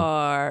come on.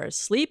 are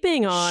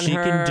sleeping on She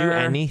her. can do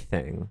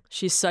anything.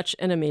 She's such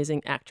an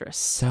amazing actress.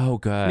 So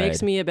good.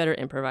 Makes me a better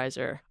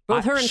improviser.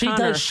 Both her and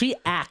Connor. She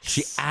acts.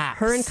 She acts.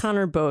 Her and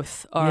Connor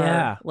both are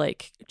Yeah.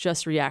 like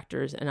just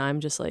reactors, and I'm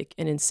just like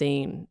an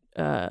insane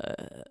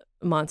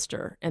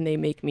monster. And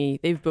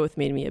they've both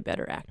made me a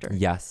better actor.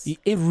 Yes.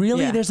 It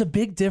really, Yeah. there's a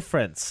big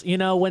difference. You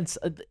know, when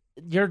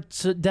you're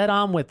dead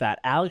on with that.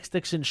 Alex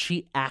Dixon,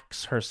 she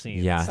acts her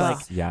scenes. Yes. Like,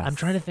 Yes. I'm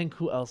trying to think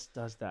who else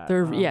does that.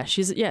 They're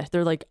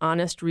they're like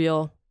honest,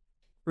 real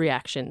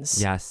reactions.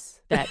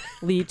 Yes. That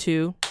lead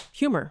to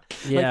humor.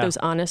 Yeah. Like those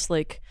honest,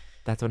 like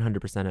That's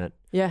 100% it.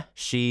 yeah.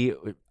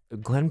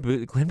 Glenn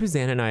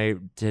Buzan and I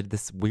did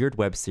this weird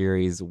web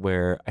series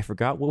where I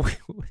forgot what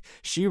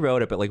she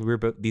wrote it, but like we were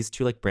both these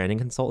two like branding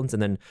consultants,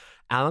 and then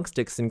Alex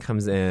Dixon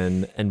comes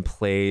in and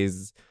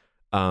plays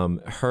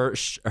her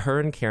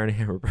and Karen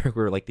Hammerberg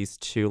were like these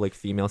two like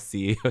female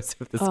CEOs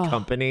of this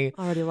company.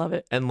 I already love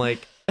it. And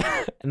like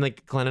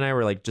Glenn and I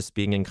were like just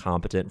being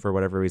incompetent for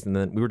whatever reason.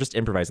 Then we were just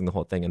improvising the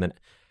whole thing, and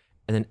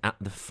then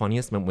the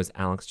funniest moment was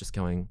Alex just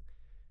going,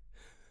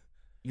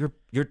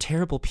 You're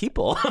terrible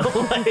people.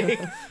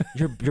 Like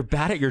you're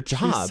bad at your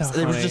jobs.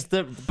 so It was funny. just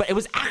but it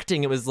was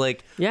acting. It was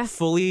like Yeah.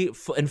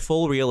 in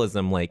full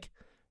realism. Like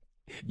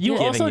You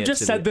giving also it just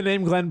to said the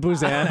name Glenn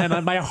Buzan,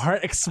 and my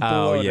heart exploded.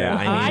 Oh yeah,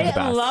 I mean, the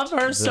best. love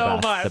her The so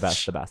best,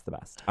 much. The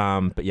best.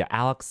 But yeah,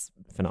 Alex,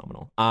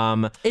 phenomenal.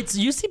 It's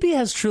UCB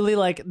has truly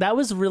like that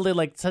was really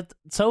like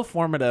so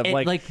formative. It,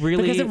 like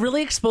really because it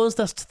really exposed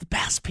us to the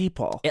best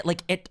people.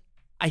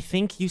 I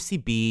think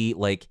UCB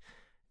like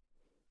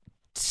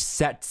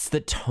sets the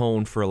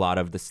tone for a lot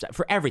of the stuff,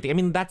 for everything. I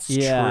mean, that's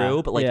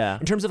true, but like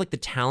in terms of like the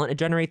talent it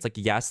generates, like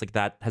yes, like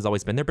that has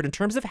always been there. But in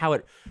terms of how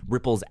it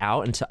ripples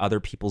out into other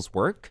people's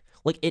work,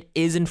 like it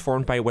is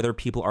informed by whether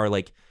people are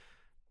like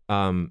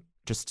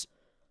just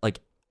like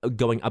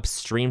going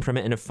upstream from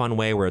it in a fun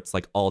way where it's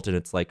like alt and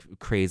it's like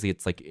crazy.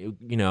 It's like,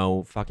 you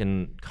know,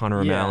 fucking Connor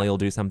O'Malley will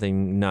do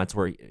something nuts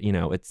where, you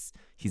know,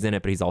 he's in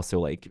it, but he's also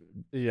like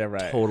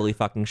totally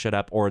fucking shit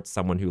up. Or it's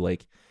someone who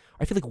like,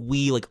 I feel like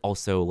we like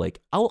also like,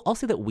 I'll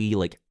say that we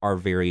like are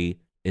very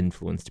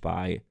influenced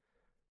by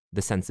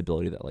the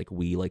sensibility that like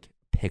we like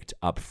picked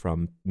up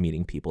from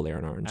meeting people there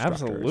in our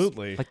instructors.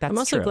 Absolutely. Like that's I'm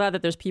also true. glad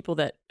that there's people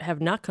that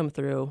have not come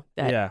through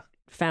that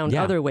found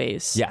Yeah. other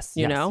ways. Yes.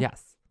 You yes, know?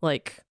 Yes.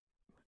 Like,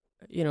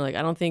 you know, like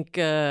I don't think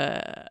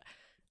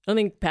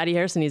Patty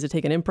Harrison needs to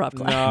take an improv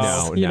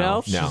class. No, you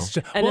no, know? no.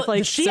 And if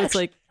like she so it's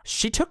actually- like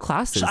She took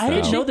classes. I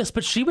didn't though. know this,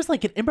 but she was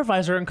like an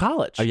improviser in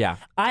college. Oh yeah.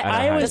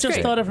 I always That's just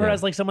great. thought of her Yeah.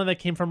 as like someone that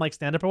came from like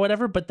stand up or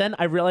whatever, but then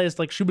I realized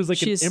like she was like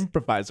She's- an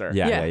improviser.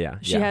 Yeah.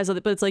 She has other,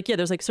 but it's like,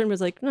 there's like certain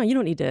was like, no, you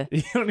don't need to.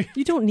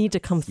 You don't need to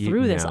come You-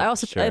 through this. no, I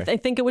also sure. I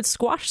think it would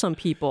squash some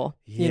people.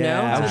 You know,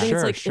 Yeah. so I think Sure,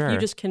 it's like if sure. you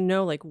just can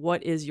know like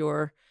what is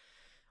your,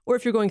 or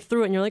if you're going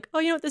through it and you're like, oh,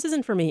 you know what, this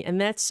isn't for me, and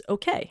that's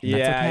okay. Yeah,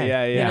 okay.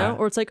 yeah, yeah. You know,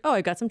 or it's like, oh,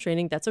 I got some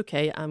training. That's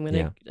okay. I'm gonna,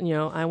 Yeah. you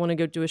know, I want to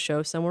go do a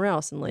show somewhere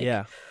else, and like,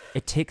 yeah.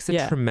 It takes a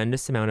Yeah.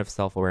 tremendous amount of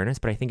self-awareness,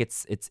 but I think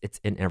it's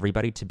in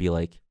everybody to be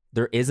like,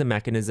 there is a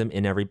mechanism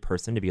in every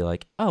person to be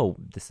like, oh,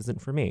 this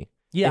isn't for me.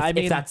 Yeah,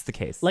 if that's the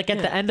case. Like at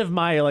the end of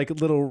my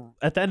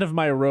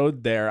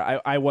road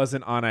there, I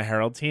wasn't on a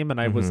Herald team,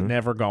 and I was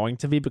never going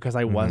to be because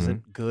I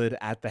wasn't good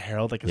at the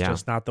Herald. Like it's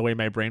just not the way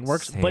my brain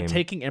works. Same. But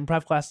taking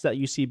improv classes at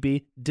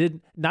UCB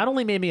did not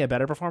only made me a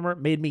better performer,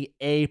 made me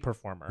a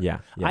performer. Yeah.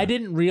 I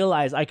didn't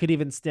realize I could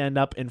even stand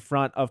up in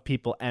front of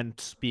people and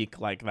speak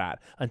like that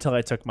until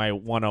I took my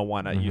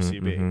 101 at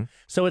UCB.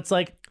 So it's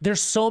like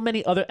there's so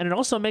many other, and it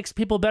also makes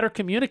people better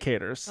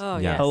communicators. Oh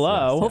yeah.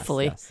 Hello.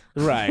 Hopefully. Yes.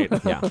 Right.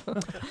 Yeah.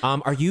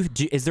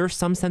 Is there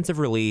some sense of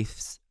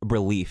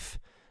relief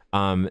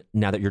now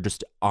that you're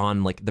just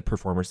on like the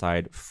performer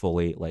side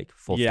fully, like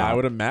full Yeah, stop? I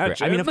would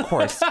imagine. I mean, of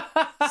course. Such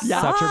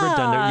a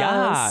redundant.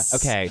 Yeah.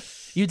 Okay.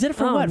 You did it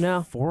for Oh, what?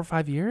 no. 4 or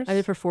 5 years? I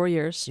did for 4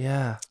 years.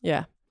 Yeah.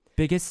 Yeah.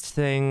 Biggest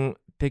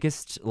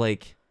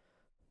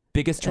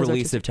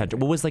release of tension.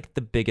 What was like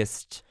the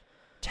biggest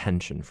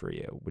tension for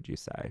you, would you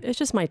say? It's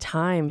just my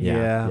time.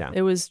 Yeah.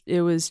 It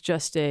was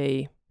just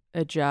a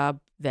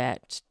job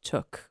that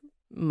took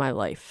my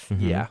life.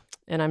 Yeah.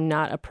 And I'm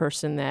not a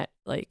person that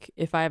like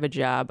if I have a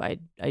job, I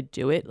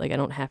do it. Like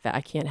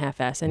I can't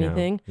half-ass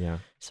anything. No. Yeah.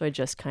 So I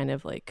just kind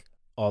of like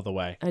All the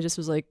way. I just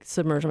was like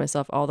submerging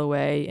myself all the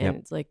way, and Yep.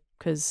 it's like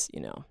because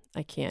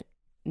I can't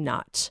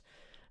not,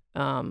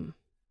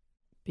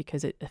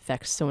 because it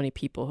affects so many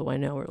people who I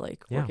know are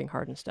like working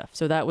hard and stuff.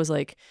 So that was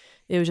like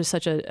it was just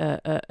such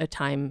a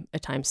time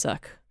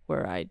suck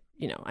where I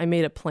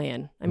made a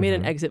plan. I made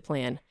an exit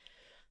plan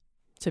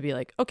to be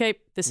like, okay,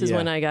 this is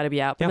when I got to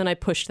be out. But then I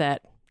pushed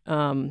that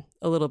a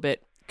little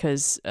bit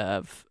because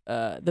of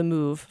the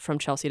move from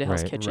Chelsea to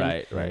Hell's Kitchen.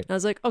 Right. And I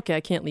was like, okay,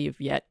 I can't leave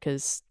yet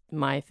because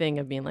my thing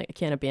of being like, I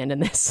can't abandon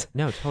this.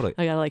 No, totally.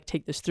 I gotta like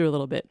take this through a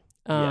little bit.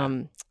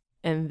 And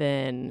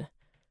then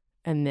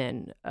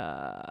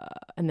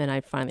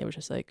I finally was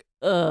just like,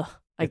 ugh,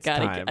 I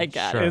got it.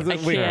 Sure.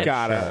 We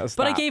gotta stop.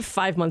 But I gave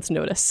 5 months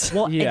notice.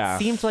 Well, it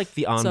seems like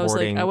the onboarding. So I was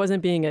like, I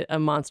wasn't being a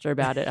monster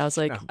about it. I was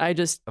like,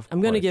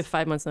 I'm going to give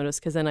 5 months notice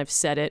because then I've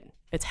said it.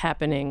 It's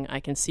happening. I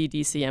can see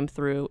DCM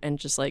through and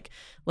just like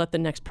let the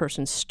next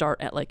person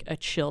start at like a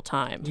chill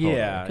time.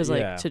 Yeah. Because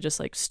like to just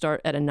like start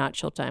at a not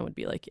chill time would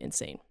be like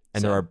insane.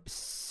 And there are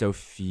so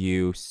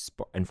few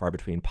and far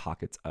between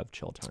pockets of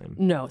chill time.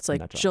 No, it's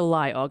like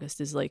July,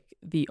 August is like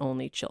the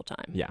only chill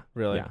time. Yeah.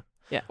 Really?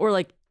 Yeah. Or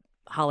like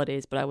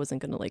holidays, but I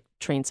wasn't going to like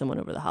train someone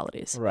over the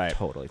holidays. Right.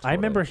 Totally. I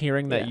remember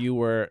hearing that you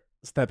were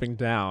stepping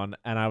down,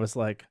 and I was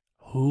like,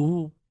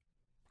 who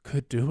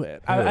could do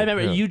it? I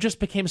remember you just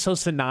became so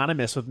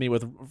synonymous with me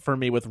with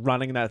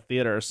running that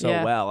theater so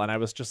well, and I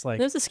was just like,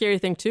 there's a scary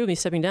thing too, me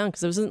stepping down,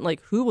 because it wasn't like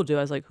who will do it.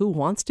 I was like, who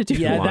wants to do it?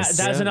 Yeah,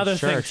 that's another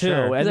thing too.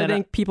 Sure. And I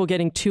think people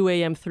getting 2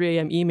 a.m., 3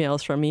 a.m.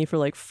 emails from me for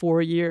like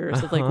 4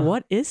 years of like,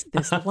 what is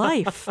this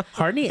life?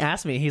 Hardney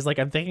asked me, he's like,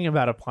 I'm thinking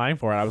about applying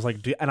for it. I was like,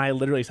 and I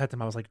literally said to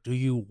him, I was like, do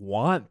you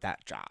want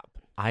that job?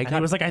 And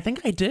he was like, I think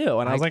I do.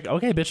 And I was like,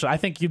 okay, bitch, I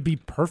think you'd be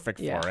perfect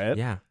for it.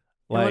 Yeah.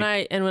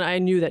 Like, and when I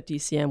knew that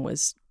DCM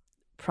was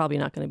probably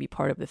not going to be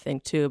part of the thing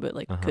too, but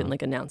like couldn't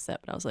like announce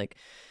that. But I was like,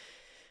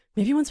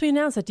 maybe once we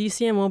announce that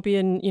DCM won't be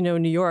in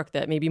New York,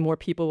 that maybe more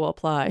people will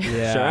apply.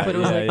 Yeah, but it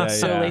was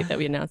so late that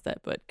we announced that.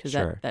 But because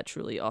that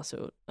truly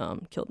also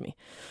killed me.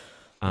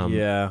 Totally.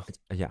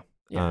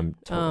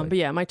 But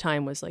yeah, my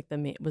time was like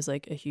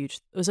a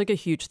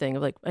huge thing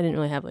of like I didn't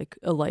really have like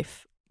a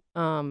life.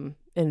 And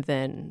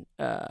then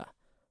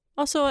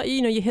also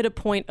you hit a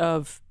point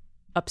of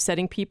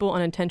upsetting people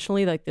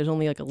unintentionally. Like there's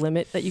only like a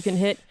limit that you can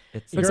hit.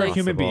 It's like a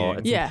human being.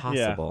 It's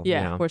impossible.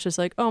 Yeah. Where it's just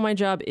like, oh, my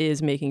job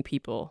is making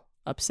people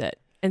upset.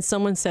 And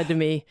someone said to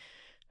me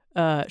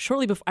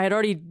shortly before, I had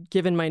already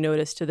given my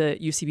notice to the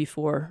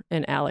UCB4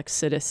 and Alex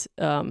Sidis.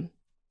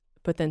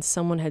 But then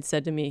someone had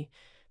said to me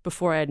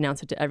before I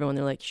announced it to everyone,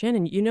 they're like,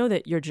 Shannon, you know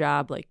that your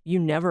job, like you're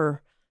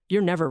never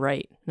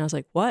right. And I was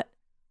like, what?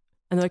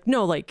 And they're like,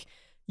 no, like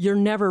you're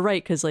never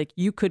right, because like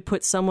you could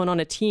put someone on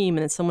a team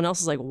and then someone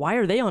else is like, why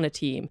are they on a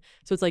team?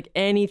 So it's like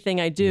anything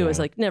I do is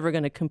like never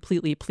going to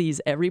completely please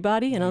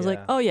everybody. And I was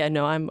like, oh yeah,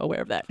 no, I'm aware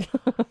of that.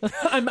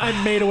 I'm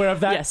made aware of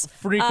that. Yes,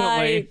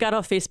 frequently. I got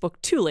off Facebook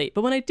too late,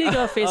 but when I did get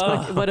off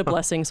Facebook, what a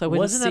blessing! So I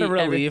wouldn't Wasn't that a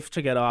relief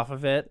to get off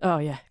of it? Oh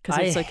yeah, because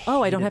it's like,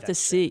 oh, I don't have to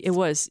see. It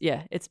was,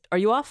 yeah. It's. Are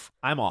you off?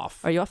 I'm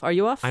off. Are you off? Are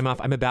you off? I'm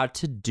off. I'm about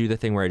to do the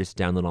thing where I just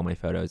download all my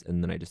photos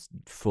and then I just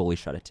fully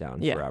shut it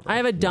down forever. I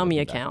have a dummy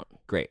account.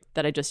 Great.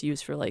 That I just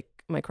use for like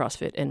my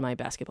CrossFit and my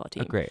basketball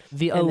team. Great.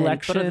 The and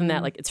election. But other than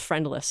that, like it's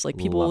friendless. Like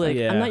people Love like,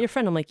 it. I'm not your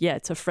friend. I'm like, yeah,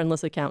 it's a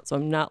friendless account, so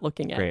I'm not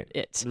looking at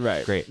it.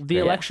 Right. Great. The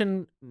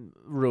election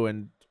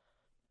ruined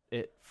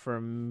it for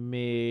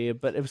me,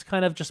 but it was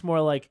kind of just more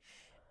like,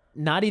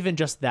 not even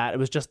just that. It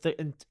was just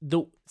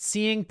the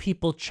seeing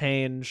people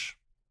change.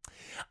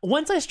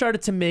 Once I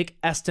started to make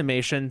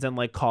estimations and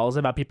like calls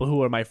about people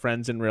who are my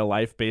friends in real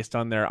life based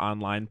on their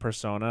online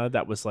persona,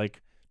 that was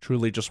like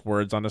truly just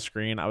words on a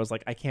screen, I was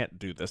like, I can't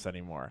do this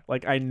anymore.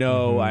 Like, I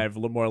know I have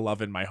more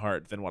love in my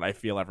heart than what I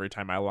feel every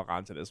time I log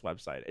onto this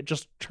website. It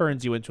just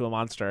turns you into a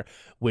monster,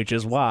 which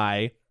is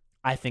why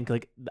I think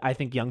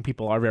young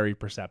people are very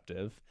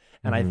perceptive.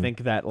 And I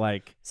think that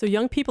like... So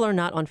young people are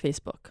not on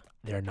Facebook.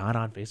 They're not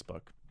on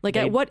Facebook. Like,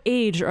 at what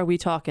age are we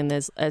talking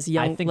as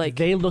young? I think like,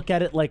 they look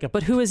at it like a.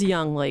 But who is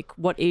young? Like,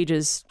 what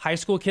ages? High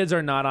school kids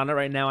are not on it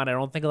right now, and I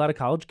don't think a lot of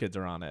college kids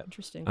are on it.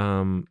 Interesting.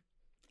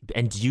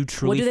 And do you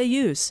truly? What do they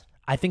use?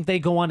 I think they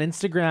go on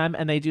Instagram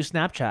and they do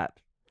Snapchat.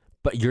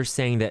 But you're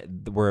saying that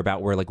we're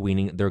like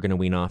weaning. They're going to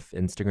wean off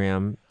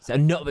Instagram. So,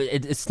 no,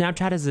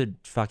 Snapchat is a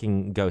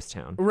fucking ghost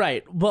town.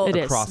 Right. Well, it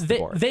across is. the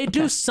board. They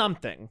do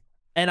something.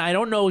 And I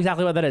don't know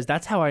exactly what that is.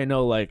 That's how I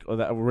know, like,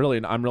 that I'm really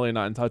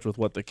not in touch with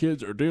what the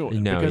kids are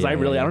doing. No, because yeah, I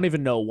yeah. don't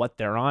even know what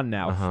they're on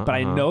now. But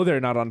I know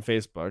they're not on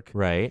Facebook.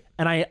 Right.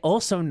 And I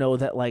also know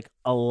that, like,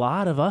 a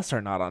lot of us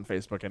are not on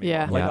Facebook anymore.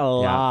 Yeah. Like, a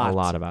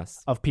lot of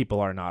us. of people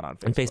are not on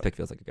Facebook. And Facebook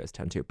feels like a ghost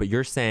town too. But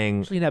you're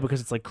saying, Actually, no,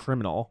 because it's, like,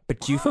 criminal. but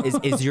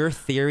is your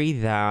theory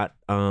that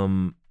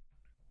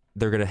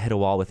they're gonna hit a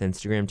wall with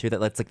Instagram too?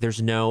 That it's like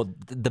there's no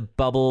the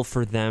bubble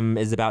for them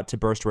is about to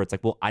burst, where it's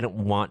like, well, I don't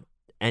want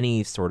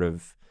any sort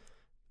of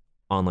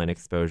online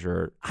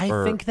exposure. I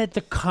think that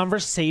the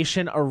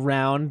conversation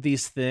around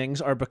these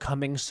things are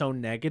becoming so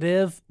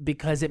negative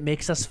because it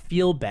makes us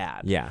feel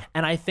bad. Yeah.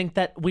 And I think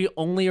that we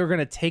only are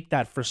going to take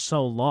that for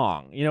so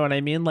long. You know what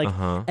I mean? Like,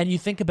 and you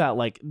think about,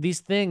 like,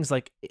 these things,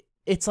 like,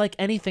 it's like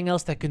anything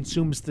else that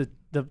consumes the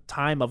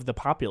time of the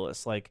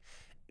populace. Like,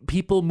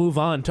 people move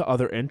on to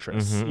other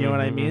interests. You know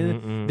what I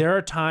mean? There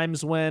are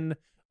times when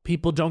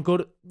people don't go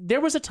to.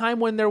 There was a time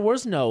when there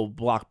was no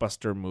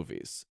blockbuster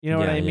movies. You know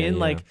what I mean?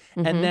 Like,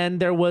 and then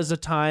there was a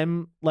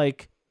time,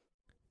 like,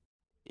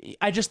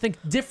 I just think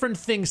different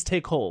things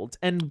take hold,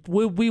 and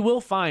we will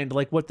find,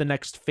 like, what the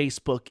next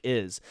Facebook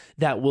is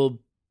that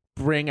will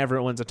bring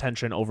everyone's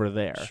attention over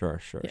there.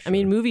 Sure. I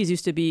mean, movies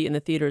used to be in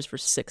the theaters for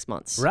 6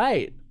 months.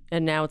 Right.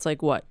 And now it's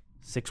like, what?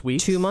 6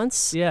 weeks? 2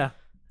 months? Yeah.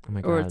 Oh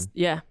my Or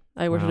god.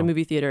 I worked at a Wow.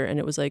 movie theater, and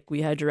it was like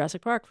we had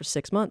Jurassic Park for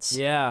 6 months.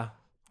 Yeah.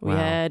 We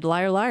had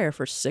Liar Liar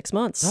for 6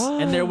 months.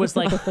 And there was,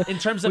 like, in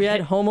terms of we had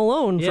Home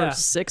Alone Yeah. for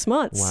 6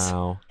 months.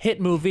 Wow. hit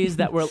movies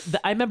that were.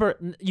 I remember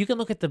you can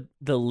look at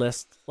the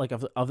list, like,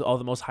 of all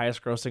the most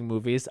highest grossing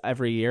movies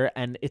every year,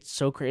 and it's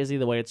so crazy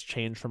the way it's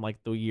changed from, like,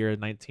 the year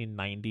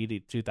 1990 to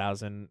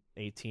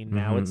 2018.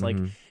 Now it's like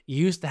you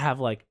used to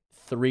have, like,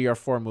 3 or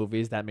 4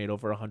 movies that made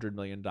over $100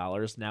 million.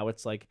 Now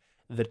it's like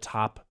the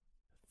top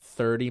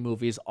 30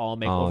 movies all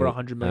make over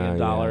 $100 million,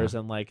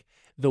 and, like,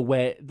 the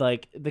way,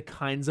 like, the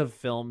kinds of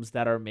films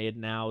that are made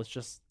now, it's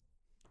just,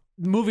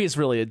 movies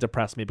really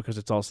depress me because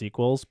it's all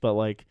sequels, but,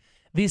 like,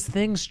 these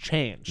things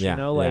change, you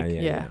know, like,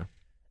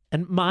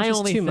 and my Which is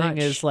only too thing much.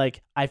 is,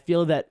 like, I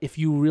feel that if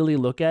you really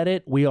look at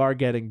it, we are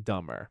getting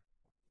dumber.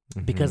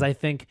 Because I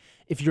think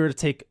if you were to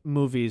take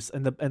movies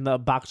and the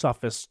box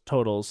office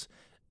totals,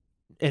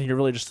 and you're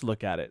really just to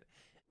look at it,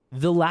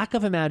 the lack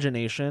of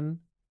imagination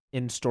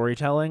in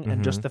storytelling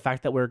and just the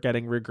fact that we're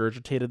getting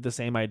regurgitated the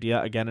same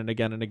idea again and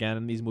again and again,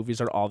 and these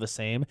movies are all the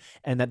same,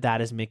 and that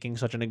is making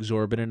such an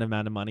exorbitant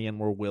amount of money, and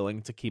we're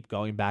willing to keep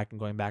going back and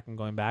going back and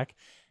going back.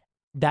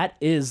 That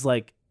is,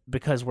 like,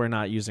 because we're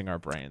not using our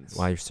brains.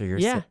 Wow. So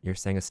you're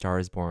saying A Star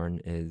Is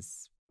Born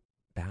is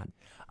bad?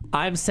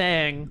 I'm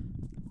saying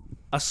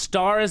A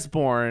Star Is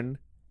Born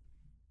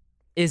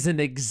is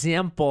an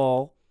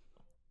example.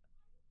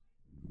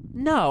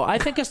 No, I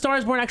think A Star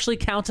Is Born actually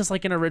counts as,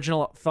 like, an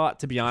original thought,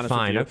 to be honest with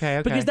Fine. you.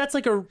 Okay. Because that's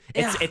like a...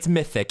 It's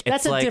mythic.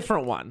 That's it's a like,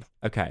 different one.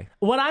 Okay.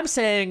 What I'm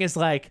saying is,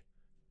 like,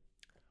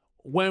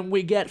 when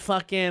we get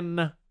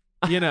fucking,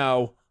 you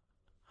know...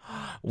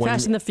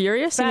 Fast and the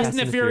Furious? Fast and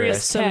the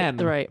Furious 10.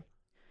 Right.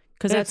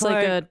 Because It's that's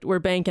like we're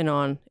banking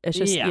on. It's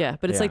just, Yeah.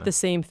 but it's like the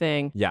same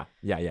thing. Yeah.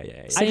 Same,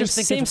 I just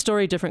think same it's-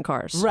 story, different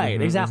cars.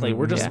 Right, exactly.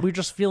 We're just Yeah. we're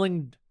just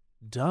feeling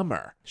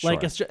dumber.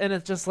 Like, it's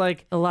just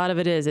like... A lot of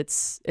it is.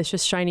 It's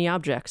just shiny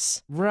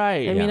objects.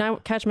 Right. I mean, I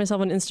catch myself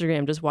on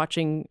Instagram just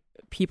watching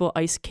people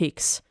ice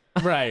cakes.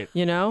 Right.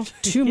 You know?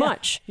 Too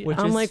much. Which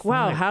I'm is like,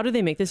 wow, fine. how do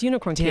they make this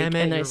unicorn Damn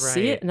cake? it, And I you're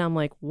see right. it and I'm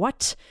like,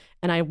 what?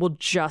 And I will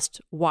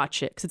just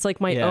watch it. Cause it's like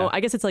my Yeah. own, I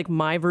guess it's like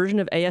my version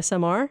of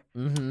ASMR.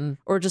 Mm-hmm.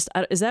 Or just,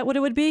 is that what it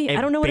would be? It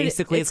I don't know what it is.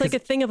 basically It's is like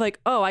a thing of like,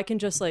 oh, I can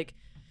just like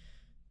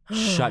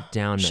Shut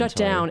down. shut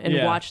mentally. down and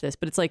Yeah. watch this.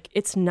 But it's like,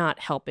 it's not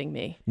helping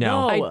me.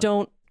 No. I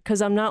don't,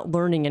 because I'm not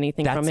learning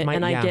anything That's from it. my-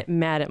 And I yeah. get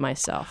mad at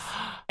myself.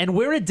 And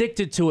we're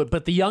addicted to it,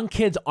 but the young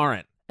kids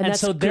aren't. And that's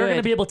so they're going to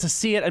good. be able to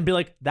see it and be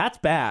like, that's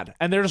bad.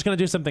 And they're just going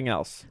to do something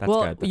else. That's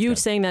well, good. That's you good.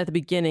 saying that at the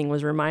beginning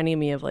was reminding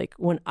me of like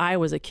when I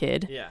was a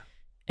kid Yeah.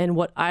 and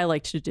what I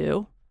liked to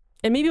do.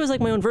 And maybe it was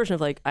like my own version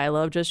of like, I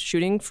love just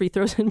shooting free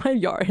throws in my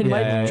yard, in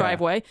my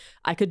driveway.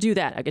 I could do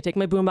that. I could take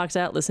my boombox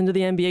out, listen to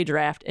the NBA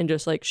draft, and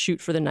just like shoot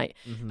for the night.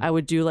 I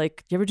would do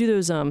like, do you ever do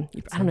those? I don't know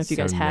if you sounds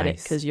guys so had it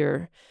nice. because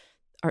you're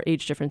our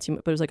age difference,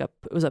 but it was like it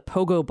was a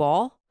pogo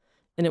ball,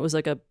 and it was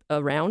like a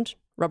round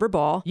rubber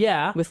ball.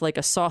 Yeah. With like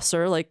a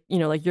saucer, like, you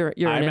know, like you're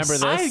I remember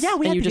this. we and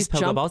had you these just pogo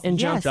jump balls.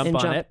 and Yes. jump and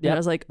on jump. it. And Yep, I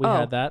was like, we oh,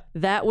 had that.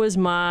 that was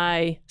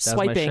my That was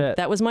my swiping. shit.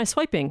 That was my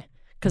swiping.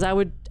 Because I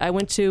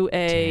went to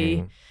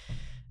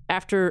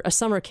after a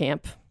summer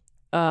camp,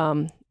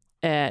 and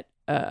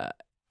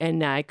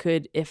I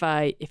could,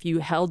 if you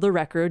held the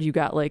record, you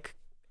got like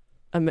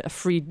a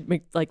free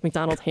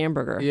McDonald's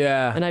hamburger.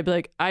 Yeah. And I'd be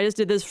like, I just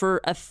did this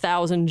for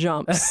 1,000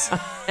 jumps,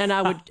 and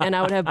I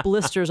would have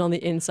blisters on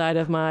the inside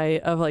of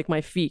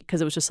my feet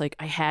because it was just like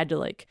I had to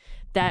like.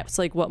 That's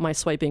like what my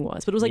swiping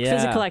was, but it was like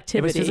physical activity.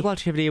 It was physical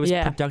activity. It was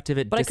productive.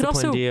 It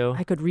disciplined you.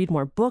 I could read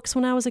more books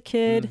when I was a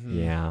kid. Mm-hmm.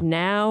 Yeah.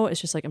 Now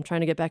it's just like I'm trying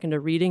to get back into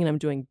reading and I'm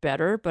doing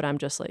better, but I'm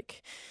just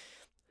like,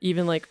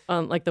 even like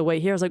on like the way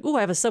here, I was like, oh,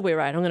 I have a subway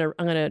ride. I'm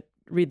gonna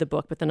read the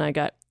book, but then I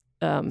got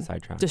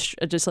sidetracked.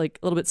 Just like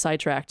a little bit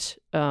sidetracked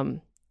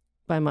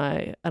by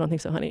my I don't think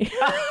so, honey.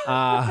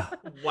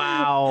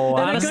 Wow.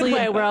 In a good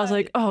way where I was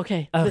like, oh,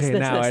 okay.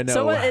 This. I know.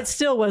 So it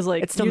still was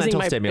like it's still using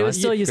mental stimulus. It was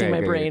still using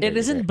my brain. It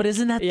isn't, but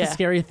isn't that the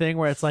scary thing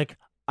where it's like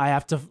I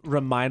have to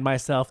remind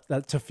myself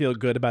that to feel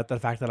good about the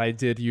fact that I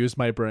did use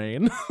my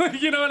brain.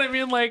 You know what I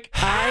mean? Like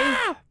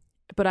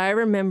but I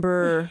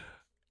remember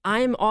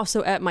I'm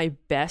also at my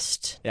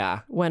best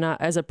when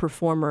as a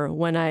performer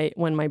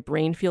when my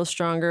brain feels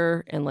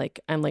stronger and like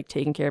I'm like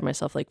taking care of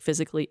myself like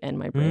physically and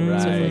my brain.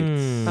 So like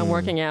if I'm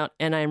working out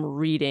and I'm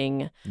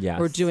reading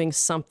or doing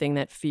something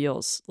that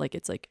feels like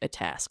it's like a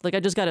task. Like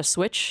I just got a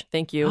Switch,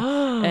 thank you.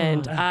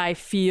 And I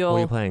feel What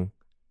are you playing?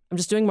 I'm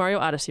just doing Mario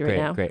Odyssey right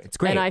now. Great. It's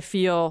great. And I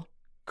feel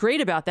great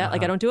about that.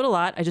 Like I don't do it a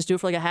lot. I just do it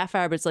for like a half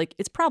hour, but it's like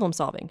it's problem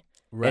solving.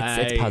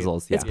 It's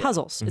puzzles. Yeah. It's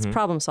puzzles. Mm-hmm. It's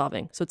problem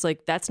solving. So it's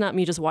like that's not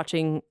me just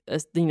watching,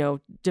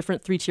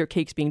 different 3-tier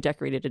cakes being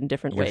decorated in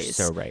different You're ways.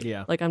 so right.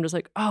 Yeah. Like I'm just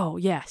like, oh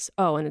yes,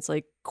 and it's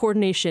like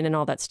coordination and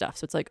all that stuff.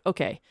 So it's like,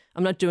 okay,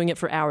 I'm not doing it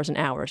for hours and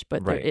hours,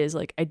 but there is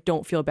like I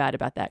don't feel bad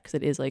about that because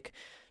it is like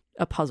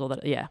a puzzle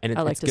that and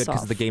I like it's to good solve.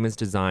 because the game is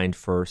designed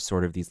for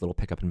sort of these little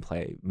pick up and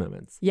play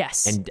moments.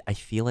 Yes. And I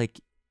feel like,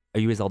 are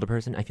you a Zelda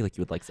person? I feel like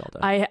you would like Zelda.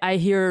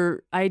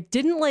 I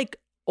didn't like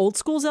old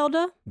school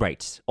Zelda.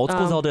 Right. Old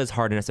school Zelda is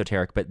hard and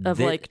esoteric, but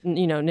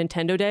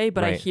Nintendo Day,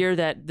 but I Right. hear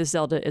that the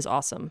Zelda is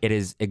awesome. it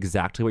is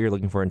exactly what you're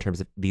looking for in terms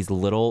of these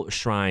little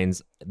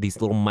shrines, these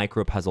little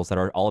micro puzzles that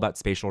are all about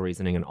spatial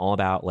reasoning and all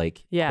about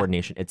like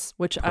coordination. It's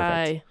which perfect.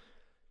 I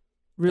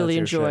really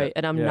That's your enjoy, shit.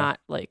 and I'm not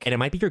like. And it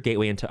might be your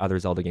gateway into other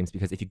Zelda games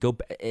because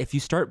if you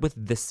start with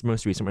this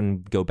most recent one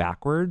and go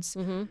backwards,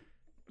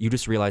 you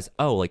just realize,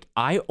 oh, like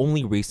I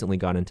only recently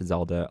got into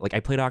Zelda. Like I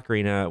played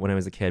Ocarina when I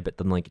was a kid, but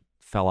then like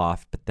fell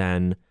off. But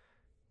then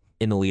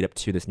in the lead up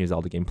to this new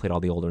Zelda game, played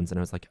all the old ones, and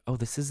I was like, oh,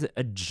 this is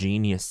a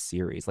genius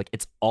series. Like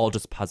it's all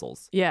just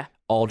puzzles. Yeah.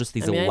 All just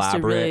these I used to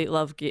elaborate. really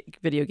love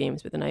video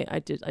games, but then I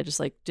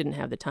just like didn't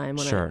have the time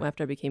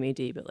after I became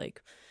AD. But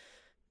like,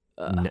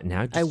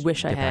 now I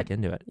wish get I had back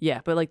into it.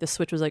 Yeah, but like the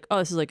Switch was like, oh,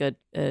 this is like an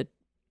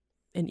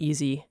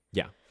easy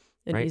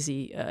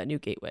easy new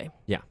gateway.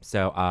 Yeah.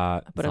 So,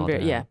 But Zelda.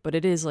 I'm very but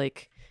it is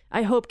like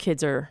I hope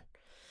kids are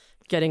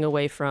getting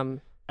away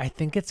from. I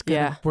think it's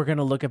gonna, we're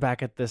gonna look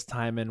back at this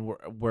time and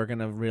we're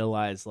gonna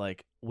realize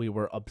like we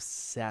were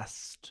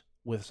obsessed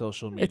with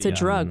social media. It's a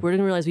drug. We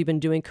didn't realize we've been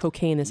doing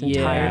cocaine this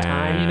entire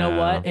time. You know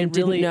what? And It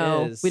really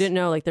we didn't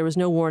know like there was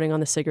no warning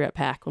on the cigarette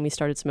pack when we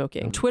started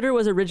smoking. Twitter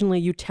was originally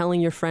you telling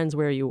your friends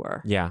where you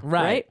were. Yeah.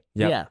 Right?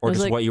 Yep. Yeah. Or It was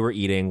just like- what you were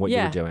eating, what you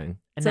were doing.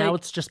 And now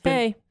it's just been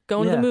hey,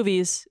 going to the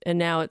movies, and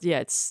now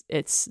it's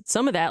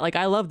some of that. Like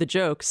I love the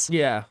jokes,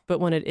 but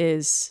when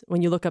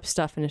you look up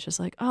stuff and it's just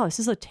like, oh, this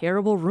is a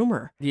terrible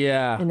rumor,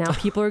 and now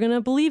people are gonna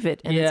believe it,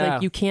 and it's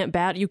like you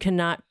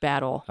cannot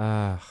battle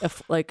a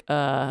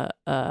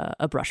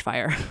brush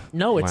fire.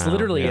 No, it's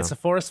literally it's a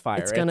forest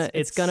fire.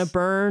 It's gonna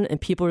burn, and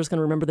people are just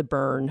gonna remember the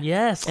burn.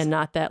 Yes, and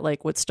not that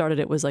like what started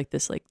it was like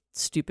this like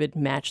stupid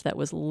match that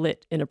was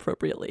lit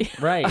inappropriately.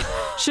 Right,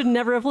 should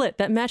never have lit.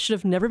 That match should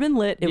have never been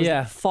lit. It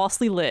was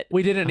falsely lit.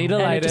 We didn't need to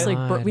light it.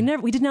 Like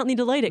we did not need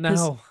to light it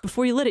because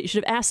before you lit it, you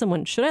should have asked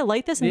someone, should I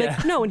light this? And be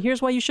like, no, and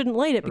here's why you shouldn't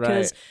light it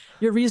because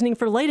your reasoning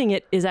for lighting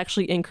it is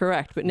actually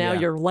incorrect. But now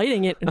you're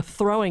lighting it and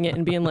throwing it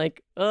and being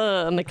like,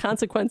 and the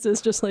consequences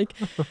just like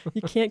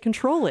you can't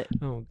control it.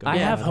 Oh God. I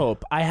have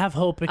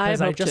hope because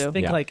I just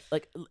think like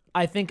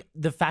I think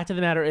the fact of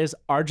the matter is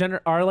our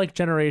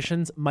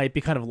generations might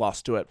be kind of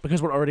lost to it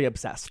because we're already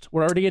obsessed.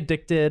 We're already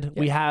addicted.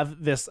 We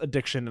have this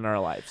addiction in our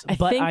lives.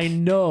 I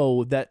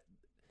know that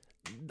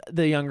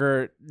the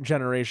younger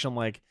generation,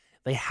 like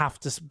they have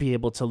to be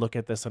able to look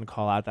at this and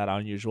call out that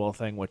unusual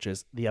thing, which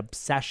is the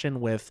obsession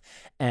with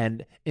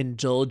and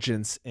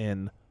indulgence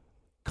in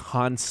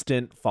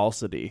constant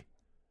falsity.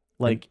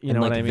 Like, you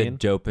know what I mean?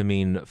 The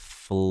dopamine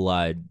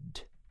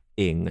flooding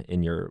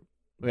in your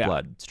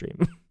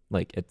bloodstream.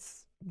 Like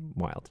it's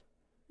wild.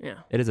 Yeah.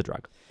 It is a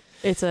drug.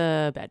 It's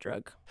a bad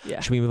drug.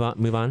 Yeah. Should we move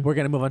on? We're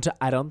going to move on to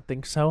I Don't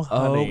Think So,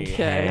 Honey.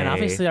 Okay. And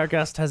obviously our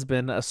guest has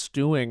been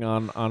stewing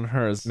on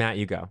hers. Matt,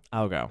 you go.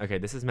 I'll go. Okay,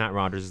 this is Matt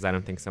Rogers' I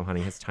Don't Think So, Honey.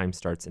 His time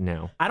starts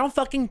now. I don't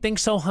fucking think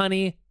so,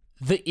 honey.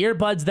 The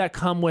earbuds that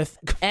come with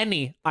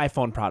any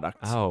iPhone product.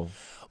 Oh.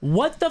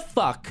 What the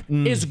fuck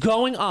is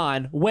going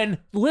on when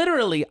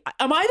literally,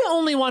 am I the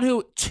only one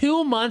who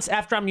 2 months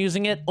after I'm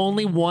using it,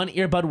 only one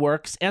earbud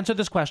works? Answer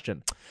this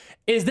question.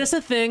 Is this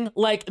a thing?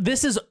 Like,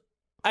 this is,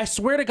 I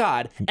swear to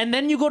God. And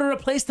then you go to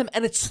replace them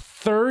and it's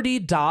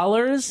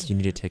 $30? You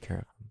need to take care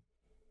of them.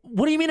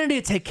 What do you mean I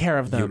need to take care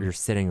of them? You're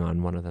sitting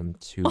on one of them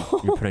too.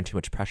 You're putting too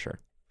much pressure.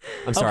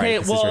 I'm sorry.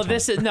 Okay, well,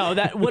 this is no.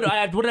 That would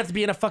have to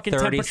be in a fucking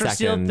 30 temperature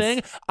sealed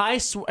thing.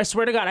 seconds. I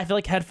swear to God, I feel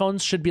like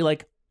headphones should be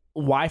like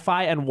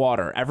Wi-Fi and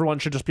water. Everyone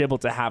should just be able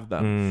to have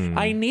them.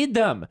 I need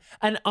them.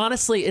 And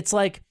honestly, it's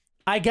like,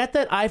 I get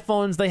that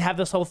iPhones, they have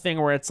this whole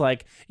thing where it's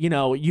like, you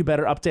know, you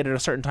better update at a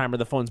certain time or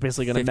the phone's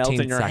basically going to melt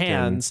in your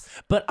hands.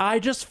 But I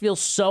just feel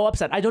so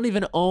upset. I don't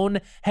even own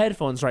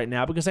headphones right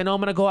now because I know I'm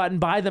going to go out and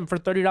buy them for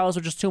 $30,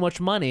 which is too much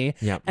money.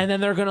 Yep. And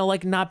then they're going to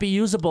like not be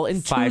usable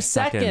in 2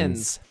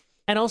 seconds.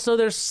 And also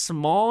they're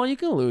small. You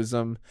can lose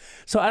them.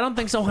 So I don't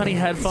think so, honey.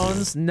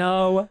 Headphones,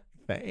 no.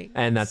 Thanks.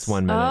 And that's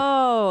 1 minute.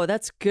 Oh,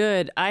 that's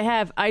good.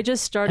 I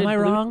just started. Am I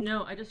wrong?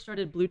 No, I just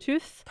started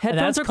Bluetooth.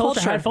 Headphones are culture.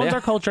 Headphones are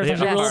culture. It's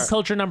Yes. rule of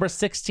culture number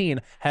 16.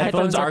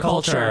 Headphones are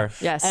culture.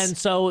 Yes. And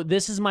so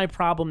this is my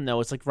problem, though.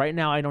 It's like right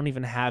now I don't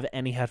even have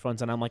any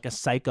headphones, and I'm like a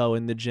psycho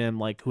in the gym,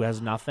 like who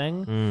has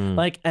nothing.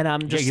 Like, and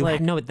I'm just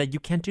no, that you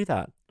can't do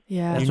that.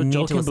 Yeah. That's You what need to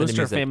Joachim listen to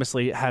Booster music.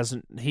 famously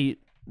hasn't. He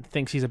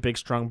thinks he's a big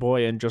strong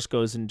boy and just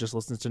goes and just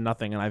listens to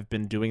nothing, and I've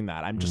been doing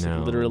that. I'm just like,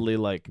 No, literally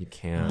like you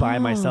can't. by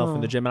myself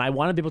in the gym, and I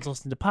want to be able to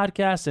listen to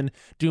podcasts and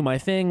do my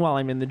thing while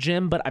I'm in the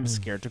gym, but I'm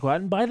scared to go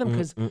out and buy them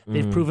because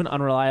they've proven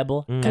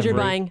unreliable. Because you're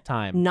every buying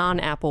time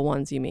non-Apple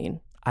ones, you mean?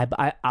 I'll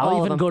All of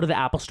even them. go to the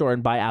Apple store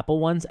and buy Apple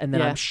ones, and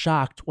then Yeah. I'm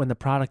shocked when the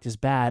product is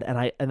bad, and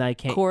I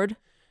can't Cord?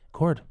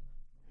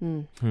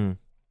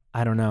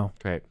 I don't know.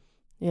 Great.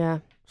 Yeah.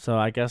 So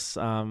I guess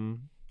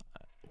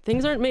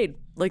Things aren't made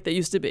like they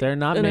used to be. They're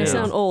not and made. I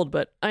sound old,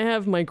 but I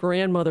have my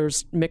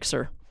grandmother's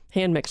mixer,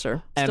 hand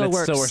mixer. and Still it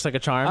works. still works like a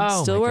charm.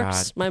 Oh, Still my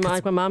works.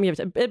 God. My mom gave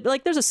it,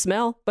 like there's a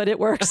smell, but it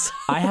works.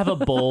 I have a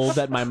bowl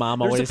that my mom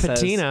There's always a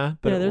patina,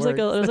 but yeah, it there's like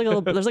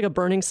works. there's like a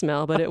burning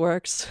smell, but it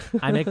works.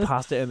 I make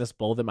pasta in this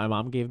bowl that my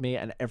mom gave me,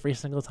 and every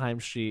single time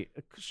she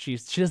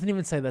doesn't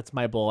even say that's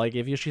my bowl I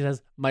gave you. She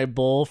says my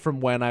bowl from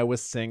when I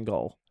was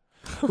single.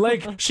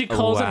 Like she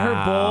calls it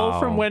her bowl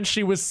from when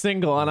she was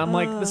single, and I'm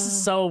like, this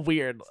is so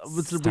weird.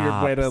 It's a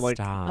weird way to like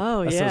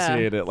Oh yeah.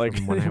 associate it. Like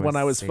when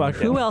I was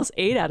fucking. Who else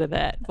ate out of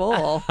that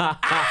bowl?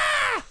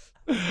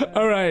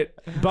 All right,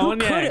 Bowen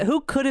Yang.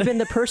 Who could have been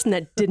the person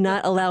that did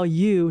not allow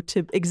you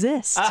to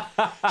exist?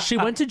 She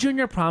went to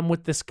junior prom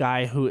with this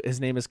guy who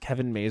his name is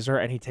Kevin Mazur,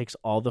 and he takes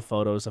all the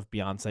photos of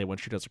Beyonce when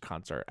she does her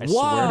concert. I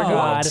swear to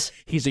God,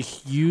 he's a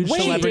huge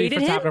celebrity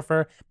dated him?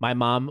 photographer. My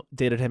mom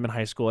dated him in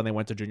high school, and they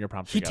went to junior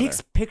prom He together.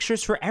 takes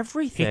pictures for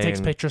everything. He takes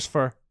pictures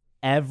for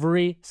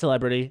every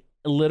celebrity.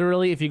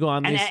 Literally, if you go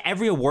on And these, at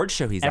every award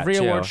show he's every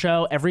at, too. award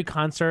show, every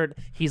concert,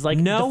 he's like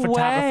No the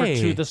photographer way.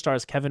 to the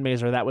stars. Kevin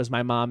Mazur, that was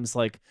my mom's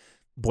like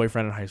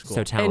boyfriend in high school.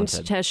 So And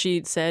talented. has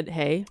she said,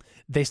 "Hey"?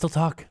 They still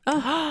talk.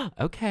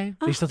 Okay.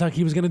 They still talk.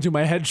 He was gonna do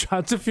my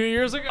headshots a few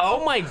years ago.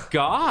 Oh my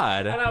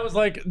God. And I was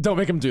like, don't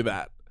make him do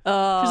that. She's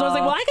always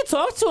like, well, I could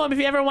talk to him if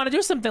you ever want to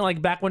do something. Like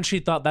back when she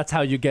thought that's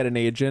how you get an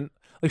agent.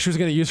 Like she was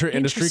going to use her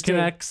industry Interesting.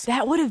 connects.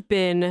 That would have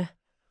been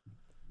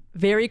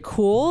very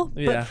cool,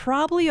 Yeah. but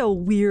probably a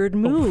weird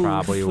move.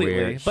 Probably Completely.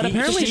 weird. But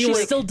apparently she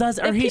still does.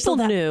 Or If he people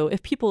still knew,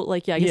 if people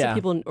like, yeah, I guess Yeah. if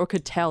people or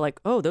could tell, like,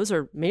 oh, those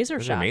are Mazur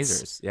Those shots. are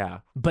Mazurs. Yeah.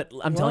 But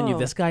I'm telling you, Whoa.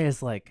 this guy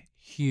is like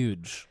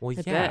huge. Well,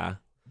 I yeah. bet.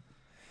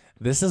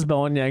 This is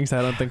Bowen Yang's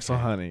I Don't Think So,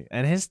 Honey.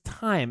 And his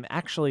time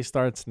actually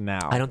starts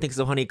now. I don't think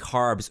so, honey.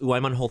 Carbs. Ooh,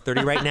 I'm on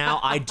Whole30 right now.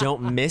 I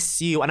don't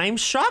miss you. And I'm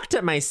shocked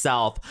at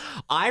myself.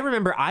 I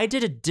remember I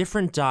did a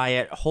different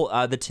diet,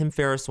 the Tim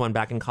Ferriss one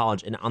back in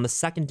college. And on the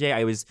second day,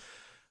 I was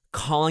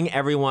calling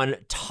everyone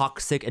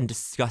toxic and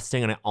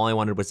disgusting. And all I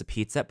wanted was a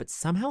pizza. But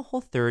somehow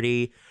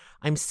Whole30,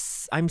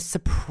 I'm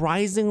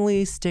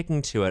surprisingly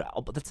sticking to it.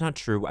 Oh, but that's not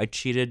true. I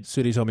cheated.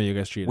 Sudi told me you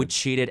guys cheated. We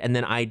cheated. And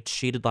then I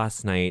cheated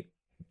last night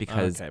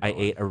because Okay, I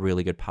but ate a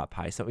really good pot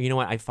pie. So, you know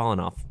what? I've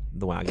fallen off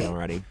the wagon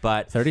already.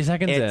 But 30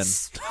 seconds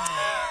it's,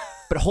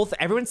 But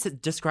everyone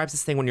describes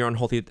this thing when you're on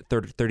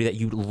Whole30 that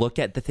you look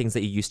at the things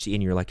that you used to eat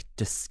and you're like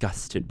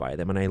disgusted by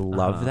them. And I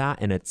love that.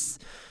 And it's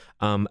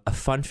a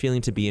fun feeling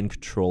to be in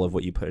control of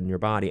what you put in your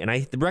body. And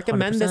I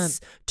recommend 100%.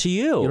 this to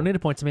you. You don't need to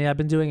point to me. I've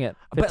been doing it.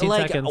 15 But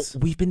seconds.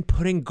 we've been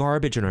putting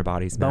garbage in our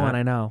bodies, Matt. Bowen,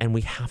 I know. And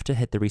we have to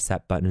hit the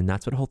reset button, and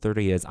that's what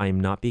Whole30 is. I am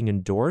not being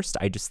endorsed.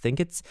 I just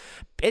think it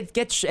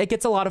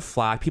gets a lot of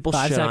flack. People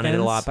 5 shit on it a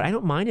seconds. lot, but I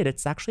don't mind it.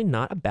 It's actually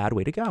not a bad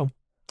way to go.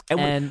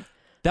 And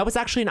that was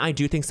actually an I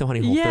Do Think So, Honey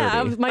Whole30.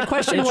 Yeah, my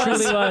question it was,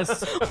 truly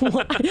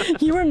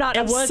was. you were not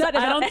It was. upset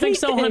I about don't think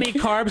so, honey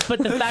anything. carbs. But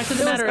the fact of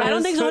the matter is, I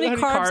don't think so, honey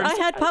carbs. I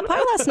had pot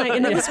pie last night,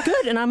 and it was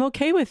good, and I'm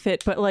okay with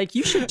it. But like,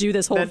 you should do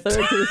this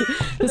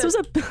Whole30. This was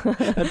a.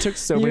 That took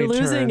so You're many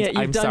losing turns. it. You've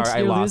I'm done. sorry, I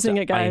You're lost losing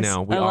it. it, guys. I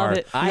know, we love are.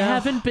 it. I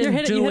haven't been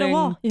You doing. hit a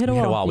wall. You hit a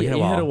wall. We hit a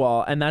You wall. hit a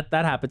wall, and that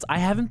happens. I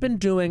haven't been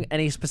doing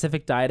any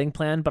specific dieting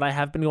plan, but I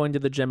have been going to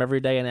the gym every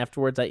day, and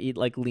afterwards I eat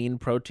like lean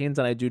proteins,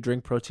 and I do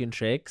drink protein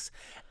shakes.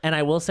 And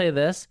I will say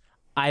this: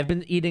 I've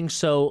been eating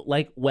so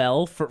like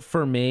well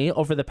for me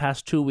over the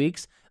past 2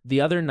 weeks. The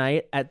other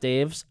night at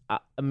Dave's,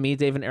 me,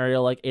 Dave, and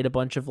Ariel like ate a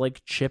bunch of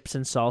like chips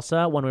and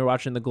salsa when we were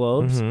watching the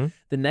Globes. Mm-hmm.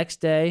 The next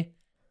day,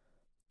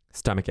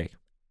 Stomachache.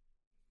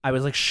 I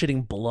was like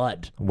shitting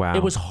blood. Wow.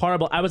 It was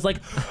horrible. I was like,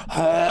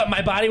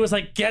 my body was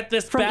like, get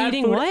this From bad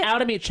eating food what?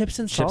 out of me. Chips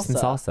and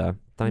salsa.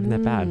 Not even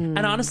that bad. And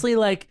honestly,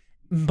 like,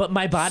 but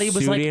my body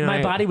was Sudi and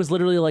I- body was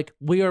literally like,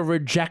 we are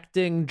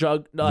rejecting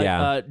junk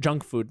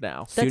food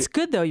now. That's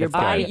good though. Your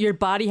That's body, good. your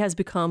body has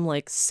become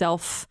like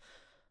self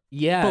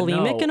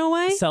bulimic in a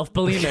way. Self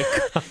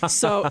bulimic.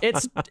 So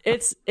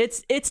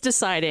it's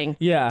deciding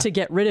Yeah. to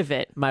get rid of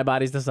it. My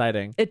body's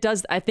deciding. It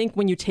does. I think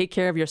when you take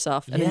care of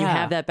yourself and then you Yeah.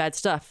 have that bad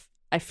stuff,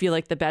 I feel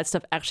like the bad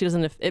stuff actually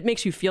doesn't. It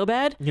makes you feel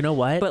bad, You know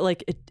what? but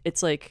like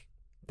it's like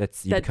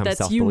That's you become that's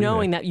you self-bulimic.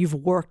 knowing that you've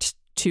worked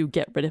to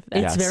get rid of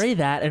that. It's very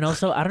that, and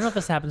also I don't know if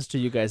this happens to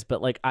you guys,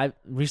 but like I've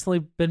recently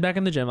been back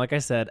in the gym, like I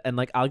said, and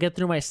like I'll get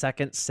through my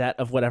second set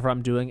of whatever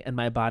I'm doing, and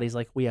my body's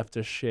like, we have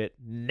to shit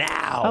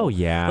now. Oh,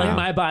 yeah. like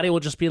my body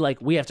will just be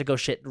like, we have to go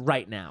shit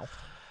right now.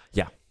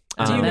 Yeah.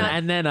 Do you and, then, not-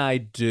 and then I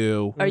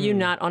do. Are you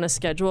not on a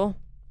schedule,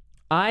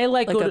 I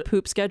like like go a to,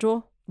 poop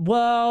schedule?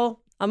 well.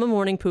 I'm a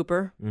morning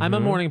pooper. I'm a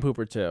morning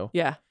pooper too.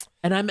 Yeah.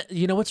 And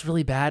you know what's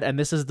really bad, and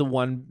this is the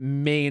one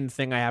main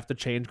thing I have to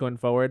change going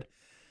forward.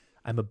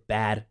 I'm a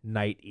bad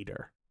night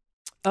eater.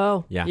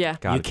 Oh Yeah. yeah.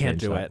 Gotta You can't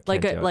change do that. it.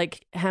 Like Can't do it.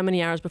 like how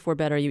many hours before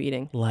bed are you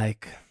eating?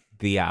 Like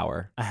the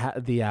hour.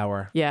 the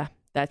hour, Yeah,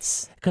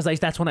 that's because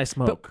that's when I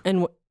smoke.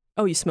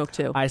 you smoke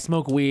too. I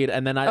smoke weed,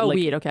 and then I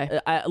weed. Okay.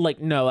 I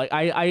like no, like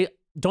I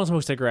don't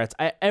smoke cigarettes.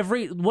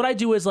 What I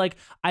do is like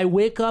I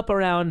wake up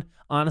around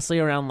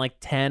like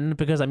 10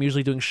 because I'm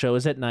usually doing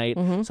shows at night.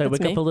 So I that's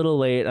wake me. up a little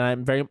late,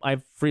 and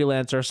I'm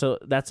freelancer, so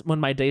that's when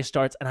my day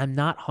starts, and I'm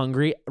not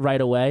hungry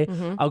right away.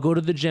 I'll go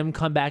to the gym,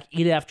 come back,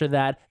 eat after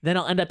that. Then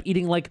I'll end up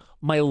eating like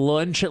my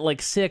lunch at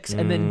like 6,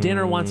 and then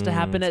dinner wants to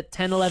happen at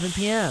 10, 11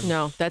 p.m.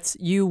 No,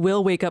 you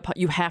will wake up.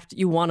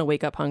 You want to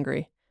wake up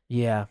hungry.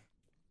 Yeah.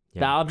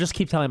 I'll just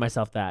keep telling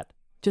myself that.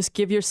 Just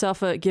give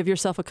yourself a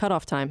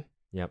cutoff time.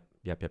 Yep.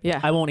 Yeah.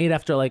 I won't eat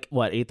after like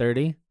what,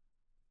 8:30?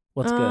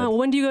 What's good?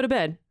 When do you go to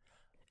bed?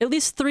 At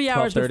least 3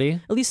 hours.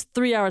 12:30? At least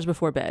 3 hours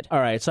before bed.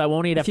 All right, so I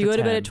won't eat If after you go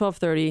to bed 10. at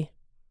 12:30,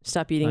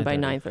 stop eating by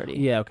 9:30.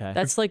 Yeah, okay.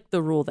 That's like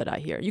the rule that I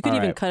hear. You could All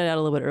even right. cut it out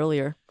a little bit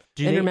earlier.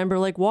 Do you And think- remember,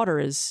 like water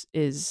is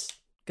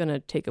gonna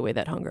take away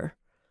that hunger.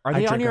 Are I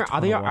they on drink a your ton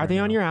are they of water are they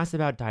on now. your ass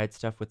about diet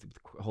stuff with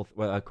whole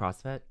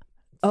CrossFit?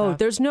 Oh, stuff?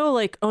 there's no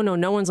like. Oh no,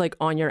 no one's like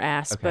on your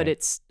ass. But Okay.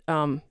 it's.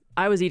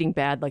 I was eating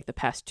bad like the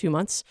past 2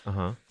 months.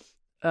 Uh-huh.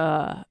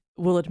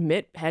 Will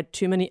admit had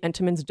too many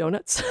Entenmann's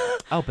donuts.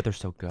 Oh, but they're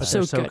so good.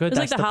 So so good. It was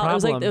like That's the it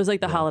was like problem. it was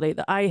like the holiday.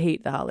 I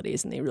hate the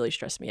holidays, and they really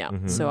stress me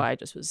out. So I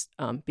just was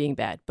being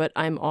bad. But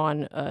I'm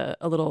on a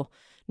little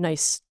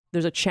nice.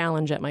 There's a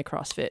challenge at my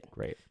CrossFit.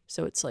 Great.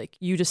 So it's like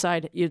you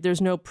decide.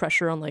 There's no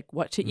pressure on like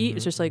what to eat.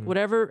 It's just like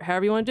whatever,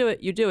 however you want to do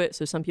it, you do it.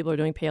 So some people are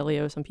doing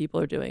paleo, some people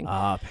are doing.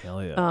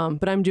 Paleo.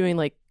 But I'm doing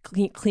like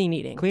clean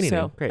eating. Clean eating.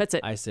 So Great. that's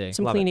it. I see.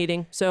 Some Love clean it.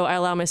 eating. So I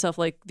allow myself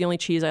like the only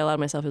cheese I allow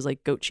myself is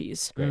like goat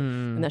cheese,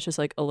 and that's just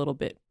like a little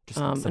bit. Just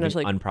and something it's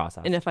like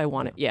unprocessed. and if I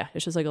want it, yeah,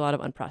 it's just like a lot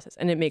of unprocessed,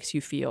 and it makes you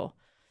feel.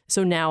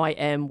 So now I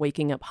am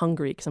waking up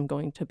hungry because I'm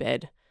going to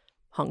bed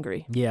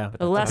hungry. Yeah.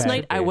 The last okay.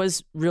 night I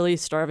was really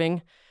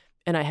starving,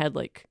 and I had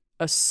like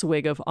a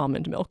swig of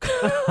almond milk.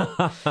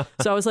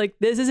 So I was like,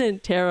 this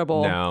isn't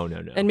terrible. No.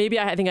 And maybe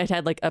I think I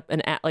had like a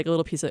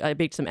little piece of, I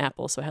baked some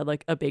apples. So I had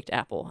like a baked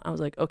apple. I was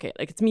like, okay,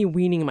 like it's me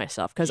weaning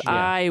myself. Cause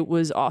I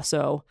was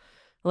also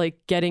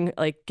like getting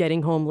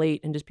home late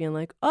and just being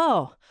like,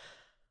 oh,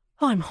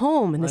 I'm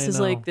home. And this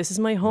is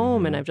my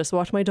home. And I've just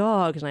walked my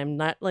dog and I'm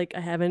not like, I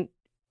haven't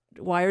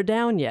wired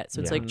down yet. So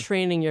it's like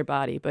training your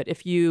body. But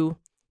if you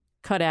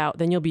cut out,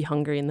 then you'll be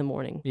hungry in the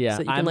morning. Yeah,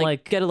 So you can I'm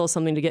like- get a little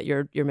something to get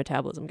your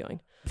metabolism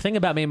going. The thing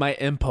about me, my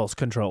impulse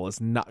control is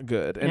not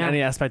good in Yeah.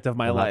 any aspect of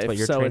my Well, life. that's what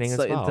you're so training it's as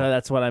like, well.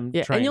 that's what I'm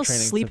Yeah, trying. and you'll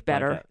training sleep to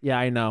better. like that. Yeah,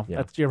 I know.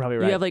 Yeah. You're probably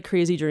right. You have like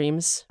crazy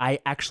dreams. I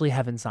actually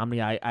have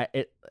insomnia. I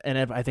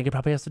think it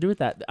probably has to do with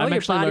that. Oh, I'm your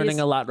actually body learning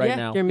is- a lot right yeah,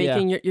 now. You're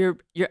making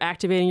you're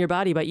activating your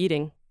body by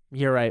eating.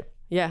 You're right.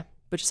 Yeah,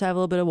 but just have a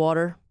little bit of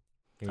water.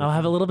 I'll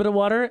have a little bit of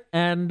water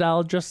and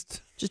I'll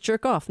just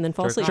jerk off and then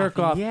fall asleep. Jerk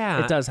off.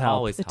 Yeah, It does help.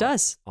 always It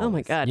helps. does. Oh my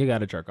Always. god. You got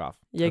to jerk off.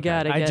 You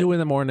gotta. I do in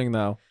the morning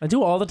though. I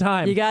do all the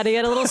time. You gotta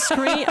get a little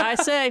scream. I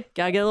say,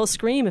 gotta get a little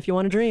scream if you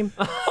want to dream.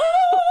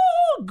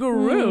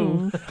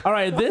 Guru. All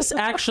right, this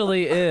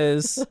actually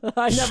is.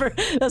 I never.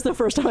 That's the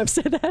first time I've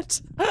said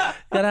that.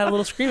 Gotta have a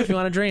little scream if you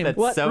want to dream.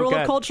 What so rule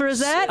good. of culture is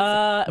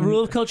that?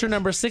 Rule of culture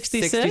number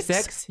 66.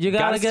 66. You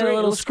gotta get a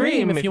little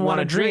scream if you want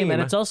to dream. And dream.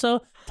 it's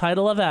also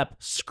title of app.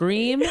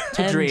 Scream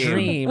to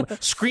dream.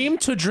 Scream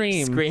to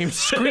dream.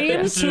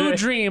 Scream to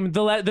dream.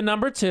 The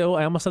number 2.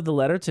 I almost said the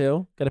letter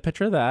 2. Got a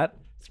picture of that.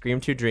 Scream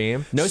to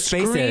dream. No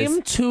spaces.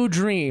 Scream to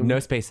dream. No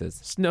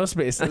spaces. No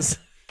spaces.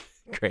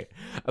 Great.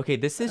 Okay,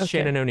 this is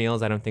Shannon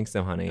O'Neill's I Don't Think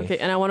So, Honey. Okay,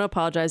 and I want to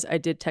apologize. I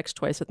did text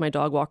twice with my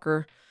dog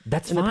walker.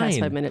 That's in the past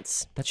fine. 5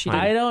 minutes. That's she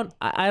fine. did.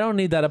 I don't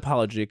need that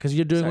apology because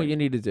you're doing Sorry. what you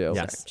need to do.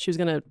 Yes. She was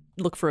gonna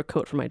look for a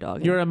coat for my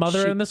dog. You're a and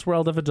mother she in this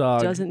world of a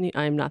dog. Doesn't need.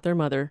 I'm not their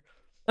mother.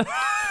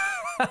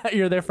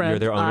 You're their friend. You're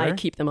their owner. I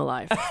keep them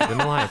alive. Keep them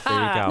alive. There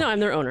you go. No, I'm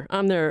their owner.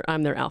 I'm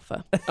their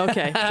alpha.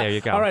 Okay. There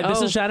you go. All right,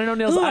 this is Shannon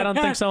O'Neill's I Don't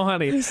Think So,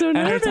 Honey. I'm so and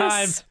her nervous.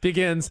 time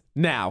begins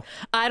now.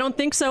 I don't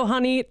think so,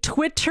 honey.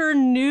 Twitter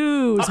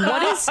news.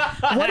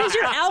 What is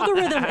your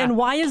algorithm, and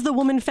why is the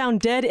woman found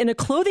dead in a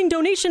clothing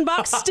donation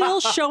box still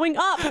showing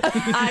up?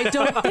 I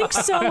don't think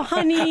so,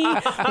 honey.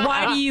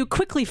 Why do you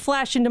quickly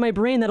flash into my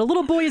brain that a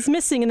little boy is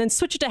missing and then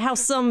switch it to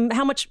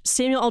how much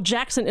Samuel L.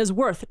 Jackson is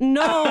worth?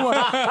 No,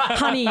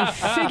 honey,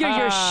 figure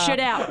your shit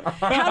out.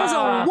 How does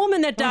a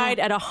woman that died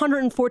at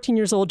 114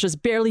 years old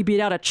just barely beat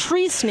out a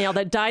tree snail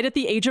that died at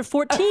the age of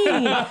 14?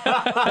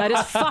 That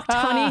is fucked,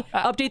 honey.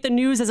 Update the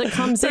news as it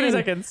comes 30 in.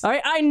 seconds. All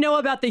right, I know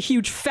about the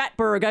huge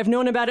fatberg. I've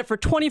known about it for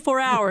 24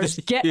 hours.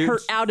 Get her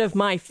out of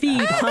my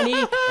feed,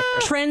 honey.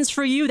 Trends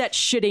for you, that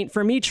shit ain't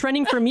for me.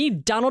 Trending for me,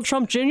 Donald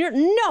Trump Jr.?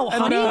 No,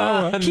 honey.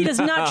 No. He does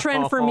not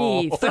trend for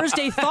me.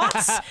 Thursday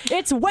thoughts?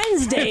 It's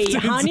Wednesday,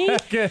 honey.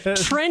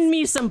 Trend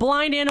me some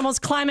blind animals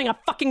climbing a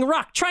fucking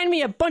rock. Trend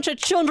me a bunch of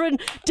children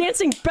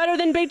dancing better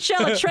than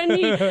Beychella. Trend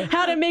me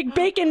how to make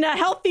bacon a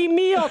healthy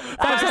meal.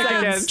 5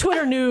 seconds.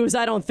 Twitter news.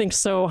 I don't think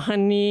so,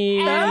 honey.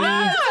 And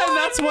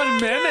that's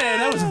 1 minute.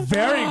 That was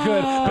very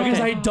good because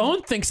I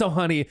don't think so,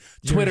 honey.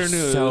 Twitter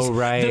news. So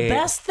right. The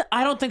best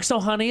I don't think so,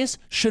 honeys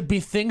should be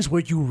things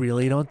where you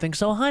really don't think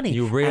so, honey.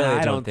 You really And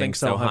I don't think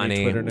so,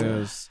 honey. Twitter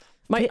news.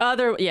 My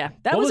other, that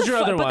What was a your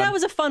other But one? that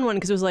was a fun one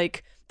because it was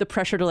like the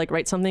pressure to like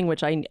write something,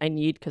 which I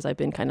need because I've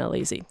been kind of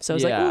lazy. So I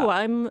was like, Yeah. ooh,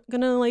 I'm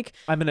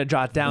gonna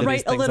jot down write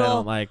these things I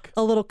don't like.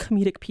 a little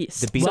comedic piece.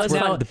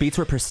 The beats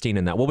were pristine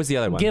in that. What was the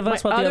other one? Give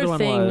us My what the other other one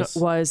thing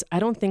was. I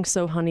don't think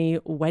so, honey.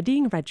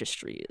 Wedding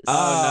registries.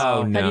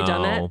 Oh, no. Have you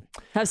done that?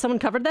 Have someone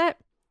covered that?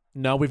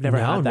 No, we've never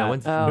had that.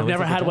 We've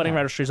never had wedding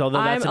registries,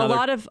 although that's a another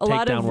lot of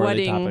takedown-worthy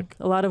wedding topic.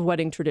 a lot of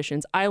wedding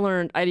traditions. I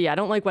learned I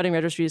don't like wedding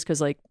registries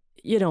because like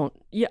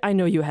I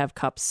know you have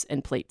cups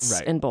and plates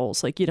Right. and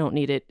bowls. Like you don't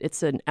need it.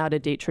 It's an out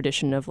of date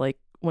tradition of like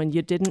when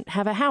you didn't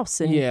have a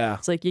house and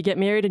it's like you get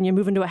married and you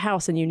move into a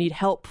house and you need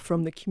help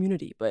from the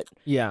community, but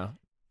yeah,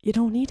 you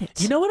don't need it.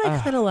 You know what I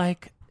kind of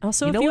like?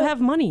 Also, You if know you what? have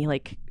money,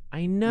 like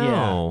I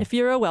know. if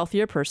you're a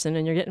wealthier person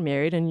and you're getting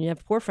married and you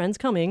have poor friends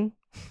coming.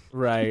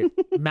 Right.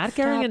 Matt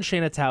Gehring and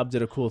Shayna Taub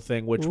did a cool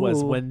thing, which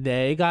was Ooh. when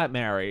they got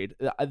married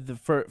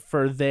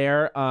for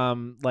their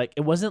like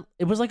it was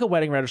like a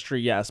wedding registry,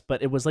 yes,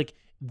 but it was like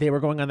they were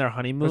going on their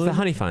honeymoon. It was the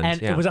honey fund, and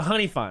yeah. it was a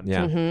honey fund.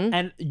 Yeah. Mhm.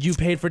 And you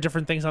paid for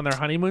different things on their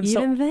honeymoon.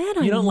 Even so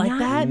then, you don't I'm like not-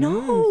 that?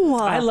 No.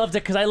 I loved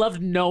it because I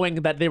loved knowing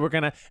that they were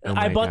gonna. Oh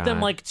I my bought them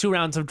God. like 2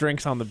 rounds of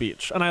drinks on the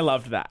beach, and I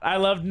loved that. I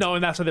loved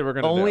knowing that's what they were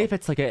gonna do. Only if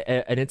it's like an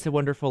It's a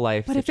Wonderful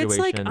Life But situation.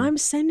 if it's like I'm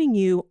sending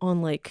you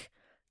on like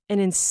an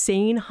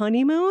insane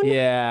honeymoon,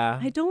 yeah,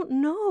 I don't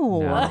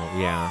know. No,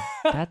 yeah.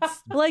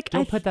 That's Like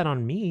don't put that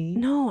on me.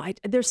 No,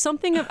 there's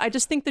something of I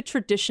just think the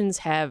traditions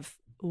have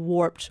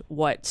warped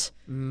what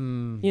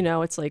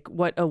it's like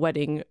what a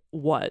wedding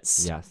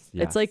was. Yes,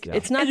 it's like yes.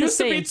 it's not it the used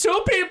to same. be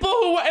 2 people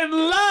who were in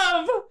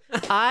love.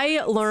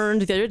 I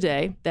learned the other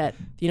day that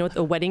you know what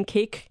the wedding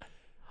cake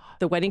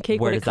Where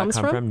where does it comes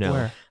that come from? No.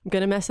 Where? I'm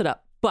gonna mess it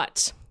up,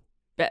 but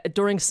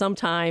during some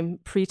time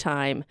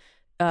pre-time.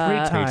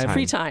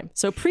 Pre-time.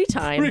 So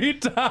pre-time.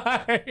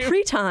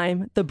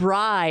 Pre-time, the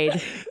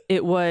bride,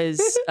 it was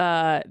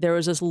there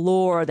was this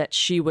lore that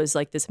she was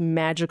like this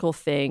magical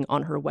thing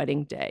on her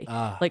wedding day.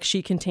 Like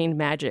she contained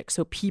magic.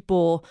 So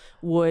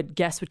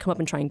guests would come up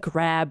and try and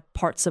grab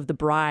parts of the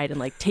bride and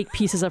like take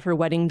pieces of her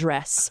wedding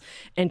dress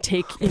and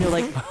take,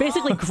 like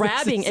basically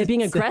grabbing and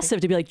being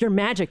aggressive to be like, you're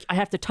magic. I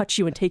have to touch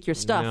you and take your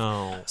stuff.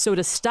 No. So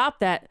to stop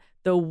that,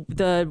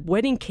 the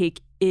wedding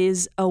cake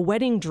is a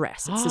wedding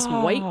dress. It's this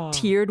white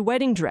tiered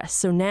wedding dress.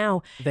 So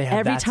now They have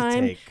every that to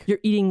time take. you're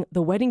eating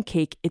the wedding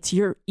cake, it's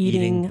you're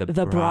eating the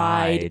the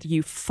bride,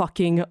 you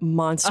fucking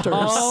monsters.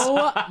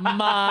 Oh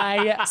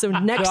my! So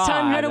next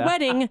time you're at a God.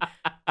 wedding,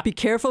 be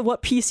careful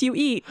what piece you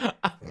eat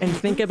and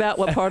think about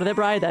what part of the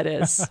bride that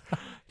is.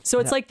 So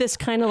it's like this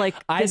kind of like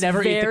I this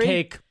never eat the very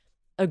cake.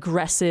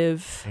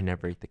 aggressive I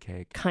never eat the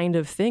cake. kind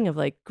of thing of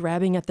like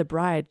grabbing at the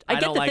bride. I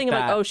get don't the like thing of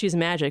like, that. oh, she's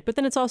magic, but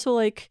then it's also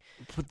like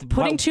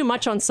putting too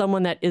much on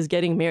someone that is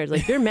getting married.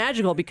 Like you're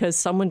magical because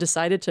someone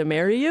decided to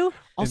marry you.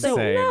 Also,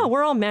 Insane. no,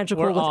 we're all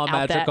magical. We're all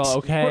without magical, that.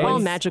 okay? We're all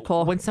When-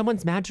 magical. When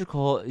someone's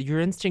magical, your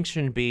instinct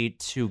shouldn't be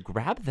to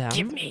grab them.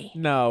 Give me.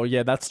 No,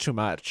 yeah, that's too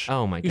much.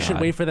 Oh my You should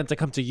God. wait for them to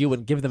come to you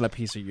and give them a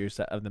piece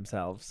of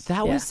themselves.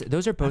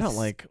 Those are I both. don't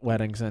like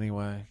weddings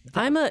anyway.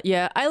 I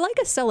like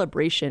a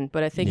celebration,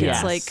 but I think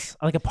it's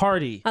like a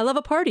party. I love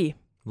a party.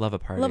 Love a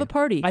party. I love a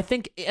party. I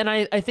think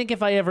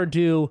if I ever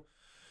do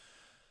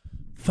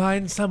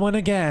find someone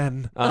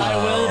again, I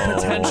will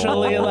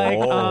potentially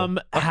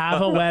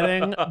have a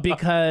wedding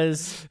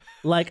because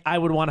I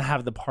would want to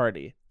have the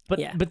party.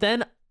 But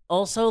then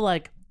also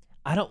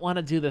I don't want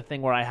to do the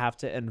thing where I have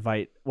to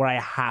invite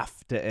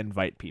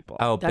people.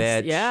 Oh,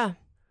 bitch. Yeah.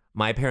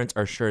 My parents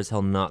are sure as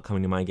hell not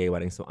coming to my gay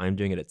wedding, so I'm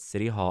doing it at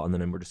City Hall, and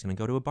then we're just gonna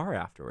go to a bar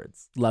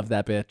afterwards. Love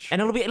that bitch. And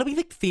it'll be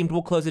like themed.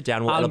 We'll close it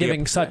down. I'm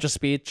giving such a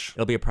speech.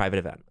 It'll be a private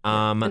event.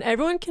 And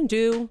everyone can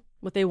do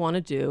what they want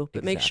to do,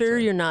 but make sure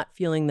you're not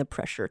feeling the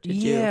pressure to do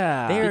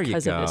There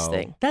because you of this go.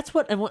 thing. That's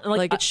what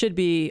Like it should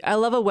be. I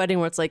love a wedding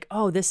where it's like,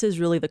 oh, this is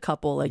really the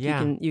couple. Like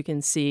you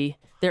can see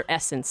their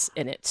essence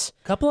in it.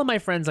 A couple of my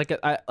friends,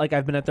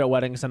 I've been at their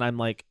weddings and I'm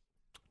like,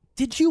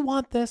 did you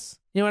want this?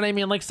 You know what I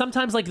mean? Like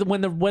sometimes like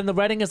when the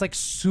wedding is like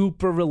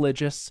super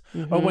religious,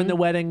 or when the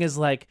wedding is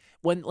like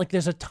when like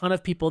there's a ton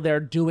of people there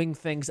doing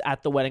things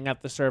at the wedding,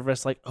 at the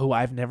service, like who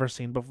I've never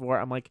seen before.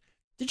 I'm like,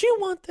 did you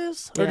want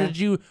this? Or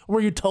were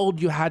you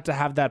told you had to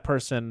have that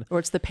person? Or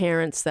it's the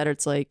parents that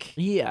it's like,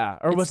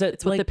 or was it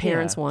it's what the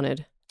parents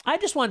wanted. I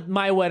just want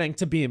my wedding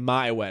to be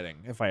my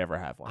wedding if I ever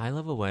have one. I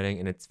love a wedding,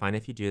 and it's fine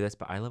if you do this,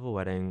 but I love a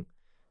wedding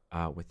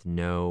with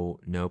no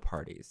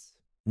parties.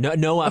 No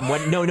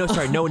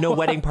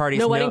wedding parties.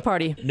 No wedding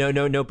party.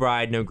 No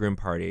bride, no groom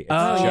party.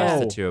 It's just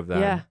the two of them.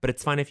 Yeah. But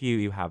it's fine if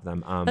you have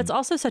them. That's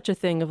also such a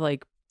thing of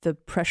like the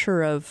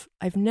pressure of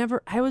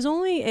I was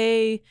only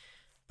a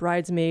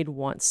bridesmaid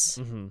once,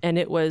 and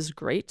it was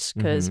great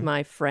because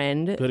my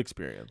friend good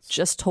experience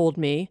just told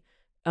me,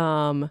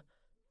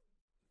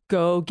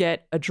 go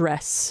get a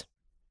dress,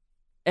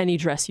 any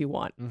dress you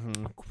want.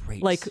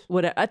 Great. Like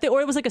what I think,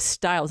 or it was like a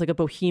style. It was like a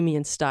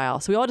bohemian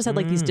style. So we all just had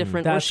like these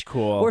different. That's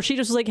cool. Or she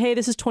just was like, "Hey,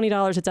 this is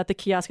 $20. It's at the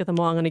kiosk at the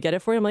mall. I'm going to get it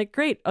for you." I'm like,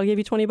 "Great, I'll give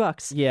you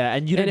 $20." Yeah,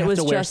 and you didn't have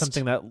to wear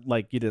something that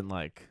like you didn't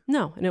like.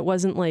 No, and it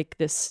wasn't like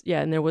this.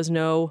 Yeah, and there was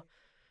no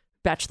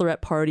bachelorette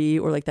party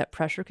or like that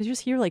pressure because you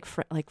just hear like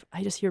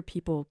I just hear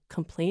people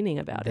complaining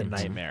about it.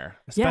 Nightmare,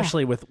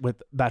 especially with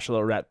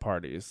bachelorette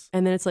parties.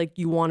 And then it's like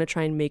you want to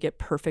try and make it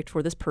perfect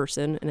for this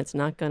person, and it's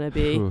not gonna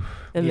be.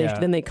 And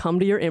then they come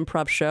to your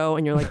improv show,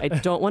 and you're like, I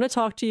don't want to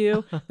talk to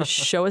you. The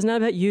show is not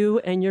about you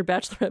and your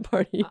bachelorette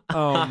party.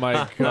 Oh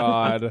my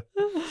god.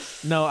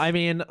 No, I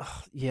mean,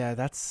 yeah,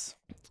 that's.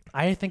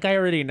 I think I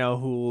already know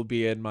who will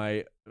be in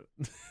my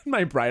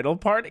bridal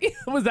party.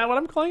 Was that what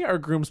I'm calling it, or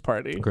groom's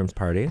party? Groom's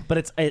party.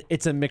 But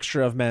it's a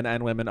mixture of men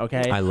and women.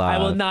 Okay, I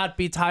will not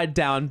be tied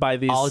down by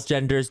these. All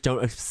genders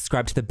don't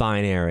subscribe to the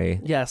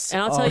binary. Yes,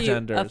 and I'll tell you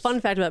a fun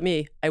fact about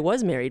me. I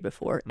was married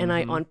before, and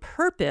I on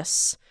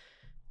purpose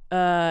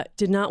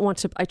did not want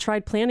to. I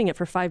tried planning it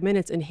for 5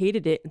 minutes and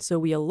hated it, and so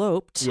we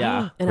eloped.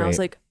 Yeah, and I was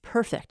like,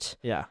 perfect.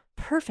 Yeah,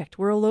 perfect.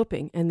 We're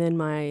eloping, and then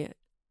my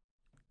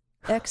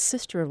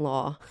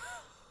ex-sister-in-law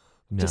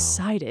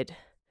decided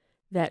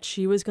that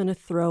she was going to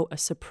throw a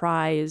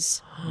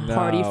surprise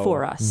party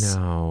for us.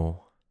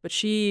 No. But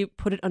she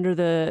put it under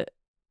the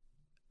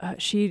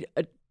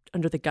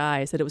under the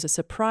guise that it was a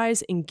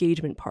surprise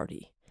engagement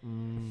party.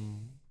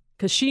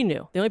 Because she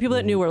knew. The only people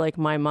that knew were like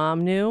my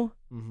mom knew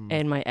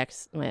and my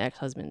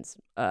ex-husband's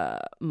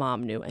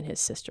mom knew and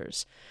his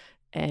sisters.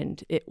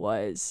 And it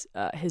was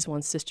his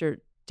one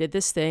sister did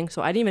this thing.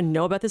 So I didn't even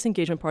know about this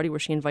engagement party where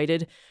she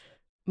invited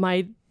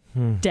my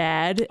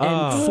dad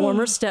and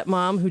former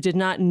stepmom who did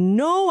not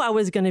know I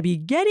was going to be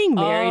getting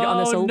married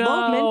on this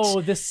elopement. No,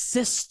 the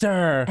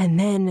sister. And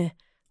then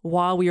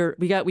while we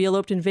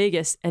eloped in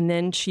Vegas, and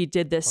then she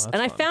did this,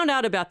 and I found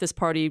out about this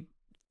party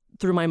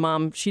through my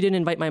mom. She didn't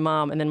invite my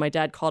mom, and then my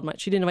dad called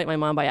she didn't invite my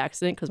mom by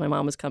accident because my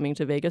mom was coming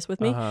to Vegas with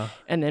me,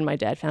 and then my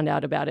dad found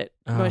out about it.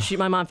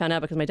 My mom found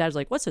out because my dad was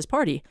like, "What's this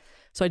party?"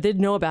 So I did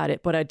know about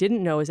it, but I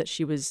didn't know is that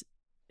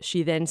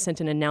she then sent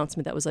an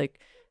announcement that was like,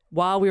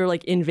 while we were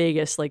like in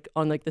Vegas, like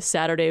on like the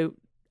Saturday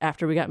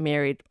after we got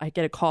married, I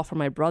get a call from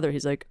my brother.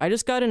 He's like, I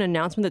just got an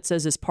announcement that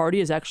says this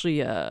party is actually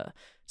a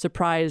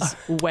surprise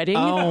wedding.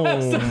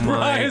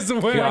 Surprise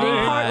wedding.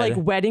 Like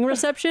wedding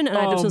reception. And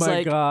I just was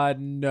like, oh my God,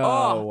 no.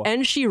 Oh,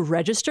 and she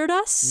registered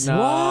us? No.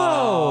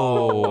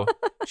 Whoa.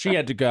 She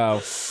had to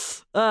go.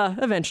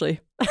 Eventually.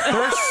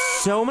 There's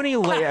so many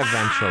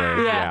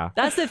eventually. Yeah.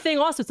 That's the thing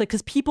also. It's like,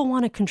 because people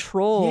want to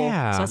control.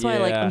 Yeah. So that's why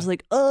I'm just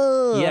like,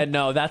 oh. Yeah,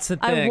 no, that's the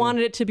thing. I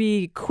wanted it to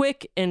be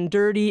quick and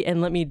dirty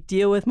and let me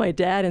deal with my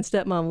dad and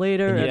stepmom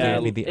later. And yeah,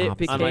 it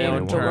became on my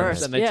own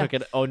terms. And they took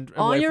it away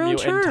on your from own you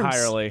terms.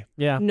 entirely.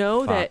 Yeah.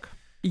 Know that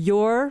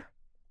your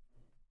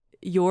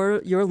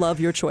love,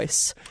 your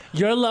choice.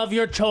 Your love,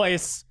 your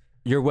choice.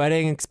 Your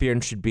wedding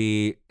experience should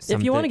be something.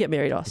 If you want to get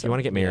married also. If you want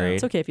to get married.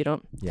 It's okay if you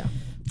don't. Yeah.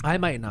 I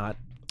might not.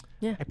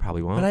 Yeah. I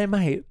probably won't. But I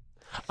might.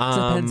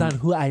 Depends on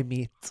who I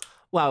meet.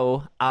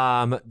 Wow.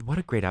 What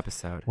a great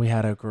episode. We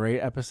had a great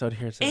episode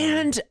here today.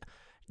 And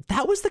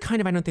that was the kind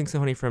of I Don't Think So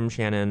Honey from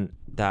Shannon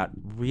that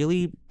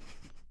really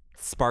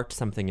sparked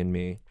something in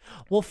me.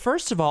 Well,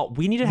 first of all,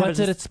 we need to have What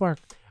did it spark?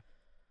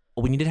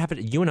 We need to have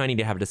you and I need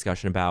to have a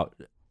discussion about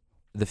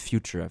the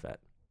future of it.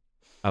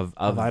 Of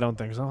I Don't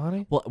Think So,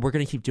 Honey? Well, we're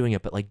going to keep doing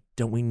it, but like,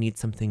 don't we need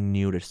something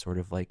new to sort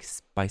of like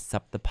spice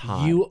up the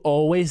pod? You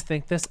always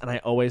think this, and I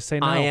always say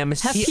no. I am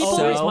He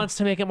always wants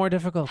to make it more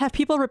difficult. Have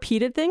people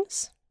repeated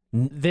things?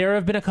 There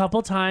have been a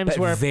couple times but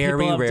where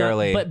very people have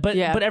rarely.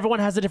 but everyone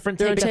has a different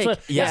take. That's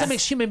what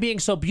makes human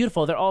beings so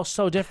beautiful. They're all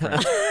so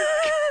different.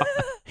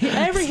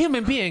 Every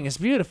human being is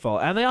beautiful,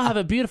 and they all have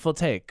a beautiful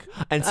take.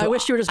 And so I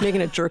wish you were just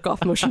making a jerk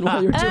off motion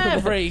while you were doing it.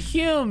 Every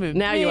human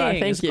now being you are.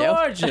 Thank is you.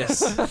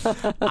 Gorgeous.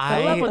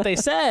 I love what they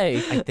say.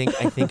 I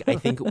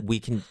think we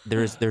can.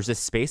 There's a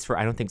space for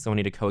I Don't Think So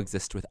Honey to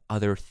coexist with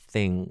other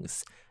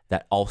things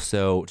that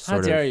also How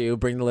sort dare of you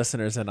bring the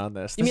listeners in on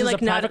this? You mean is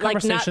like a not private like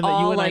conversation not that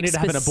all you and I like need to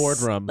have in a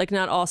boardroom. like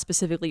not all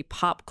specifically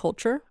pop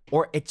culture?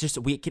 or it's just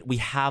we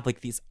have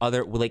like these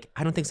other like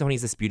I don't think someone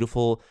needs this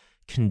beautiful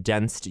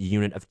condensed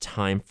unit of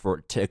time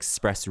to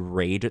express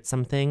rage at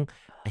something.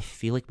 I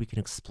feel like we can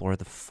explore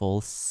the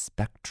full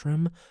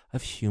spectrum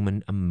of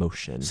human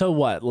emotion. So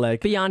what?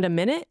 Like beyond a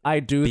minute?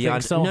 I do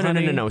think so.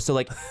 No. So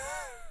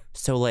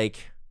like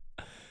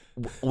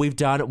we've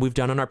done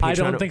on our Patreon. I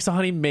don't think so,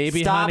 honey.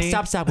 Maybe stop. honey.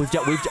 Stop.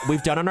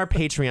 We've done on our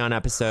Patreon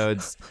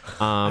episodes.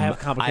 I have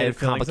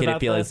complicated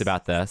feelings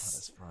about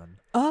this.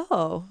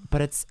 Oh,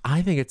 But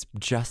I think it's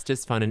just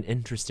as fun and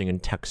interesting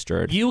and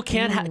textured. You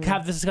can't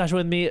have this discussion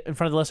with me in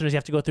front of the listeners. You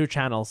have to go through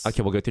channels.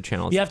 Okay, we'll go through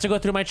channels. You have to go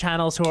through my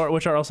channels,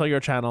 which are also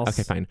your channels.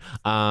 Okay, fine.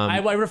 I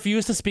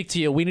refuse to speak to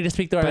you. We need to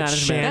speak to our management.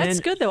 Shannon,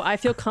 that's good though. I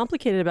feel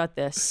complicated about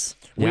this.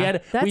 We do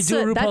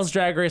RuPaul's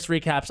Drag Race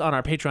recaps on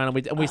our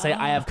Patreon, and we say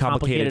I have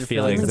complicated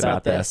feelings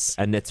about this.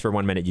 And it's for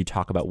 1 minute. You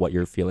talk about what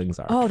your feelings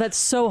are. Oh, that's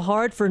so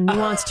hard for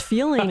nuanced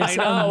feelings. I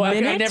know. I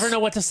never know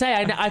what to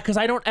say. Because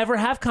I don't ever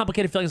have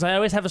complicated feelings. I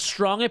always have a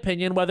strong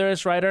opinion, whether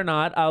it's right or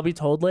not. I'll be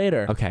told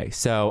later. Okay,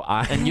 so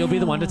and you'll be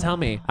the one to tell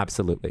me.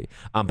 Absolutely.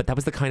 But that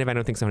was the kind of I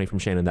don't think so honey from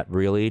Shannon that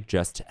really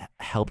just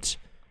helped.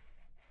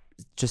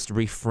 Just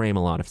reframe a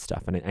lot of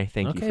stuff, and I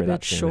thank you for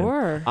that.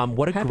 Sure.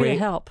 What a Happy great to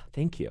help.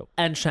 Thank you.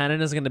 And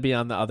Shannon is going to be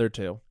on the other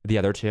two. The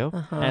other two,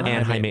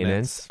 and high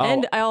maintenance.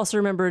 And I also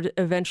remembered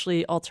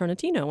eventually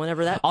Alternatino.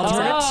 Whenever that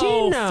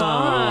Alternatino,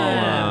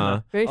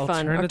 fun. Very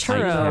fun.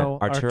 Arturo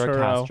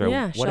Castro.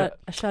 Yeah,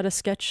 I shot a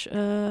sketch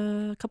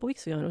a couple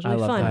weeks ago. And it was really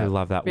fun. I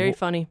love that. Very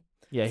funny.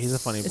 Yeah, he's a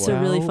funny boy. It's a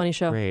really funny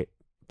show. Great.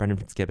 Brendan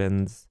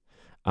Fitzgibbons.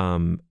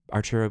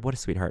 Arturo, what a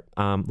sweetheart.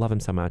 Love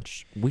him so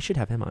much. We should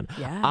have him on.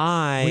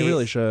 Yeah. We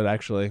really should,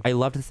 actually. I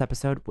loved this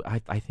episode.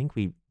 I think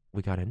we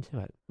got into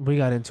it. We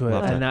got into it.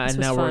 And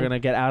now we're going to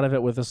get out of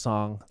it with a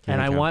song. Here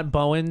and I go. want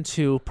Bowen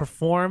to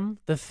perform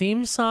the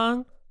theme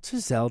song to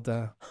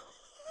Zelda.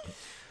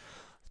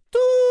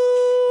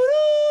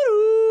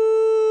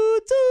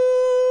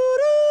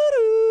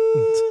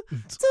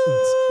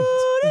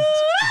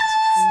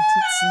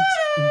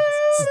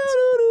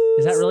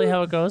 Is that really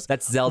how it goes?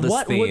 That's Zelda's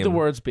what theme. What would the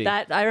words be?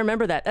 That I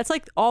remember that. That's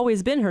like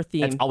always been her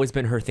theme. It's always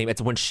been her theme.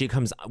 It's when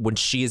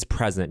she is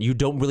present. You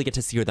don't really get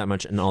to see her that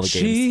much in all the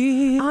games.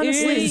 She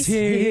Honestly, is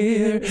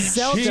here.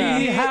 Zelda.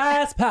 She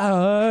has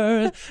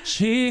power.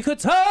 She could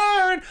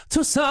turn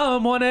to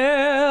someone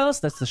else.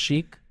 That's the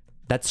Sheik.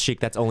 That's Sheik.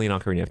 That's only in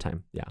Ocarina of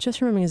Time. Yeah.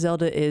 Just remembering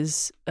Zelda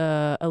is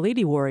a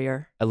lady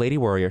warrior. A lady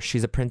warrior.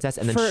 She's a princess,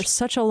 and then for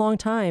such a long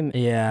time.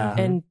 Yeah.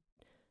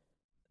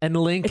 And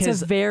Link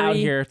is out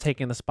here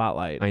taking the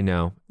spotlight. I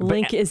know.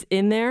 Link is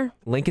in there.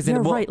 Link is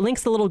You're right.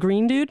 Link's the little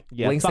green dude.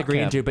 Yeah, Link's the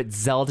green him. dude, but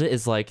Zelda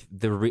is like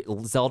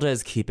Zelda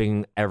is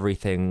keeping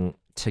everything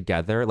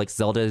together. Like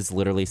Zelda is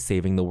literally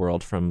saving the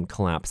world from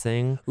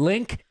collapsing.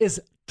 Link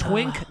is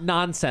twink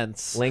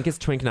nonsense. Link is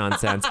twink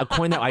nonsense. A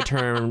coin that I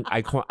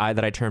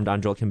termed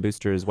on Joel Kim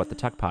Booster's What the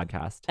Tuck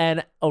podcast.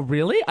 And oh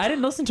really? I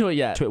didn't listen to it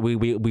yet.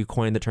 We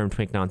coined the term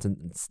twink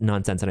nonsense,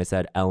 and I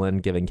said Ellen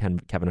giving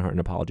Kevin Hart an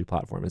apology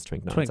platform is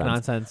twink nonsense. Twink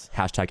nonsense.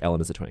 Hashtag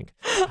Ellen is a twink.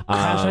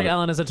 Hashtag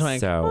Ellen is a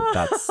twink. So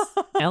that's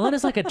Ellen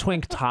is like a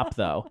twink top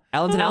though.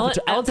 Ellen's an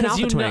alpha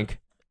twink.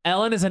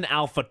 Ellen is an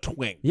alpha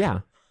twink. Yeah.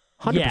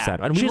 100%. Yeah.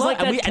 And she's like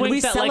that and twink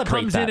we that like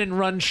comes that. in and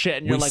runs shit,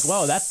 and you're like,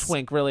 whoa, that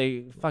twink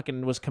really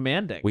fucking was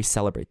commanding. We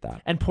celebrate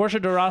that. And Portia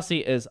de Rossi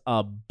is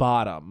a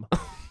bottom.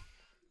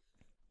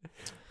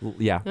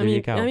 Yeah, there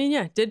you go. I mean,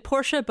 yeah. Did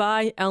Portia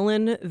buy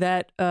Ellen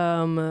that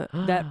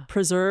that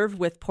preserve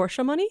with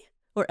Portia money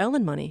or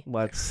Ellen money?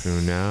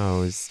 Who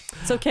knows?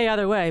 It's okay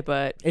either way,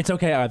 but it's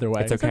okay either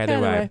way. It's okay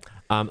either way.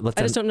 I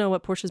just don't know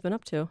what Portia's been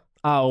up to.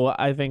 Oh,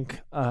 I think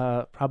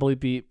probably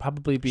being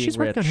She's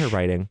rich. working on her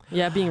writing.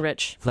 Yeah, being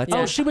rich.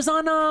 Oh, she was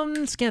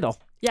on Scandal.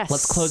 Yes.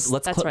 Let's close.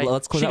 Right.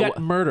 Let's close She out.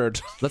 got murdered.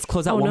 Let's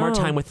close out one more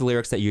time with the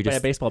lyrics that you by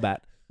just a baseball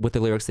bat. With the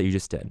lyrics that you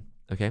just did.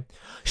 Okay.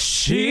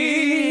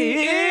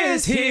 She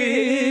is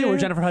here. We're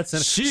Jennifer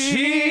Hudson.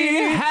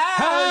 She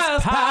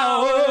has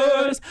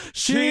powers.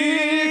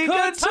 She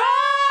could turn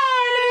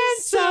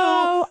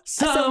into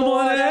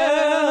someone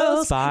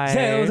else. Bye.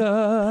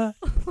 Zelda.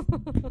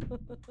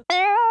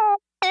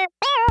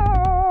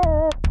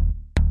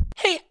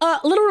 Hey,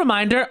 little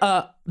reminder,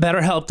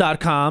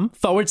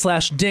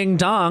 BetterHelp.com/ding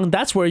dong.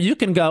 That's where you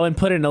can go and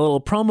put in a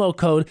little promo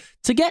code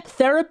to get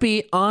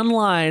therapy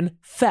online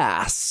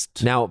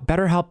fast. Now,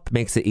 BetterHelp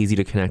makes it easy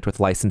to connect with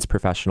licensed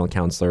professional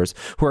counselors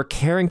who are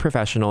caring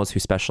professionals who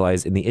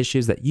specialize in the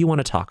issues that you want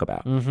to talk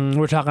about.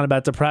 We're talking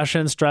about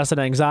depression, stress and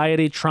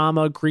anxiety,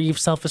 trauma, grief,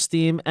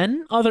 self-esteem,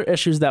 and other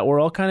issues that we're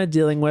all kind of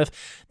dealing with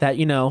that,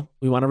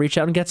 we want to reach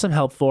out and get some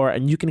help for.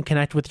 And you can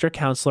connect with your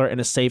counselor in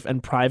a safe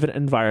and private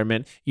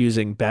environment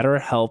using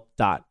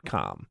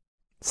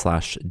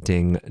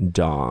BetterHelp.com/ding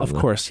dong. Of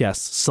course,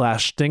 yes.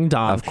 /ding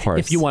dong. Of course.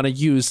 If you want to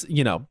use,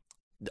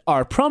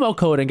 our promo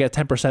code and get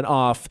 10%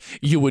 off,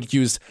 you would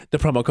use the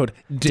promo code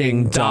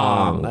Ding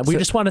Dong. We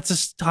just wanted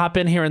to hop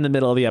in here in the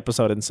middle of the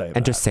episode and say that.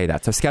 And just say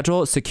that. So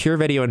schedule secure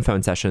video and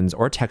phone sessions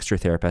or text your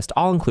therapist,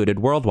 all included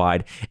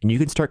worldwide, and you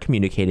can start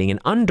communicating in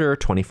under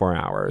 24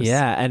 hours.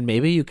 Yeah, and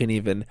maybe you can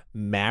even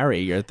marry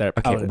your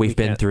therapist. Okay, we've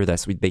been through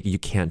this. You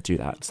can't do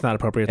that. It's not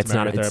appropriate to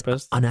marry a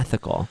therapist? It's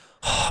unethical.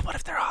 What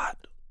if they're hot?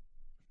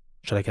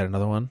 Should I get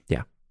another one?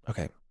 Yeah.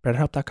 Okay.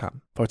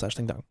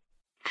 BetterHelp.com/Ding Dong.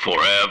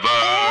 Forever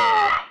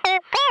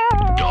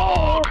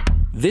Dog.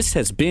 This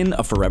has been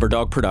a Forever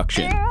Dog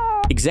production.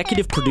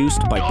 Executive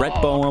produced by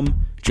Brett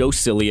Boehm, Joe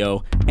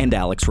Cilio, and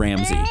Alex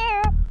Ramsey.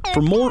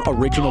 For more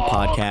original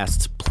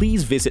podcasts,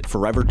 please visit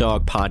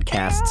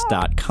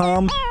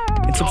foreverdogpodcasts.com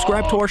and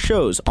subscribe to our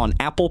shows on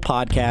Apple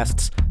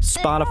Podcasts,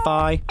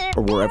 Spotify,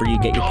 or wherever you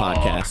get your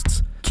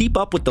podcasts. Keep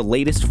up with the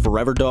latest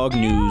Forever Dog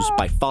news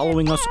by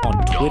following us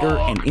on Twitter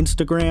and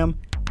Instagram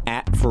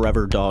at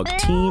Forever Dog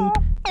Team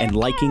and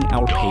liking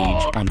our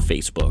page on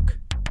Facebook.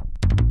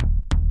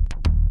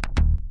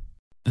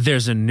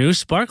 There's a new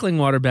sparkling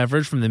water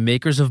beverage from the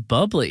makers of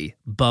Bubbly,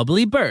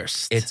 Bubbly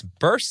Burst. It's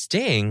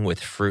bursting with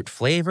fruit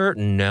flavor,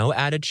 no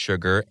added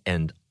sugar,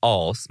 and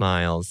all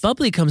smiles.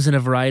 Bubbly comes in a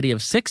variety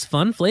of 6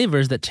 fun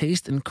flavors that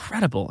taste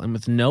incredible. And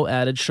with no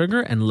added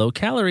sugar and low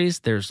calories,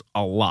 there's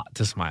a lot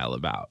to smile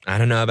about. I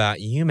don't know about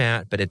you,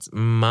 Matt, but it's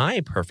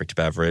my perfect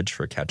beverage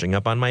for catching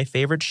up on my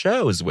favorite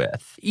shows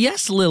with.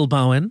 Yes, Lil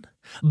Bowen.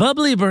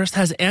 Bubbly Burst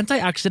has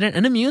antioxidant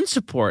and immune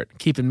support,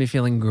 keeping me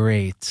feeling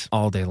great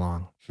all day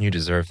long. You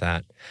deserve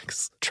that.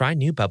 Try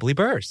new Bubbly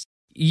Burst.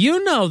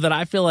 You know that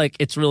I feel like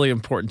it's really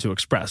important to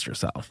express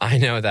yourself. I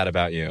know that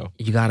about you.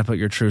 You got to put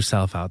your true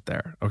self out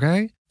there,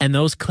 okay? And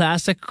those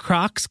classic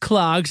Crocs,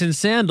 clogs, and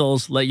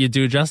sandals let you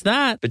do just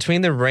that.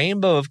 Between the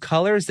rainbow of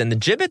colors and the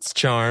Jibbitz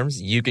charms,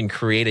 you can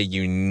create a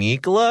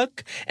unique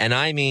look. And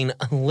I mean,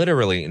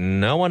 literally,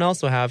 no one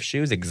else will have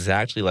shoes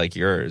exactly like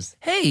yours.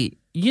 Hey,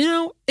 you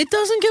know, it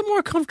doesn't get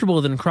more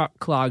comfortable than Croc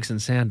clogs and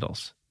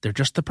sandals. They're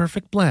just the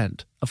perfect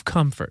blend of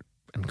comfort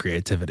and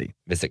creativity.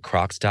 Visit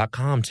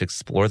Crocs.com to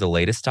explore the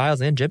latest styles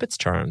and Jibbitz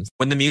charms.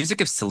 When the music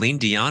of Celine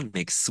Dion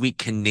makes sweet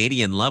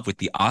Canadian love with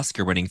the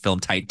Oscar-winning film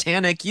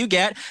Titanic, you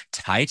get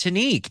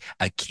Titanic,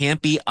 a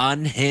campy,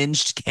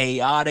 unhinged,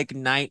 chaotic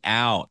night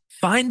out.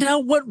 Find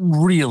out what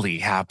really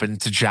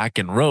happened to Jack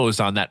and Rose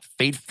on that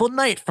fateful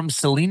night from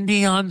Celine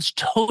Dion's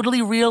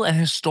totally real and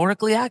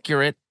historically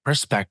accurate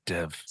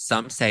perspective.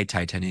 Some say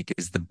Titanic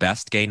is the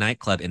best gay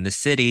nightclub in the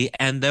city,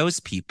 and those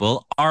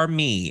people are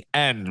me.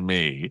 And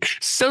me.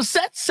 So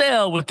set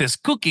sail with this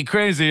kooky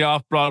crazy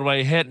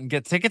off-Broadway hit and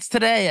get tickets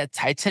today at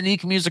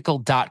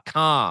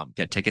TitanicMusical.com.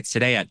 Get tickets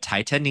today at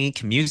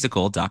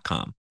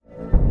TitanicMusical.com.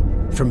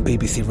 From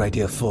BBC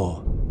Radio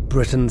 4,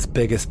 Britain's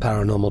biggest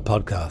paranormal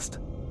podcast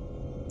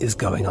is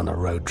going on a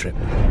road trip.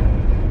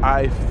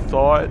 I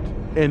thought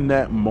in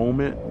that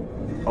moment,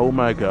 oh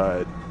my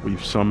God,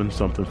 we've summoned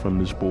something from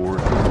this board.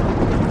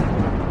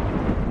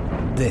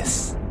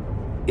 This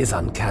is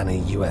Uncanny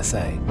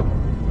USA.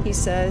 He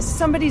says,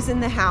 somebody's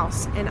in the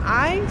house, and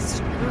I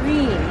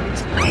screamed.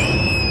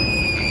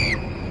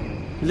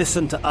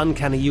 Listen to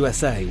Uncanny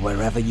USA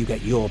wherever you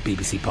get your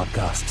BBC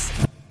podcasts,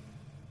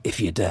 if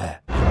you dare.